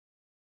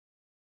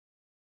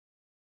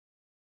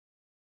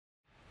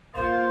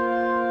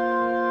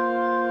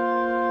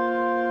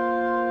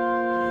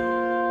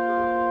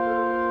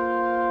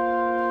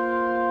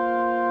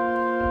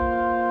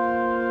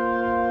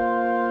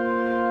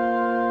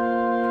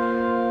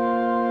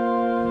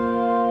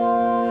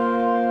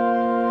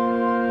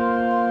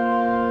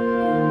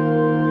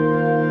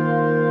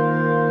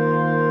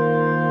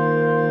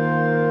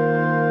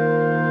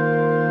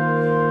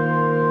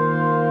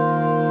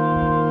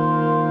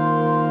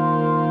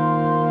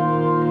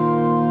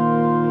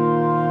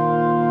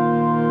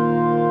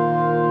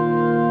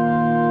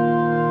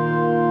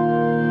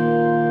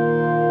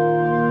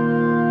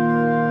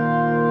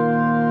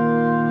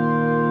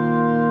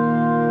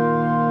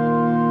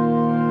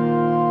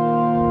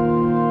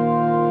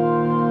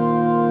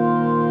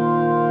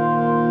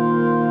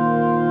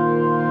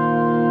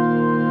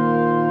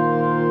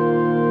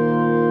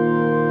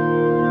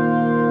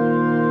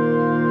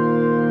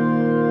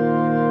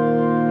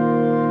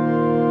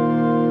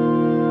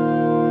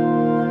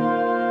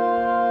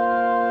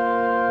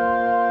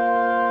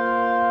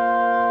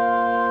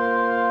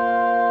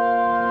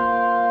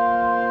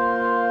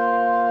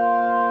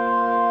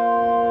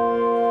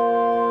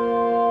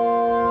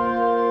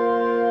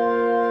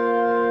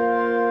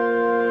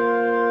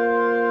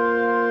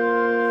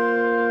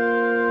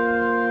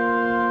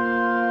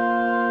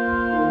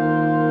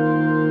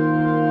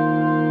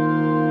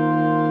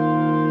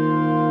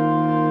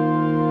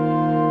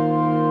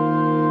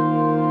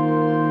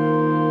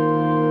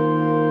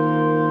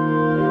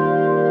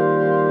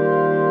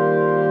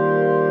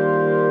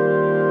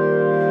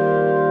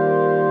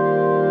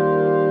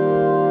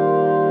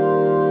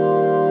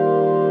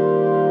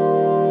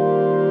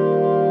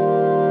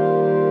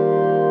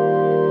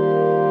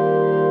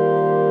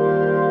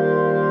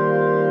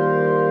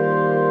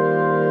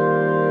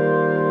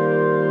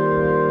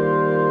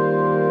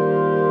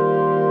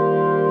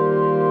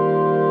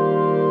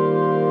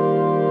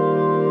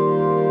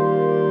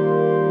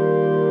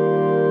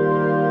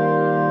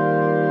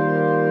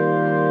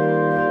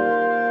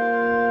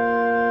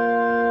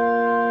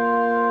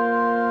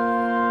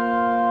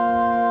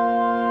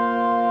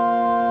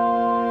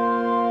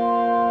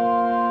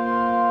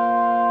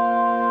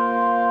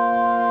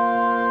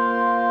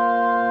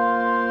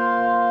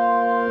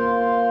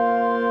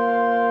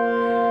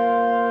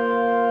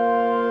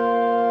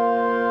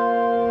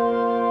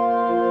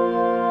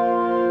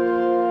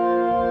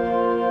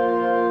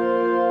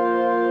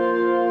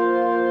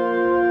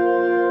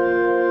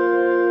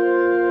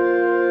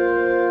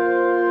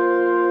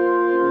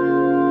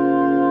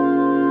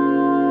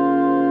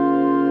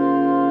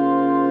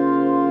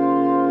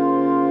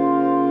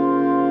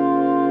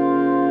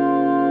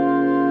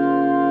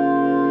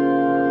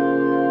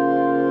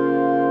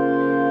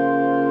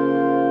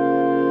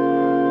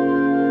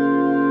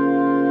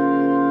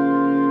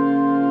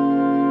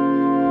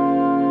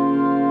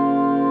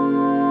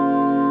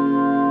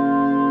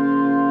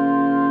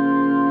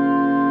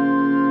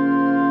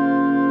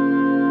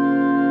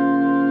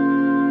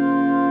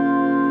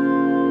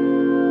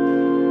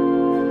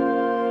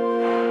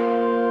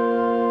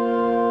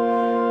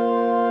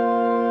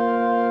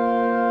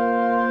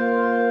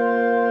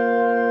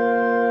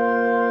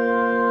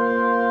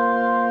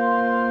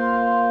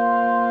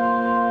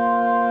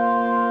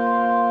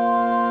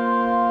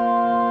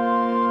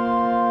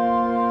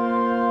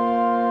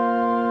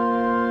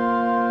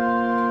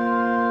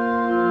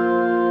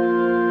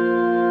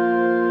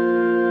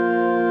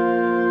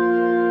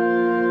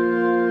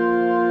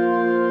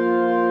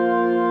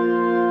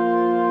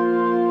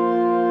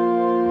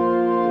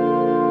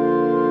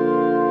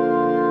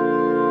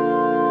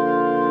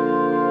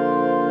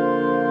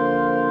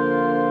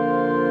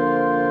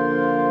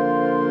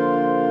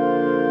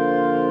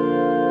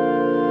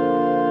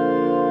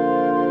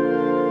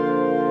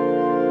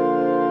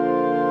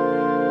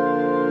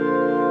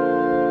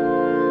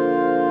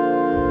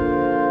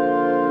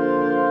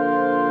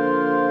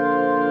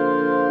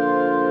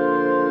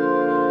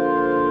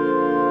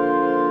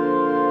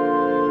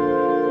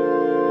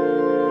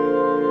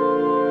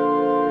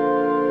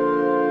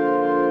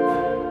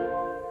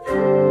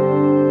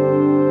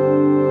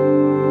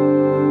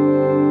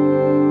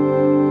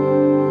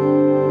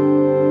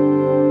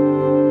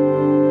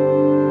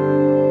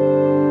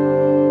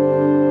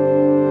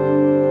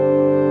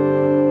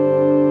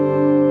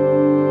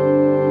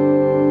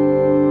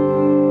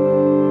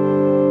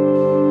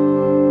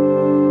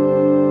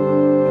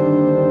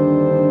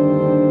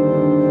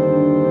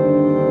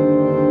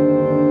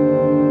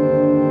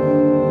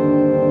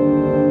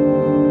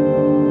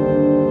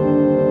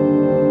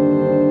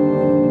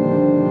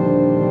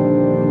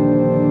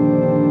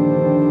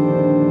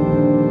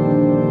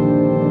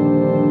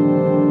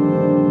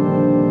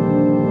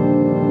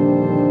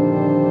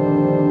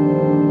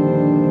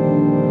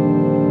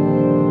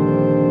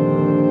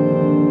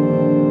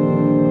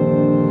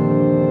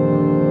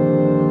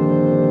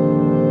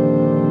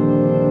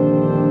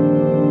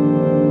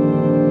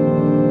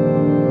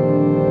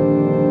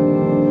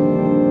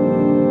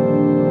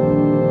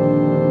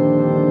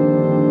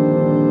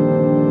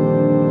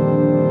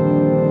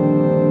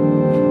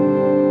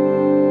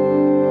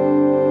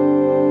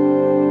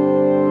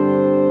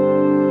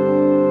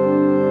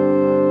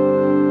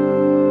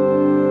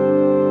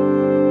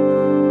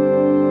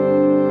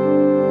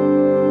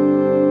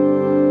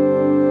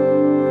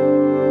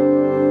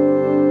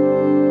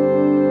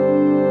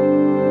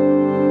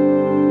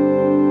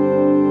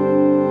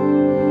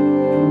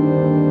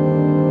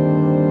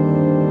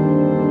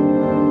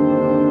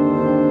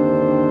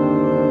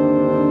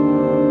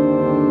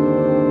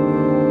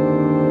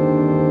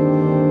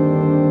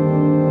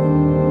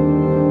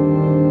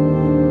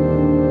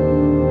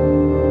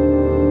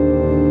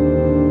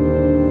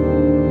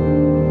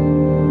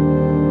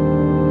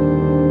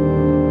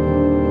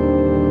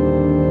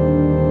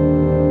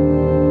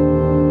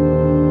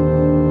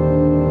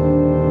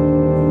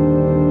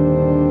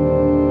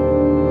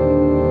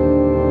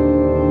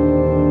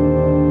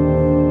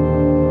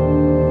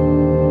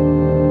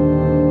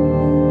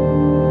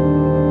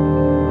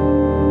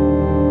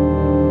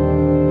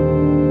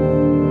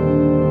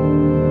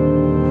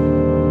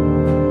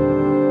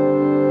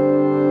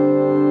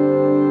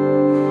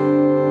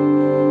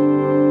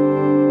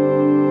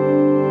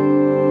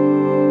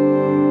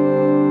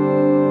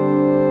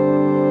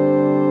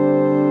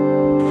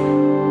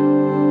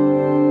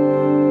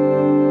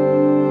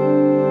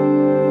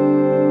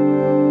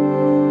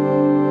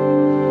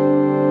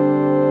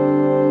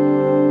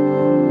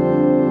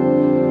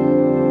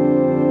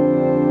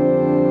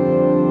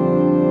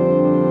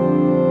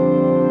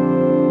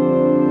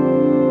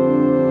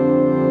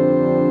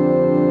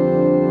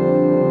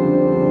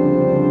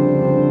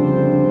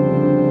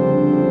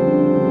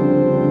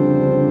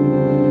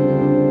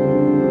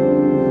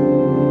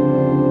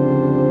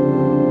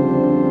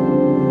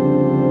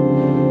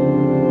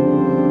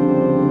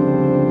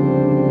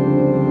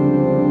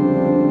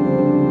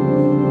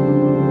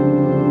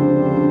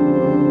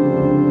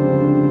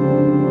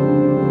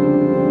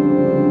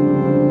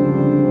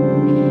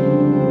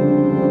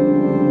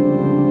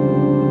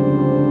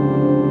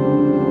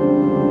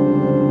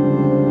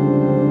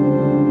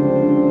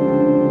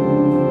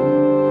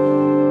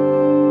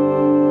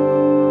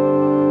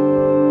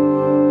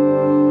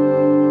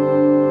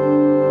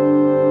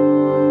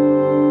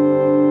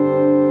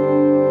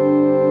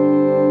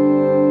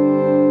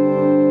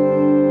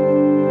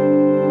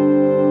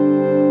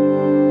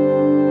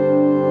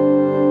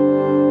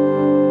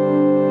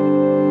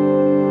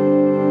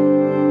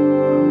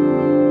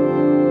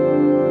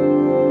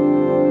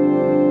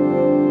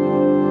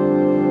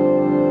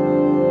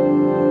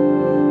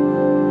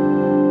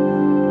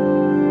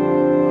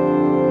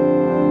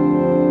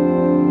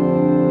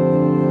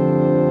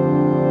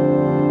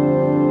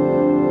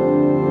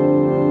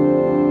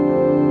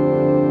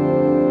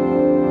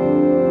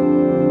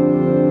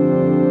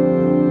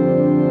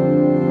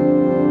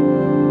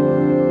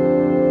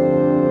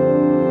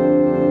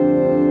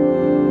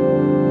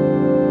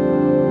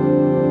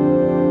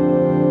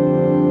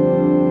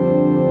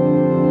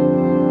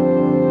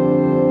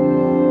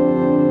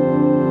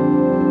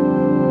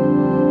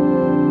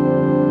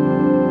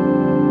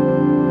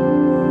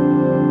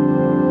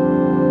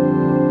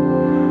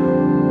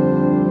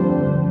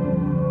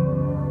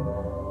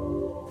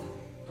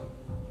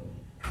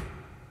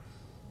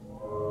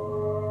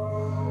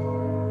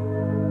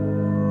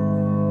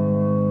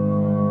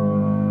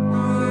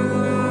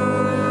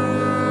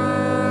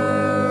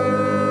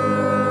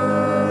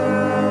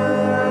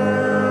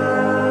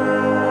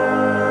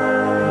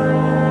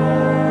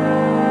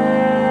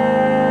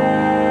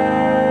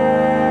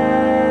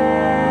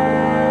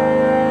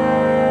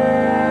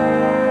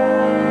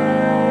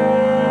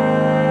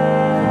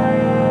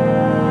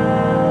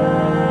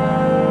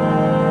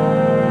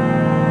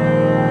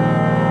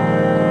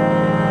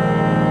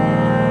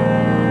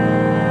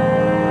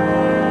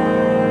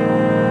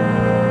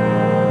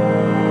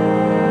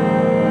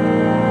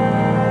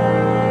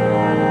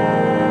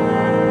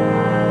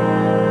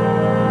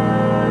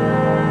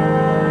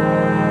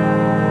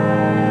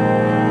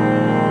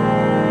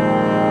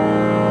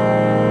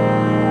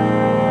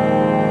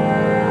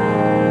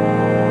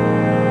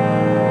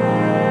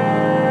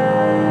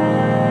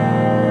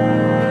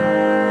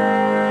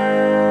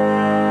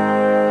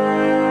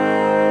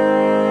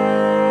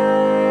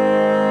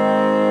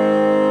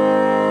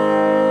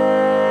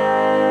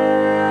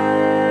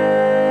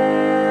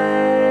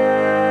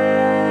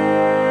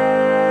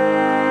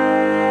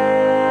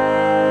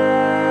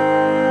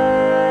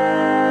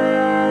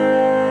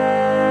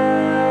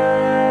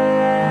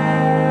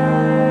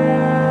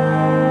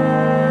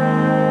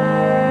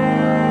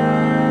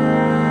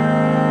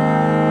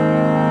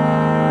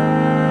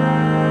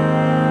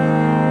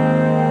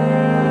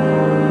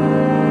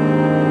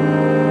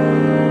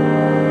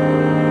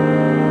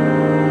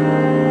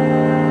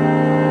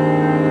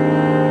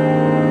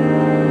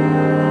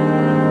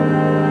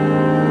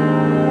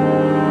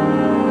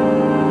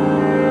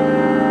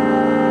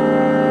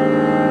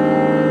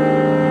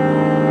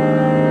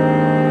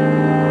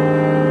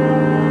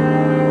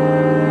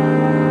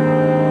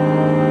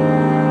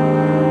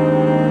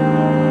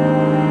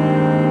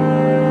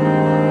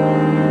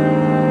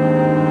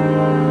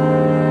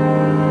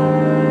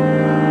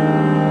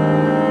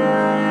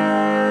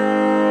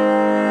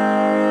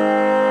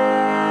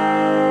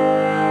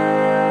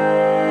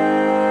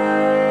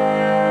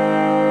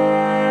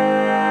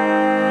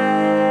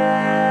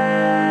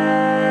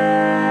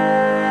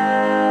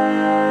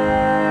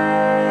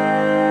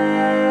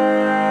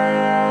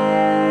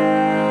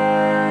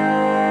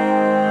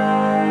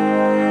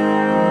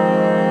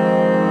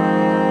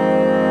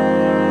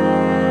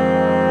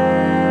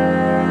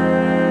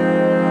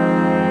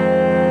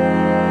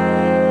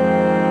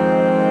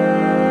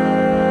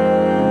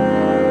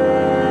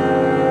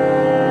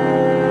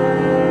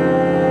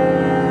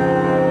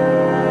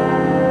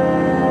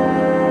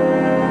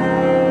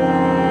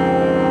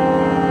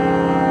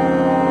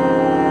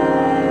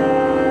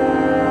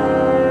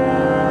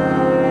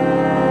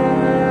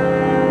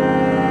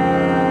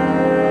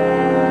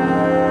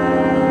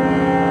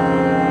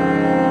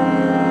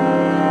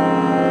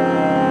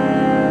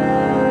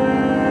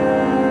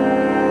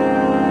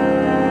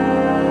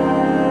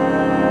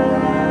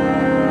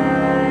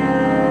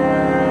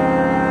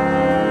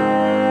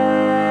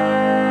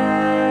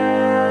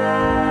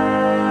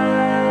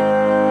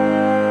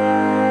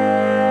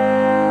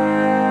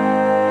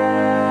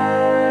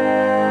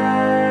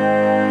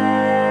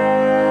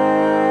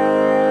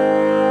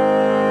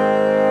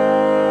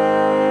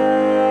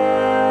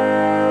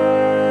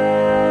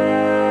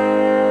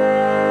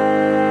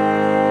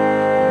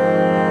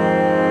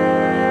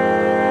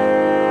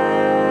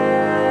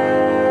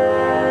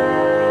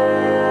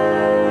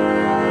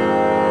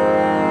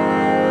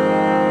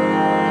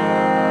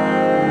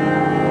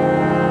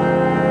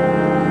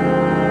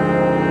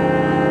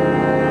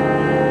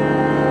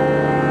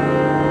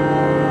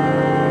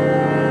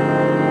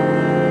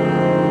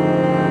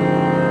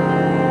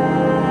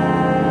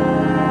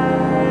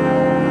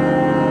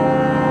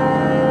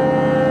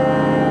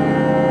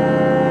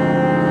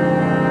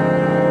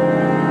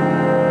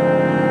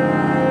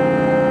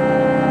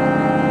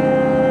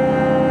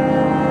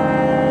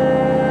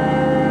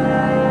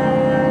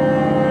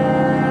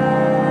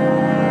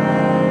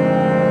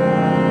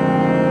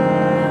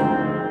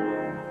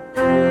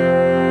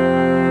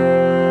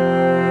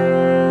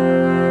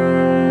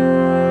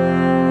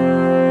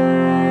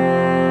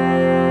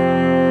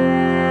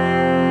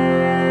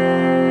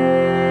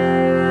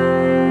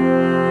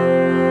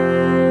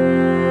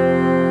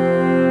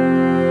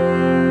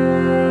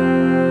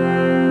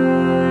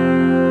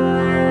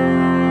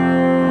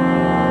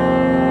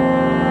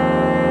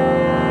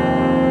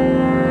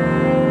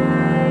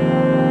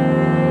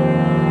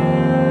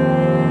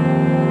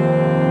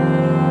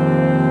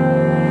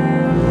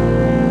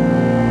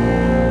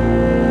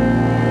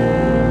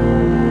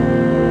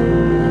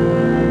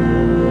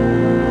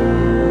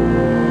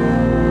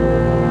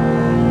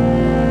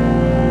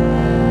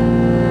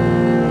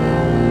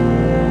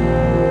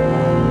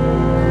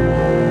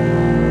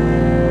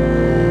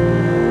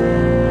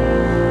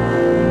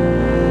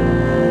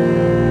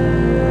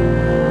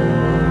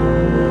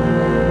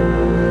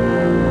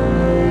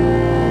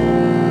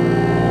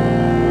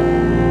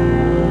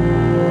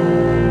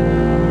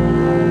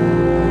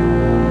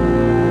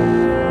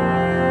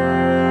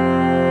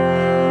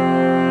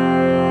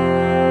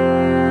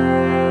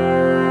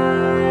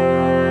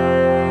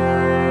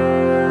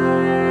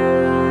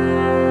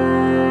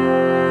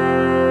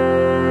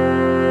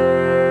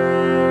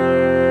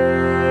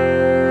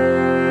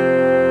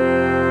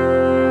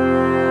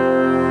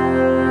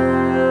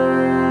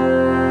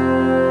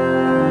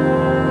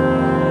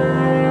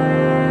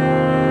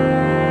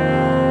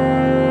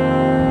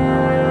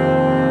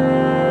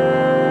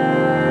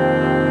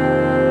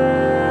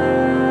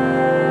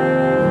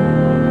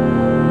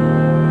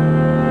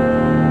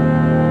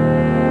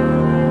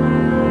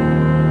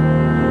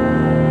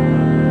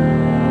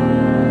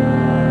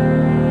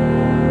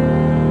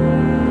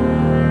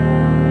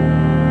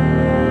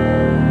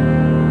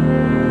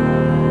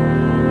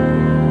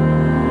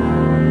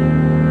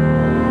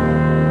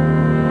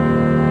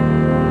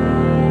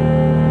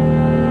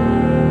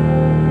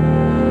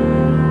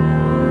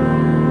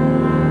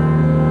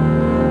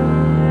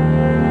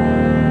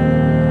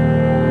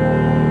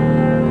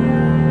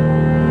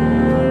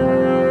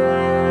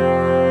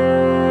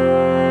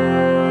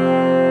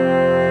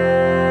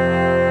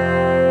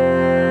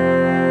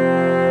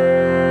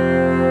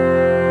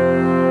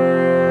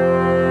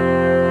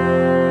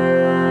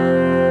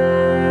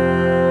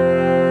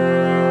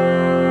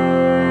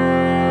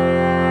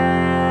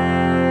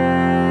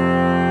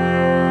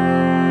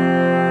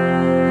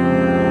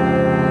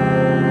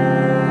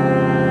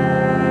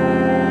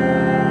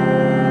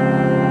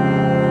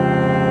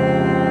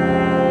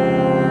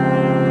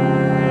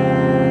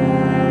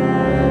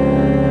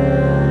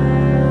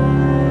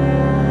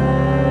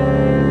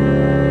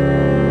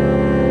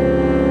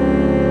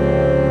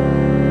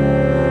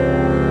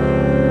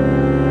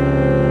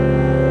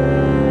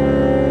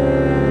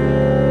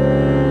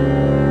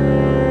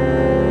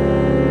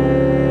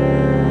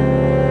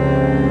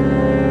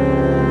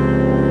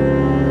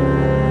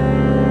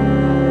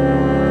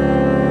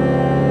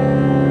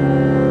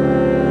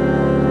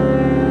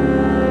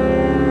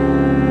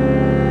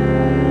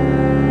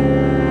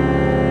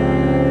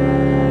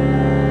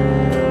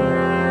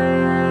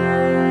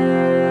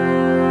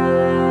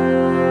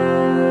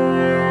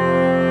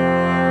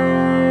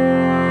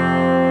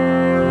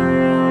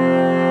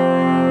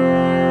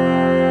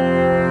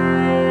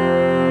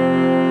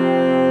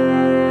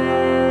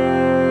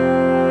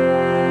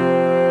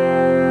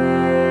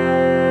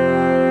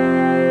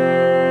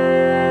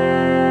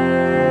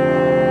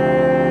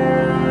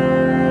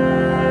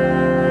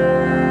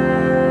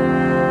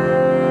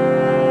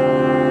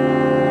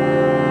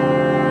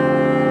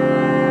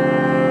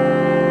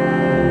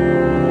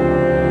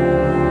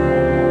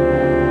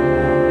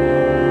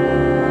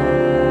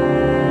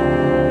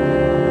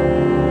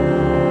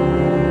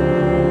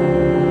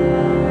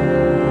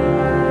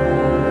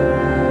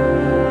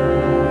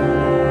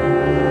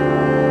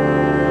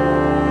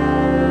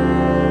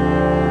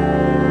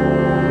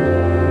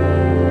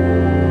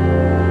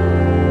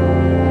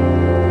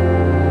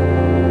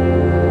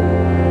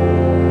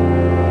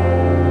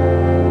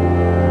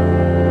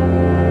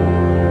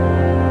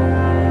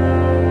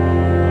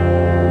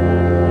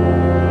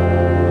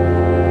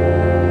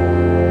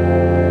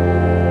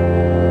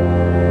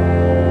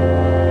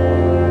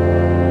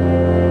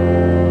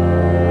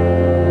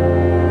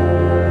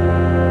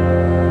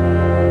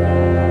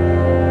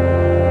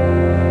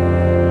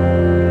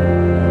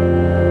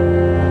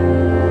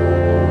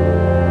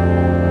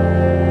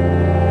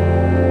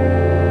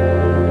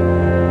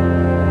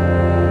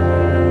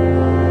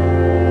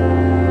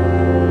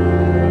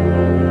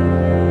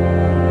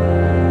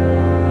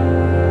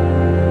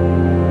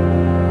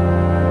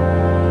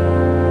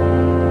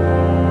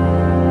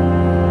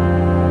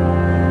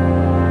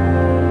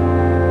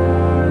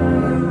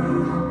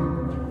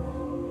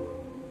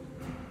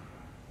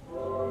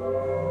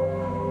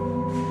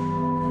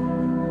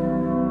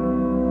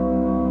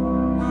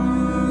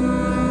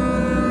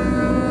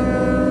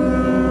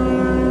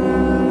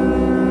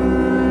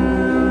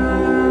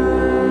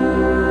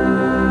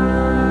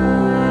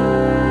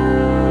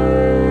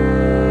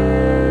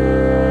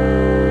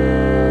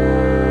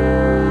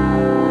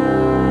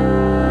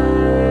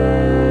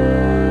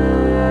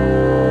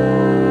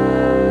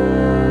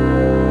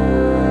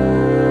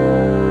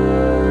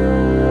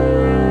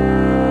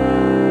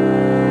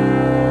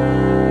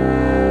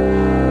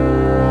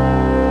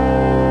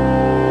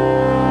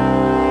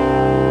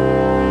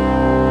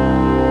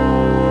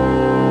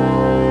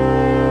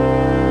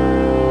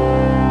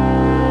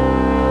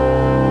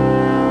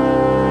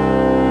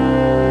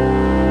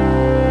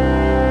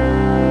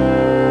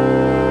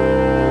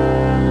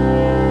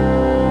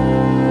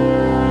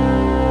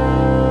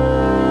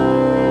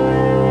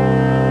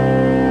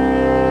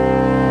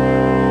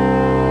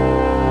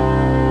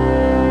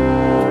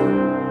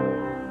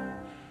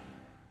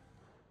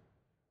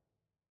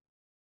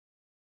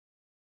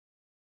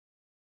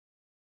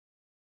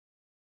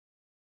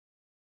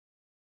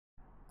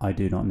 I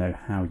do not know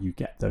how you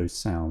get those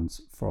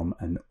sounds from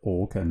an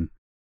organ.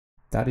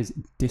 That is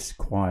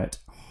Disquiet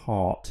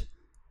Heart,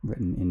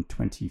 written in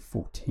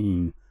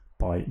 2014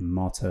 by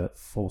Marta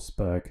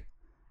Forsberg.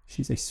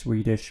 She's a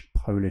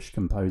Swedish-Polish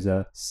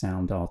composer,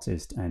 sound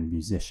artist, and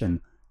musician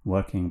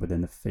working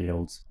within the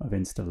fields of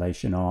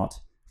installation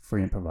art,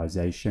 free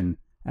improvisation,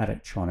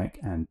 electronic,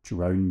 and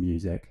drone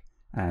music,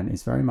 and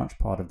is very much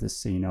part of the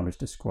scene I was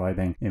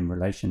describing in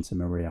relation to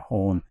Maria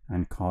Horn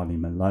and Carly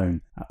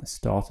Malone at the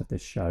start of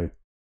this show.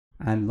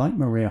 And like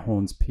Maria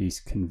Horn's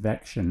piece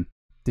Convection,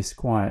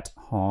 Disquiet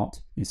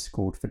Heart is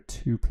scored for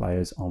 2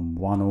 players on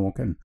 1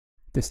 organ,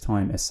 this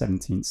time a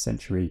 17th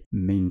century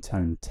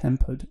mean-tone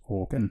tempered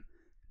organ.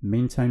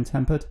 Mean-tone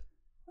tempered?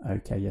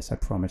 Okay, yes, I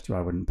promised you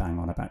I wouldn't bang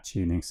on about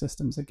tuning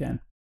systems again.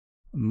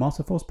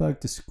 Marta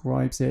Forsberg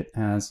describes it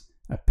as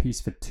a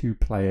piece for 2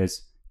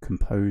 players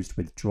composed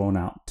with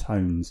drawn-out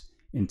tones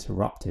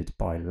interrupted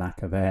by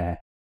lack of air,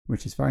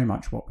 which is very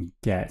much what we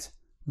get,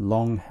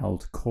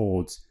 long-held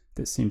chords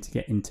that seem to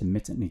get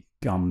intermittently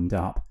gummed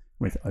up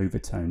with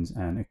overtones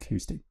and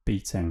acoustic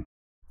beating.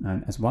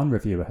 And as one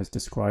reviewer has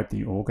described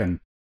the organ,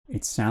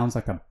 it sounds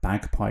like a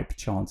bagpipe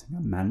chanting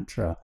a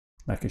mantra,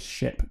 like a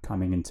ship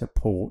coming into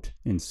port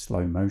in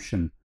slow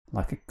motion,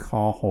 like a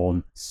car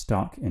horn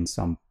stuck in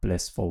some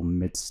blissful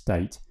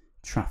mid-state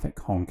traffic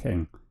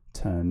honking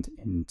turned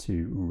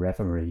into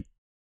reverie.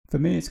 For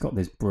me, it's got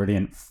this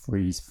brilliant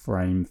freeze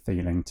frame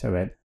feeling to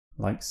it,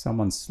 like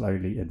someone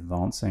slowly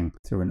advancing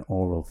through an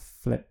oral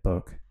flip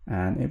book,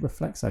 and it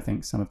reflects, I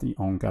think, some of the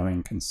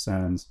ongoing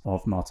concerns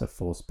of Marta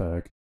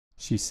Forsberg.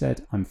 She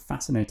said, "I'm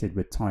fascinated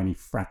with tiny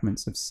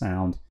fragments of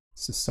sound,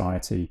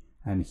 society,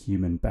 and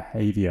human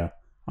behavior.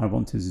 I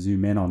want to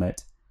zoom in on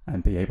it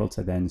and be able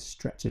to then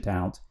stretch it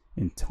out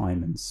in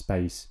time and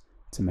space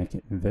to make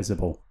it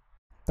visible."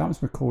 That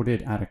was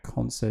recorded at a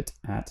concert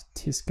at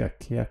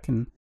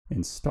Tyska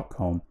in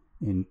Stockholm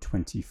in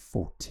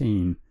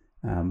 2014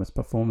 and was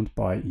performed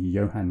by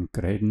Johan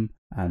Greden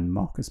and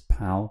Marcus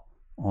Powell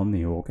on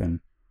the organ.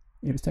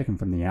 It was taken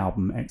from the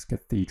album Ex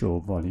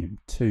Cathedral Volume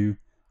 2,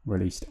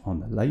 released on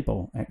the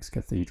label Ex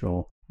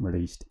Cathedral,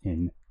 released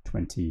in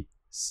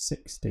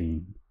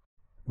 2016.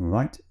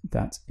 Right,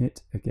 that's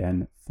it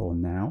again for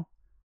now.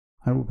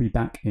 I will be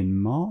back in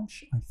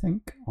March, I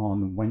think,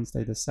 on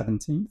Wednesday the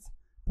 17th,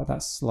 but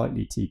that's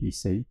slightly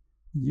TBC.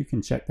 You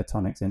can check the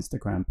Tonic's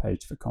Instagram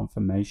page for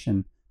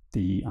confirmation,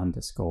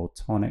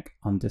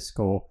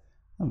 _Tonic_.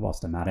 And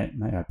whilst I'm at it,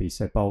 may I be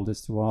so bold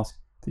as to ask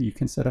that you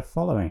consider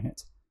following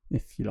it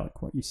if you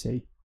like what you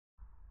see.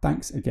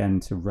 Thanks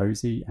again to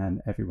Rosie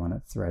and everyone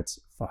at Threads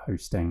for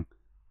hosting.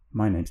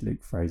 My name's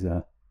Luke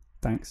Fraser.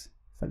 Thanks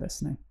for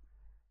listening.